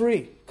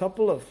free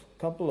couple of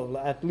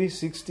at least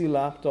 60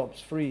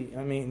 laptops free.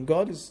 I mean,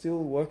 God is still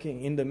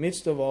working in the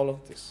midst of all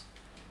of this.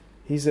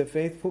 He's a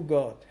faithful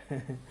God.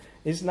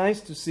 It's nice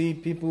to see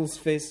people's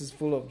faces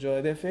full of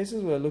joy. Their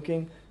faces were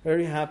looking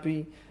very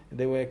happy.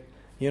 They were,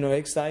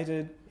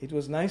 excited. It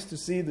was nice to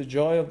see the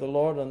joy of the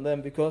Lord on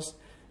them, because,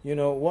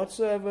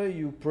 whatsoever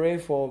you pray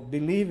for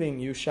believing,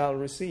 you shall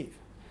receive.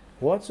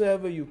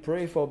 Whatsoever you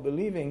pray for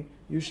believing,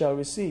 you shall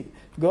receive.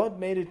 God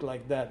made it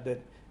like that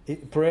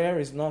prayer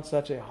is not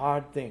such a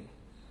hard thing.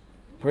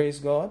 Praise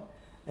God.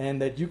 And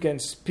that you can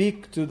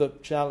speak to the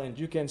challenge.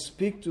 You can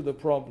speak to the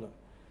problem.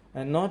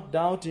 And not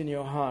doubt in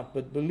your heart,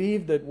 but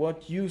believe that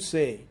what you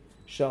say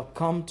shall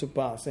come to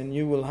pass, and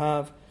you will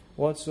have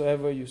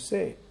whatsoever you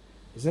say.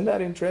 Isn't that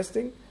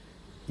interesting?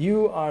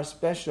 You are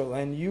special,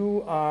 and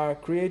you are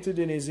created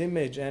in His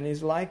image and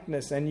His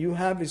likeness, and you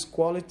have His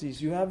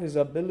qualities, you have His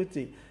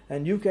ability,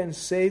 and you can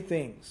say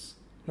things.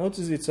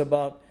 Notice it's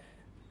about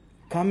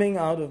coming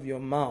out of your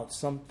mouth,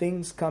 some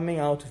things coming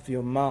out of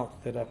your mouth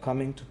that are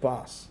coming to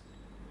pass.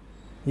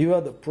 You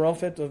are the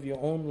prophet of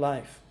your own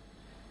life.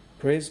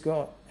 Praise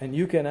God. And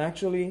you can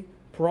actually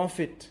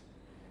profit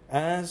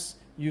as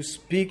you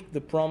speak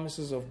the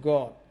promises of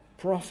God.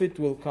 Profit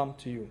will come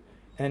to you.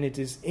 And it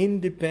is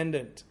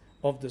independent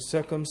of the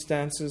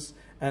circumstances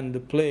and the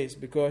place,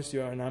 because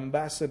you are an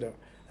ambassador.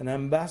 And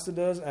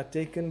ambassadors are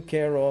taken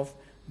care of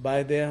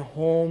by their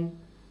home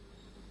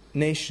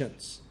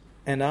nations.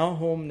 And our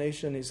home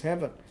nation is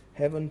heaven.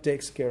 Heaven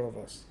takes care of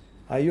us.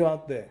 Are you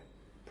out there?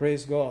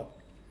 Praise God.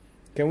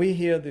 Can we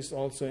hear this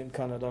also in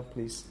Kannada,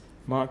 please?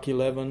 Mark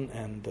 11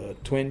 and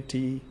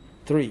 23.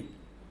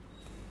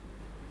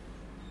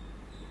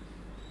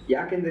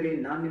 ಯಾಕೆಂದರೆ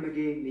ನಾನು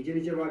ನಿಮಗೆ ನಿಜ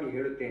ನಿಜವಾಗಿ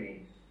ಹೇಳುತ್ತೇನೆ,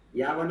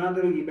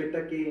 ಯಾವನಾದರೂ ಈ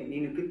ಬೆಟ್ಟಕ್ಕೆ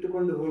ನೀನು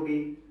ಕಿತ್ತುಕೊಂಡು ಹೋಗಿ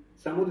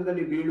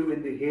ಸಮುದ್ರದಲ್ಲಿ ಬೀಳು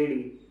ಎಂದು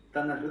ಹೇಳಿ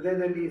ತನ್ನ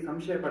ಹೃದಯದಲ್ಲಿ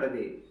ಸಂಶಯ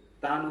ಪಡದೆ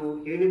ತಾನು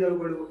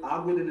ಹೇಳಿದವುಗಳು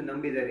ಆಗುವುದನ್ನು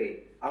ನಂಬಿದರೆ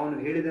ಅವನು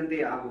ಹೇಳಿದಂತೆ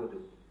ಆಗುವುದು.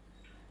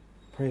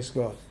 Praise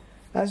God.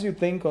 As you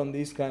think on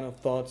these kind of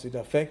thoughts, it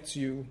affects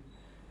you.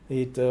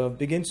 It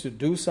begins to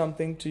do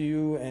something to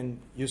you, and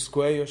you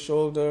square your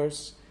shoulders,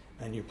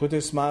 and you put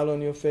a smile on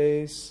your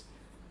face,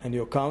 and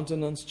your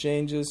countenance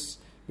changes,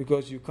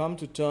 because you come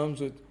to terms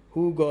with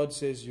who God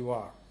says you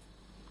are.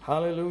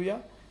 Hallelujah.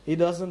 It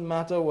doesn't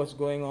matter what's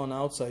going on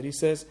outside. He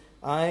says,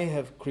 I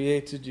have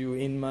created you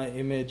in my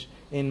image,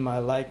 in my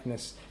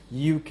likeness.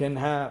 You can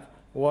have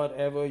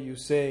whatever you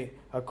say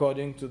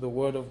according to the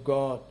word of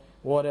God,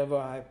 whatever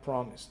I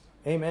promised.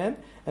 Amen.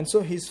 And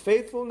so His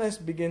faithfulness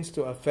begins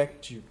to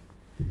affect you.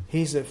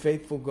 He's a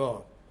faithful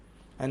God.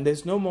 And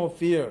there's no more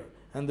fear.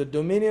 And the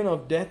dominion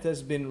of death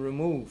has been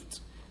removed.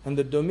 And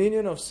the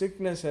dominion of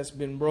sickness has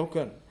been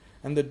broken.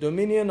 And the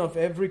dominion of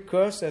every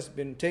curse has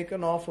been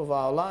taken off of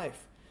our life.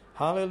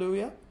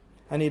 Hallelujah.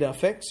 And it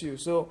affects you.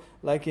 So,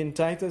 like in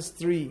Titus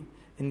 3,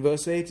 in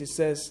verse 8, it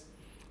says,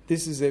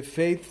 this is a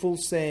faithful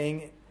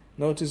saying.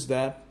 Notice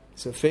that.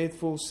 It's a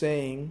faithful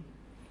saying.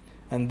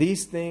 And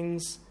these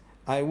things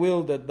I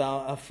will that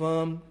thou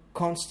affirm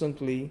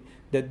constantly,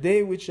 that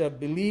they which are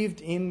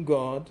believed in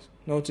God,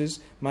 notice,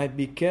 might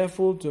be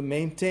careful to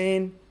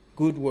maintain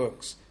good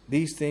works.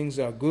 These things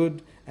are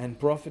good and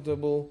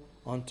profitable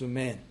unto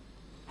men.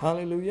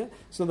 Hallelujah.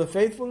 So the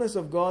faithfulness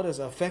of God has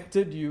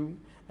affected you,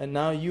 and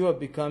now you are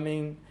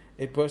becoming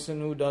a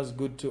person who does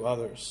good to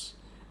others.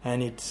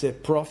 And it's a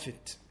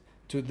profit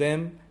to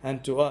them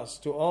and to us,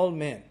 to all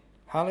men.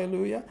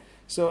 Hallelujah.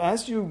 So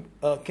as you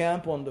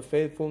camp on the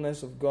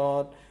faithfulness of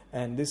God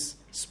and this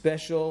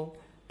special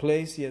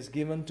place He has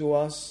given to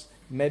us,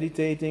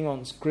 meditating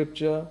on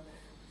Scripture,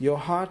 your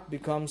heart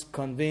becomes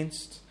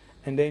convinced,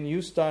 and then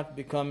you start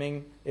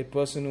becoming a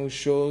person who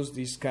shows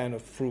this kind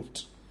of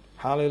fruit.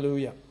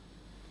 Hallelujah.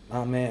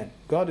 Amen.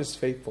 God is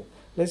faithful.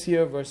 Let's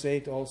hear verse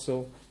 8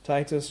 also.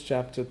 Titus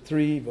chapter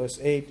 3, verse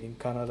 8 in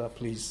Kannada,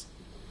 please.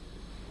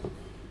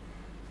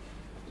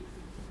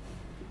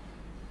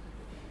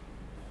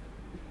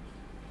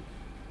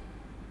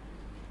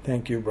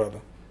 Thank you,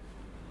 brother.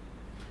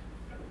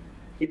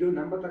 ಇದು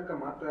ನಂಬತಕ್ಕ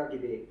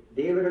ಮಾತಾಗಿದೆ.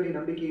 ದೇವರಲ್ಲಿ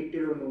ನಂಬಿಕೆ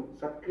ಇಟ್ಟಿರುವನು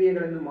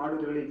ಸತ್ಕ್ರಿಯೆಗಳನ್ನು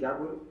ಮಾಡುವುದರಲ್ಲಿ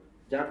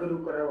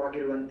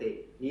ಜಾಗರೂಕರಾಗಿರುವಂತೆ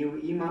ನೀವು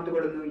ಈ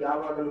ಮಾತುಗಳನ್ನು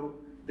ಯಾವಾಗಲೂ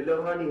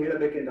ದೃಢವಾಗಿ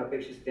ಹೇಳಬೇಕೆಂದು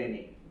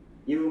ಅಪೇಕ್ಷಿಸುತ್ತೇನೆ.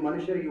 ಇವು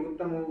ಮನುಷ್ಯರಿಗೆ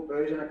ಉತ್ತಮವೂ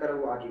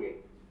ಪ್ರಯೋಜನಕರವೂ ಆಗಿವೆ.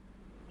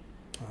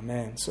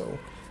 Amen. So,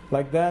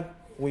 like that,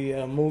 we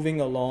are moving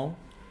along.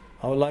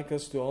 I would like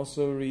us to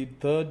also read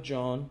 3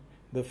 John,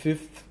 the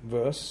 5th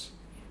verse.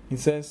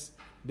 It says,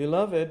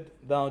 Beloved,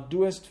 thou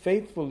doest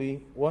faithfully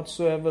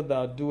whatsoever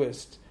thou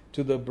doest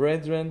to the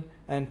brethren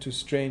and to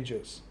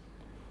strangers.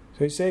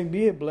 So he's saying,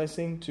 be a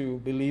blessing to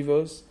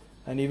believers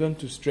and even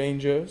to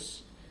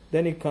strangers.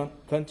 Then he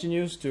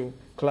continues to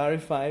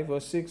clarify.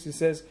 Verse 6, he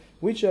says,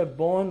 which have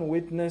borne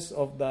witness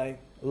of thy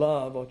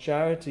love or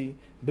charity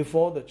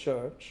before the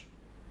church,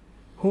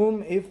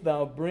 whom if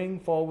thou bring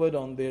forward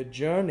on their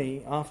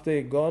journey after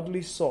a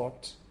godly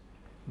sort,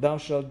 thou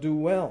shalt do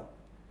well,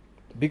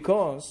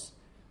 because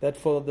that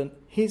for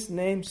his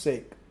name's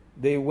sake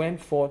they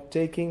went forth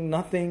taking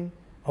nothing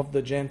of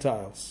the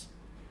Gentiles.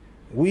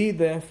 We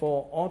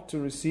therefore ought to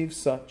receive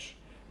such,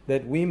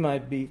 that we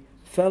might be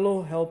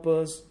fellow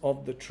helpers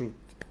of the truth.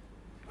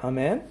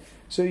 Amen?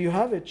 So you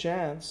have a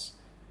chance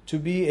to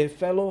be a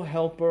fellow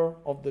helper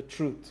of the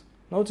truth.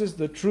 Notice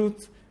the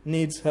truth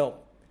needs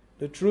help.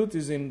 The truth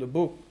is in the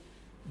book,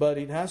 but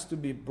it has to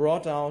be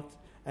brought out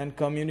and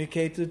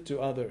communicated to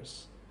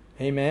others.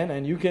 Amen?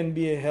 And you can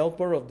be a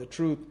helper of the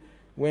truth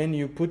when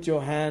you put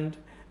your hand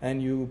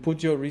and you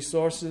put your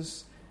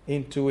resources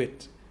into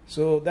it.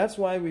 So that's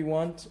why we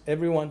want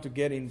everyone to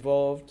get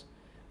involved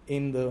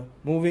in the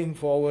moving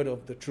forward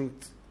of the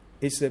truth.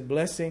 It's a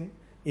blessing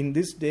in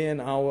this day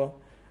and hour,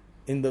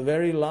 in the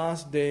very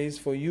last days,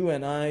 for you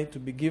and I to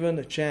be given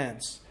a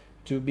chance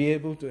to be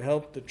able to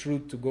help the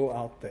truth to go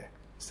out there.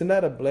 Isn't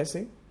that a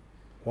blessing?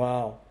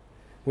 Wow.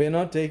 We're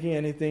not taking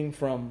anything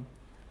from,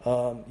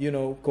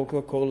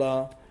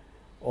 Coca-Cola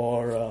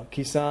or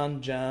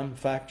Kisan Jam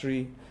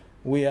factory.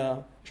 We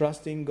are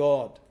trusting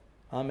God.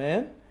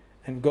 Amen?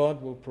 And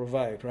God will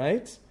provide,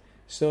 right?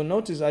 So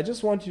notice, I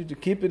just want you to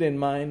keep it in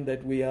mind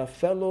that we are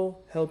fellow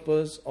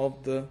helpers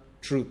of the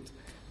truth.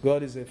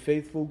 God is a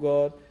faithful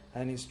God,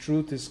 and His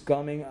truth is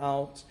coming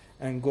out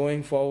and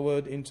going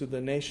forward into the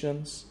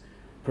nations.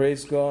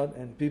 Praise God.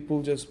 And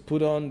people just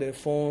put on their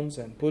phones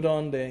and put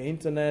on their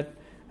internet,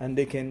 and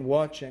they can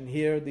watch and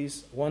hear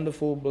these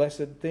wonderful,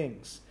 blessed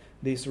things,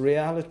 these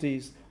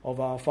realities of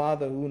our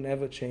Father who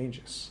never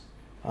changes.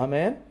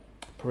 Amen?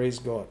 Praise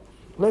God.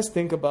 Let's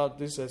think about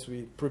this as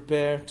we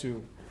prepare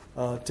to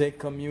take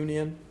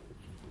communion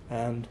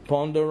and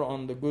ponder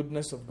on the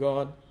goodness of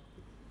God.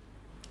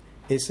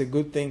 It's a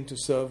good thing to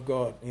serve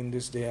God in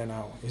this day and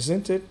hour,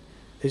 isn't it?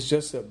 It's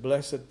just a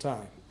blessed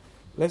time.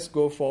 Let's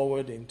go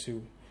forward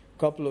into a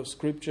couple of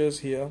scriptures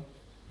here.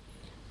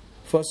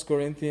 1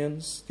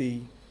 Corinthians,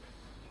 the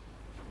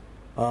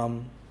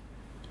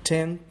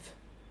 10th.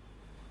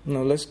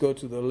 No, let's go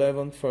to the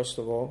 11th first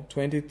of all.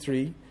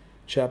 23,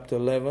 chapter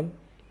 11.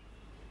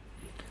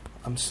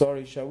 I'm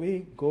sorry, shall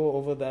we go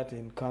over that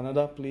in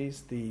Kannada,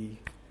 please? The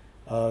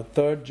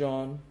 3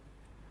 John,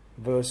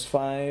 verse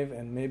 5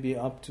 and maybe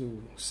up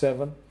to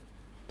 7.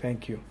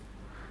 Thank you.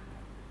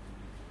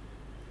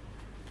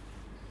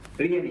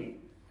 ಪ್ರಿಯನೇ,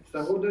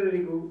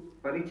 ಸಹೋದರರಿಗೂ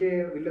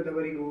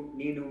ಪರಿಚಯವಿಲ್ಲದವರಿಗೂ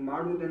ನೀನು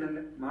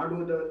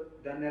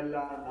ಮಾಡುವುದನ್ನೆಲ್ಲ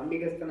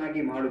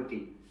ನಂಬಿಗಸ್ತನಾಗಿ ಮಾಡುತ್ತಿ.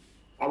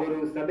 ಅವರು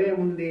ಸಭೆಯ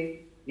ಮುಂದೆ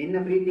ನಿನ್ನ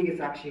ಪ್ರೀತಿಗೆ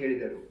ಸಾಕ್ಷಿ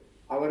ಹೇಳಿದರು.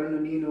 ಅವರನ್ನು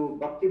ನೀನು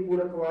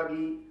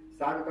ಭಕ್ತಿಪೂರ್ವಕವಾಗಿ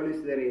ಸಾಗ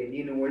ಕಳುಹಿಸಿದರೆ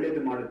ನೀನು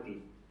ಒಳ್ಳೆಯದು ಮಾಡುತ್ತಿ.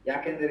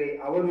 ಯಾಕೆಂದರೆ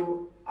ಅವರು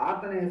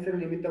ಆತನ ಹೆಸರು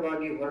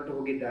ನಿಮಿತ್ತವಾಗಿ ಹೊರಟು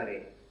ಹೋಗಿದ್ದಾರೆ,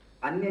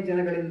 ಅನ್ಯ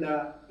ಜನಗಳಿಂದ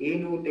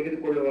ಏನೂ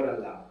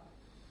ತೆಗೆದುಕೊಳ್ಳುವರಲ್ಲ.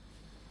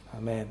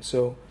 Amen. So,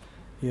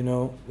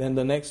 then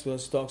the next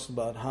verse talks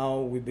about how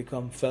we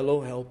become fellow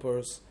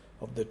helpers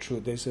of the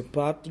truth. There's a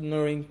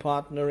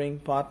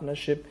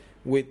partnership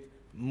with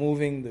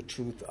moving the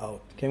truth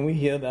out. Can we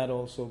hear that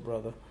also,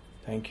 brother?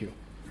 Thank you.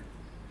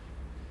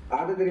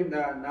 ಆದ್ದರಿಂದ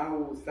ನಾವು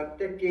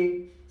ಸತ್ಯಕ್ಕೆ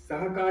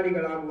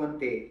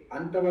ಸಹಕಾರಿಗಳಾಗುವಂತೆ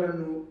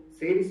ಅಂತವರನ್ನು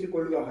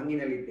ಸೇರಿಸಿಕೊಳ್ಳುವ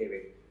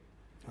ಹಂಗಿನಲ್ಲಿದ್ದೇವೆ.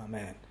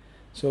 Amen.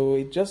 So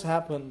it just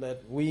happened that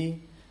we,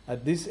 at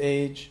this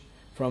age,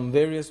 from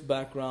various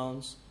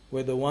backgrounds,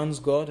 were the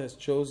ones God has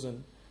chosen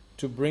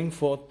to bring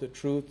forth the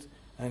truth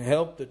and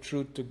help the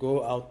truth to go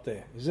out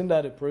there. Isn't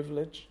that a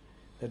privilege?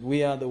 That we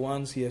are the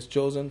ones He has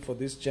chosen for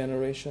this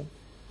generation?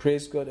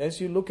 Praise God. As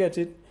you look at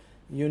it,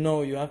 you know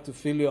you have to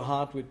fill your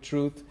heart with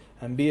truth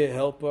and be a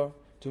helper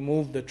to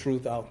move the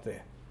truth out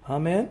there.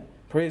 Amen?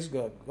 Praise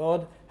God.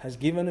 God has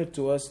given it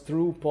to us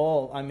through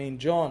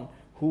John,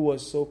 who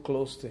was so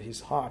close to His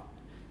heart.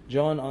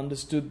 John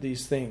understood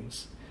these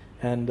things.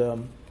 And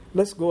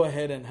let's go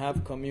ahead and have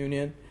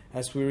communion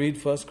as we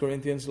read 1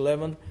 Corinthians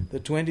 11, the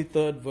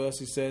 23rd verse.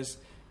 It says,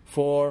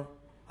 For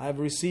I have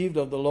received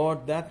of the Lord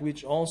that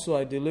which also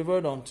I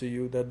delivered unto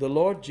you, that the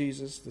Lord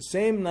Jesus, the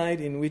same night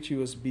in which He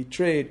was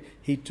betrayed,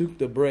 He took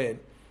the bread,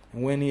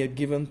 and when He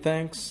had given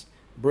thanks,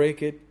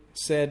 brake it,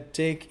 said,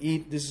 Take,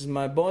 eat, this is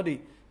my body,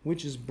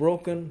 which is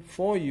broken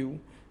for you.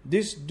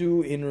 This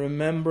do in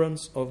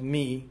remembrance of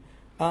me.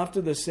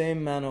 After the same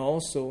manner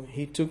also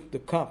He took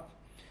the cup,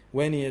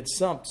 when He had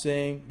supped,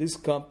 saying, This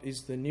cup is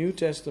the New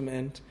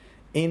Testament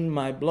in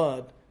my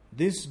blood.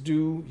 This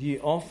do ye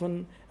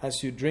often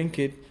as you drink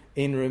it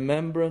in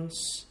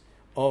remembrance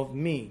of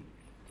me.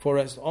 For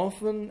as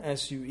often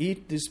as you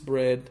eat this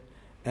bread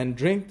and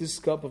drink this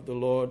cup of the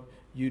Lord,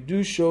 you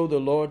do show the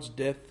Lord's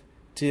death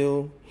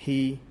till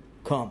he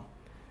come.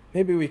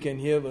 Maybe we can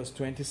hear verse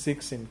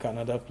 26 in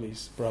Kannada,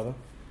 please, brother.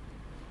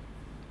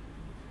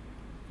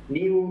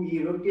 ನೀವು ಈ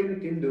ರೊಟ್ಟಿಯನ್ನು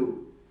ತಿಂದು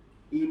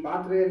ಈ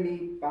ಪಾತ್ರೆಯಲ್ಲಿ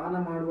ಪಾನ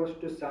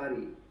ಮಾಡುವಷ್ಟು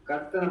ಸಾರಿ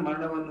ಕರ್ತನ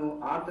ಮರಣವನ್ನು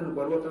ಆತನು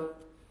ಬರುವ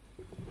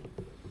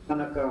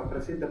ತನಕ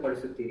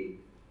ಪ್ರಸಿದ್ಧಪಡಿಸುತ್ತೀರಿ.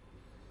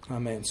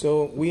 Amen. So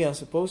we are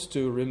supposed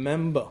to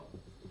remember.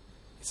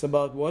 It's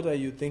about what are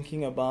you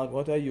thinking about,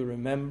 what are you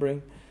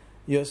remembering.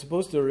 You're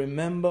supposed to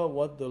remember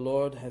what the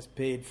Lord has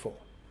paid for.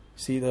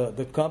 See,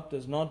 the cup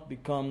does not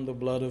become the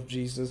blood of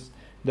Jesus.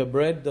 The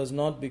bread does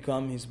not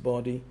become his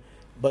body.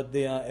 But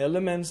they are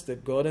elements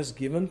that God has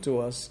given to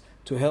us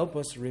to help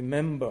us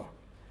remember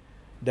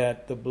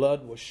that the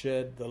blood was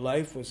shed, the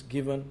life was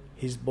given,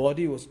 his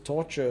body was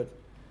tortured,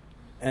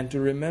 and to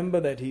remember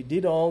that he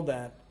did all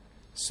that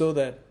so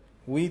that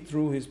we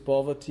through his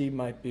poverty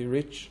might be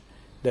rich,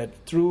 that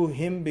through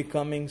him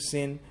becoming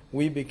sin,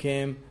 we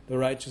became the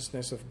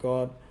righteousness of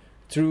God.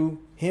 Through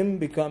him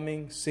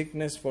becoming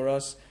sickness for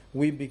us,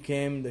 we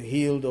became the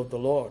healed of the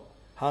Lord.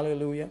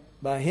 Hallelujah.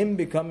 By him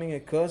becoming a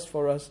curse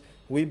for us,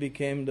 we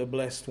became the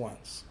blessed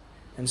ones.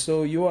 And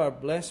so you are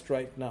blessed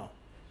right now.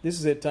 This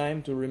is a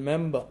time to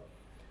remember.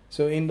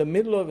 So in the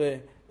middle of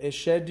a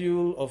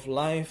schedule of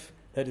life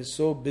that is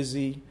so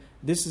busy,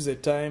 this is a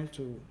time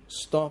to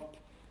stop,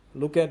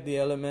 look at the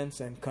elements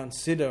and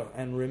consider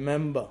and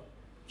remember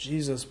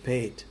Jesus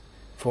paid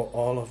for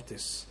all of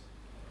this.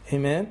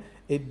 Amen?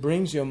 It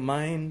brings your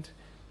mind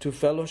to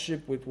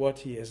fellowship with what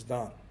he has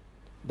done.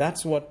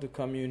 That's what the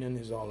communion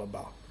is all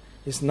about.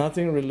 It's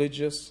nothing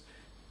religious.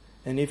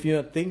 And if you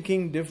are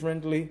thinking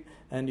differently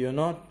and you're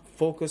not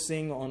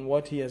focusing on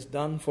what he has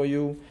done for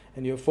you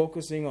and you're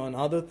focusing on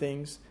other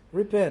things,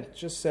 repent.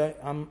 Just say,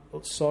 I'm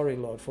sorry,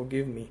 Lord,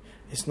 forgive me.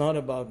 It's not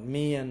about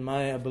me and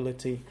my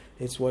ability.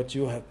 It's what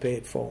you have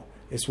paid for.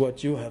 It's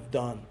what you have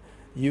done.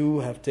 You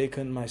have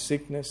taken my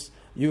sickness.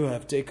 You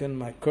have taken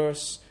my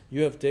curse.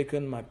 You have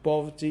taken my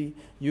poverty.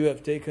 You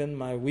have taken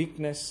my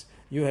weakness.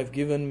 You have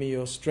given me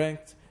your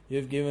strength.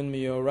 You've given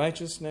me your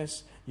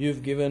righteousness.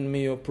 You've given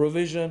me your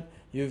provision.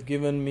 You've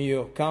given me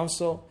your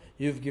counsel.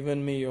 You've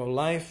given me your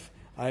life.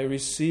 I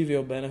receive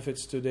your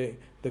benefits today.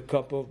 The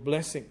cup of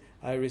blessing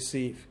I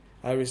receive.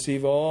 I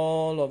receive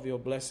all of your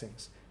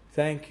blessings.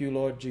 Thank you,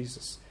 Lord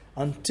Jesus.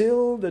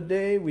 Until the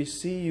day we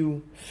see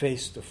you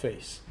face to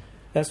face.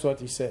 That's what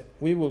he said.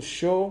 We will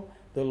show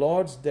the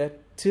Lord's death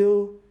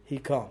till he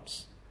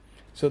comes.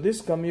 So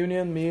this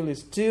communion meal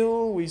is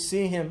till we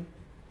see him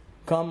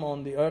come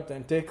on the earth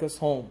and take us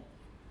home.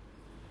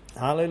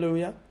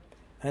 Hallelujah.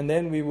 And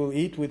then we will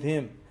eat with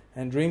him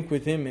and drink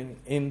with him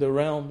in the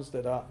realms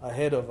that are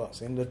ahead of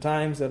us, in the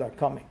times that are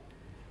coming.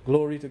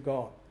 Glory to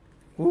God.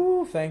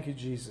 Ooh, thank you,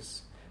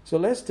 Jesus. So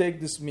let's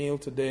take this meal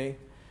today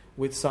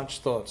with such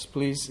thoughts.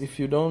 Please, if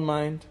you don't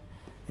mind,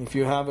 if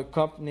you have a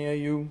cup near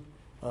you,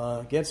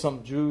 get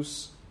some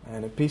juice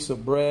and a piece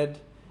of bread,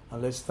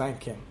 and let's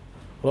thank him.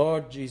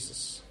 Lord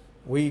Jesus,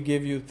 we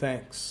give you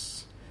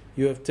thanks.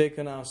 You have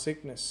taken our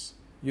sickness.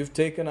 You've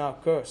taken our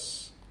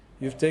curse.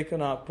 You've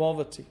taken our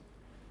poverty.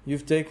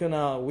 You've taken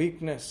our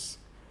weakness,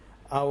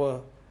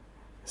 our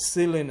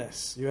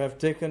silliness. You have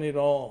taken it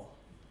all.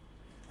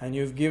 And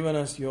you've given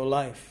us your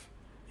life,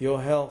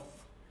 your health,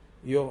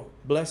 your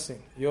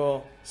blessing,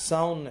 your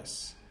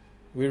soundness.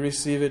 We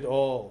receive it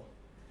all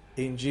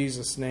in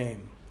Jesus'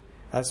 name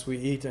as we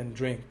eat and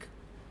drink.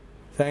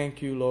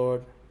 Thank you,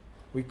 Lord.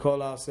 We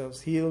call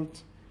ourselves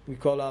healed. We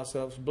call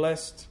ourselves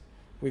blessed.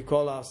 We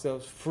call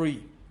ourselves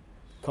free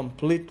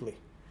completely.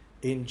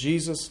 In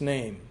Jesus'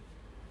 name,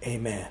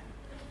 amen.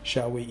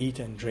 Shall we eat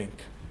and drink?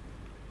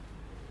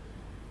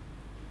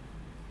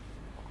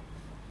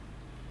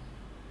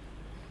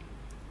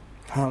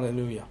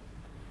 Hallelujah.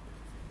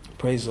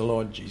 Praise the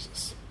Lord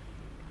Jesus.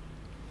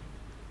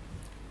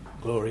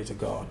 Glory to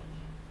God.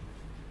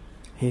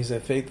 He's a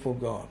faithful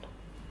God.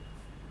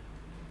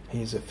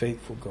 He's a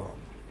faithful God.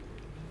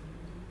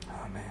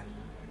 Amen.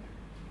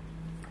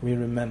 We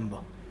remember.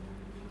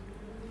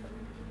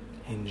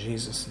 In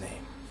Jesus'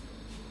 name.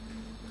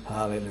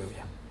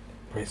 Hallelujah.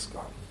 Praise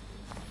God.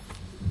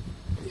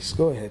 Please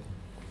go ahead.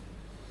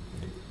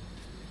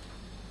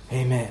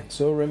 Amen.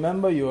 So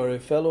remember, you are a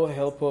fellow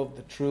helper of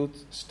the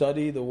truth.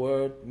 Study the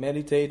word.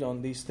 Meditate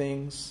on these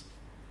things.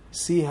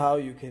 See how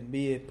you can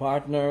be a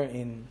partner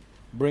in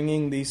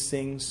bringing these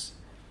things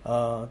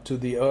to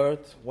the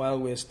earth while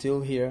we're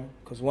still here.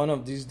 Because one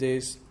of these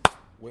days,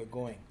 we're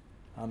going.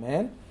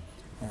 Amen.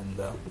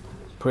 And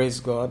praise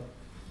God.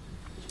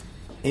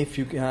 If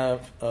you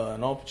have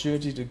an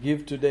opportunity to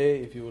give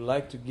today, if you would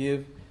like to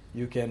give,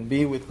 you can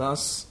be with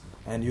us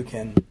and you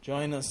can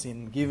join us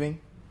in giving.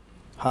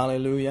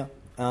 Hallelujah.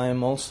 I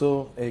am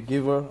also a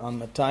giver.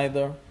 I'm a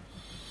tither.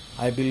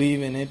 I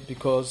believe in it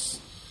because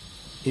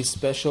it's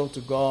special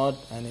to God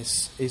and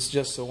it's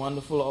just a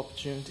wonderful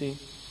opportunity.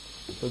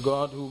 The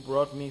God who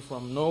brought me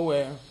from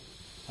nowhere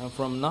and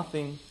from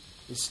nothing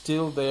is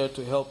still there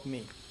to help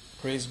me.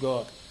 Praise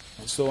God.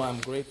 And so I'm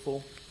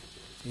grateful.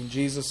 In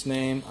Jesus'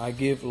 name, I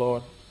give,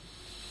 Lord.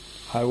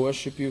 I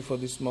worship you for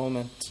this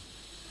moment.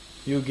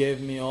 You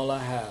gave me all I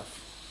have,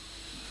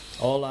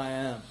 all I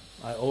am.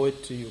 I owe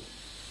it to you.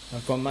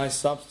 And from my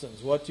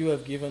substance, what you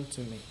have given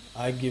to me,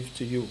 I give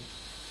to you,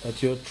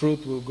 that your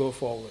truth will go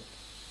forward.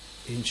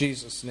 In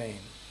Jesus' name,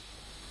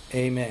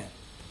 amen.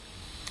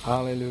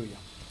 Hallelujah.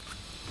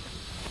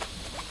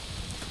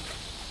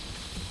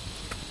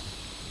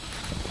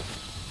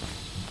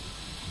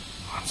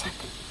 One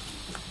second.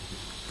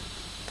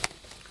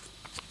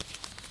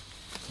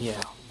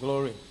 Yeah,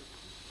 glory.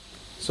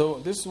 So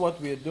this is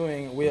what we are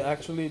doing. We are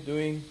actually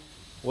doing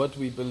what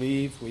we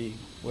believe.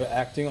 We're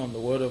acting on the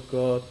Word of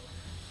God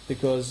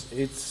because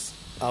it's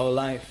our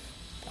life.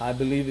 I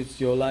believe it's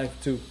your life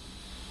too.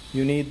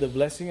 You need the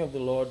blessing of the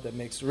Lord that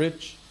makes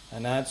rich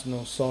and adds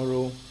no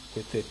sorrow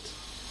with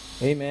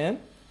it. Amen?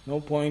 No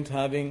point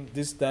having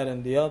this, that,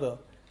 and the other,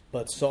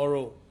 but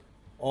sorrow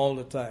all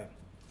the time.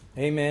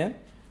 Amen?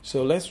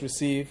 So let's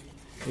receive.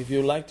 If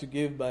you like to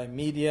give by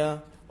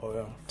media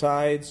or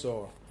tithes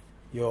or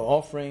your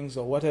offerings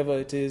or whatever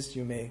it is,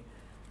 you may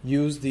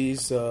use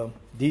these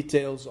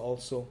details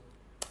also.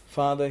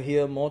 Father,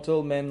 here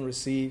mortal men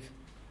receive.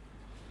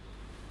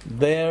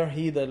 There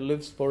he that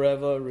lives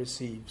forever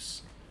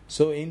receives.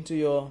 So into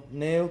your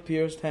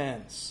nail-pierced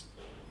hands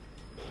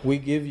we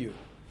give you.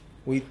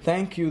 We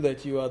thank you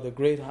that you are the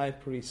great high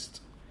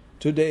priest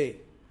today,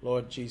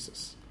 Lord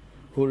Jesus,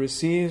 who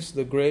receives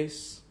the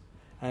grace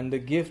and the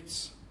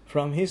gifts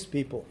from his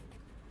people.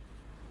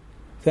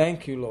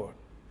 Thank you, Lord.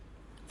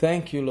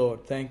 Thank you,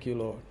 Lord. Thank you,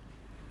 Lord.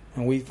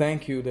 And we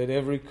thank you that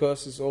every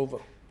curse is over.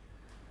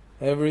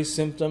 Every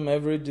symptom,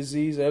 every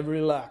disease,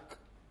 every lack,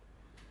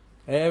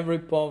 every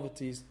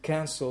poverty is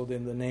cancelled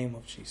in the name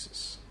of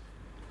Jesus.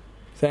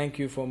 Thank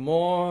you for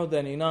more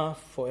than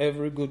enough for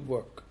every good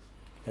work,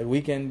 that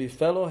we can be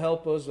fellow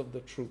helpers of the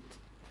truth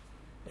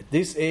at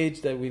this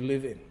age that we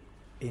live in.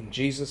 In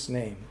Jesus'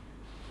 name,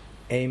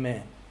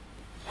 amen.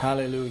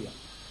 Hallelujah.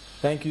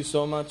 Thank you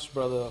so much,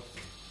 Brother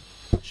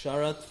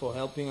Sharat, for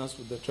helping us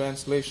with the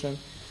translation.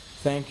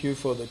 Thank you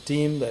for the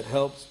team that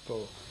helps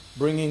for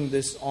bringing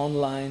this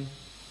online.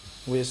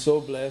 We're so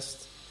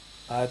blessed.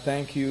 I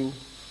thank you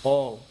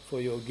all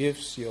for your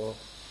gifts, your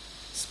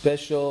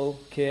special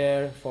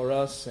care for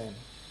us and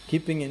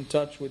keeping in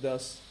touch with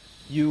us.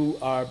 You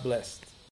are blessed.